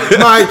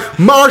 Mike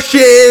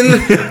Martian.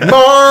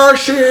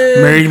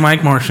 Married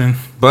Mike Martian.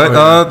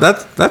 But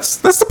that's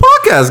the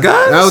podcast,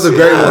 guys. That was a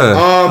great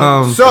Yeah.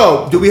 one.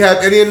 So, do we have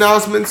any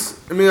announcements?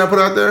 I put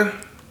out there.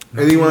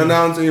 Anyone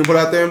announce? Anyone put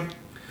out there?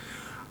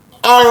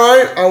 All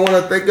right. I want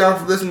to thank y'all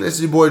for listening. This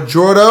is your boy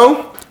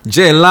Jordo,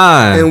 J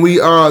Line. and we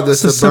are the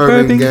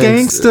Suburban Gangstas.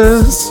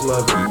 Gangsters.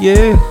 Love it.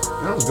 Yeah.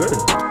 That was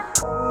good.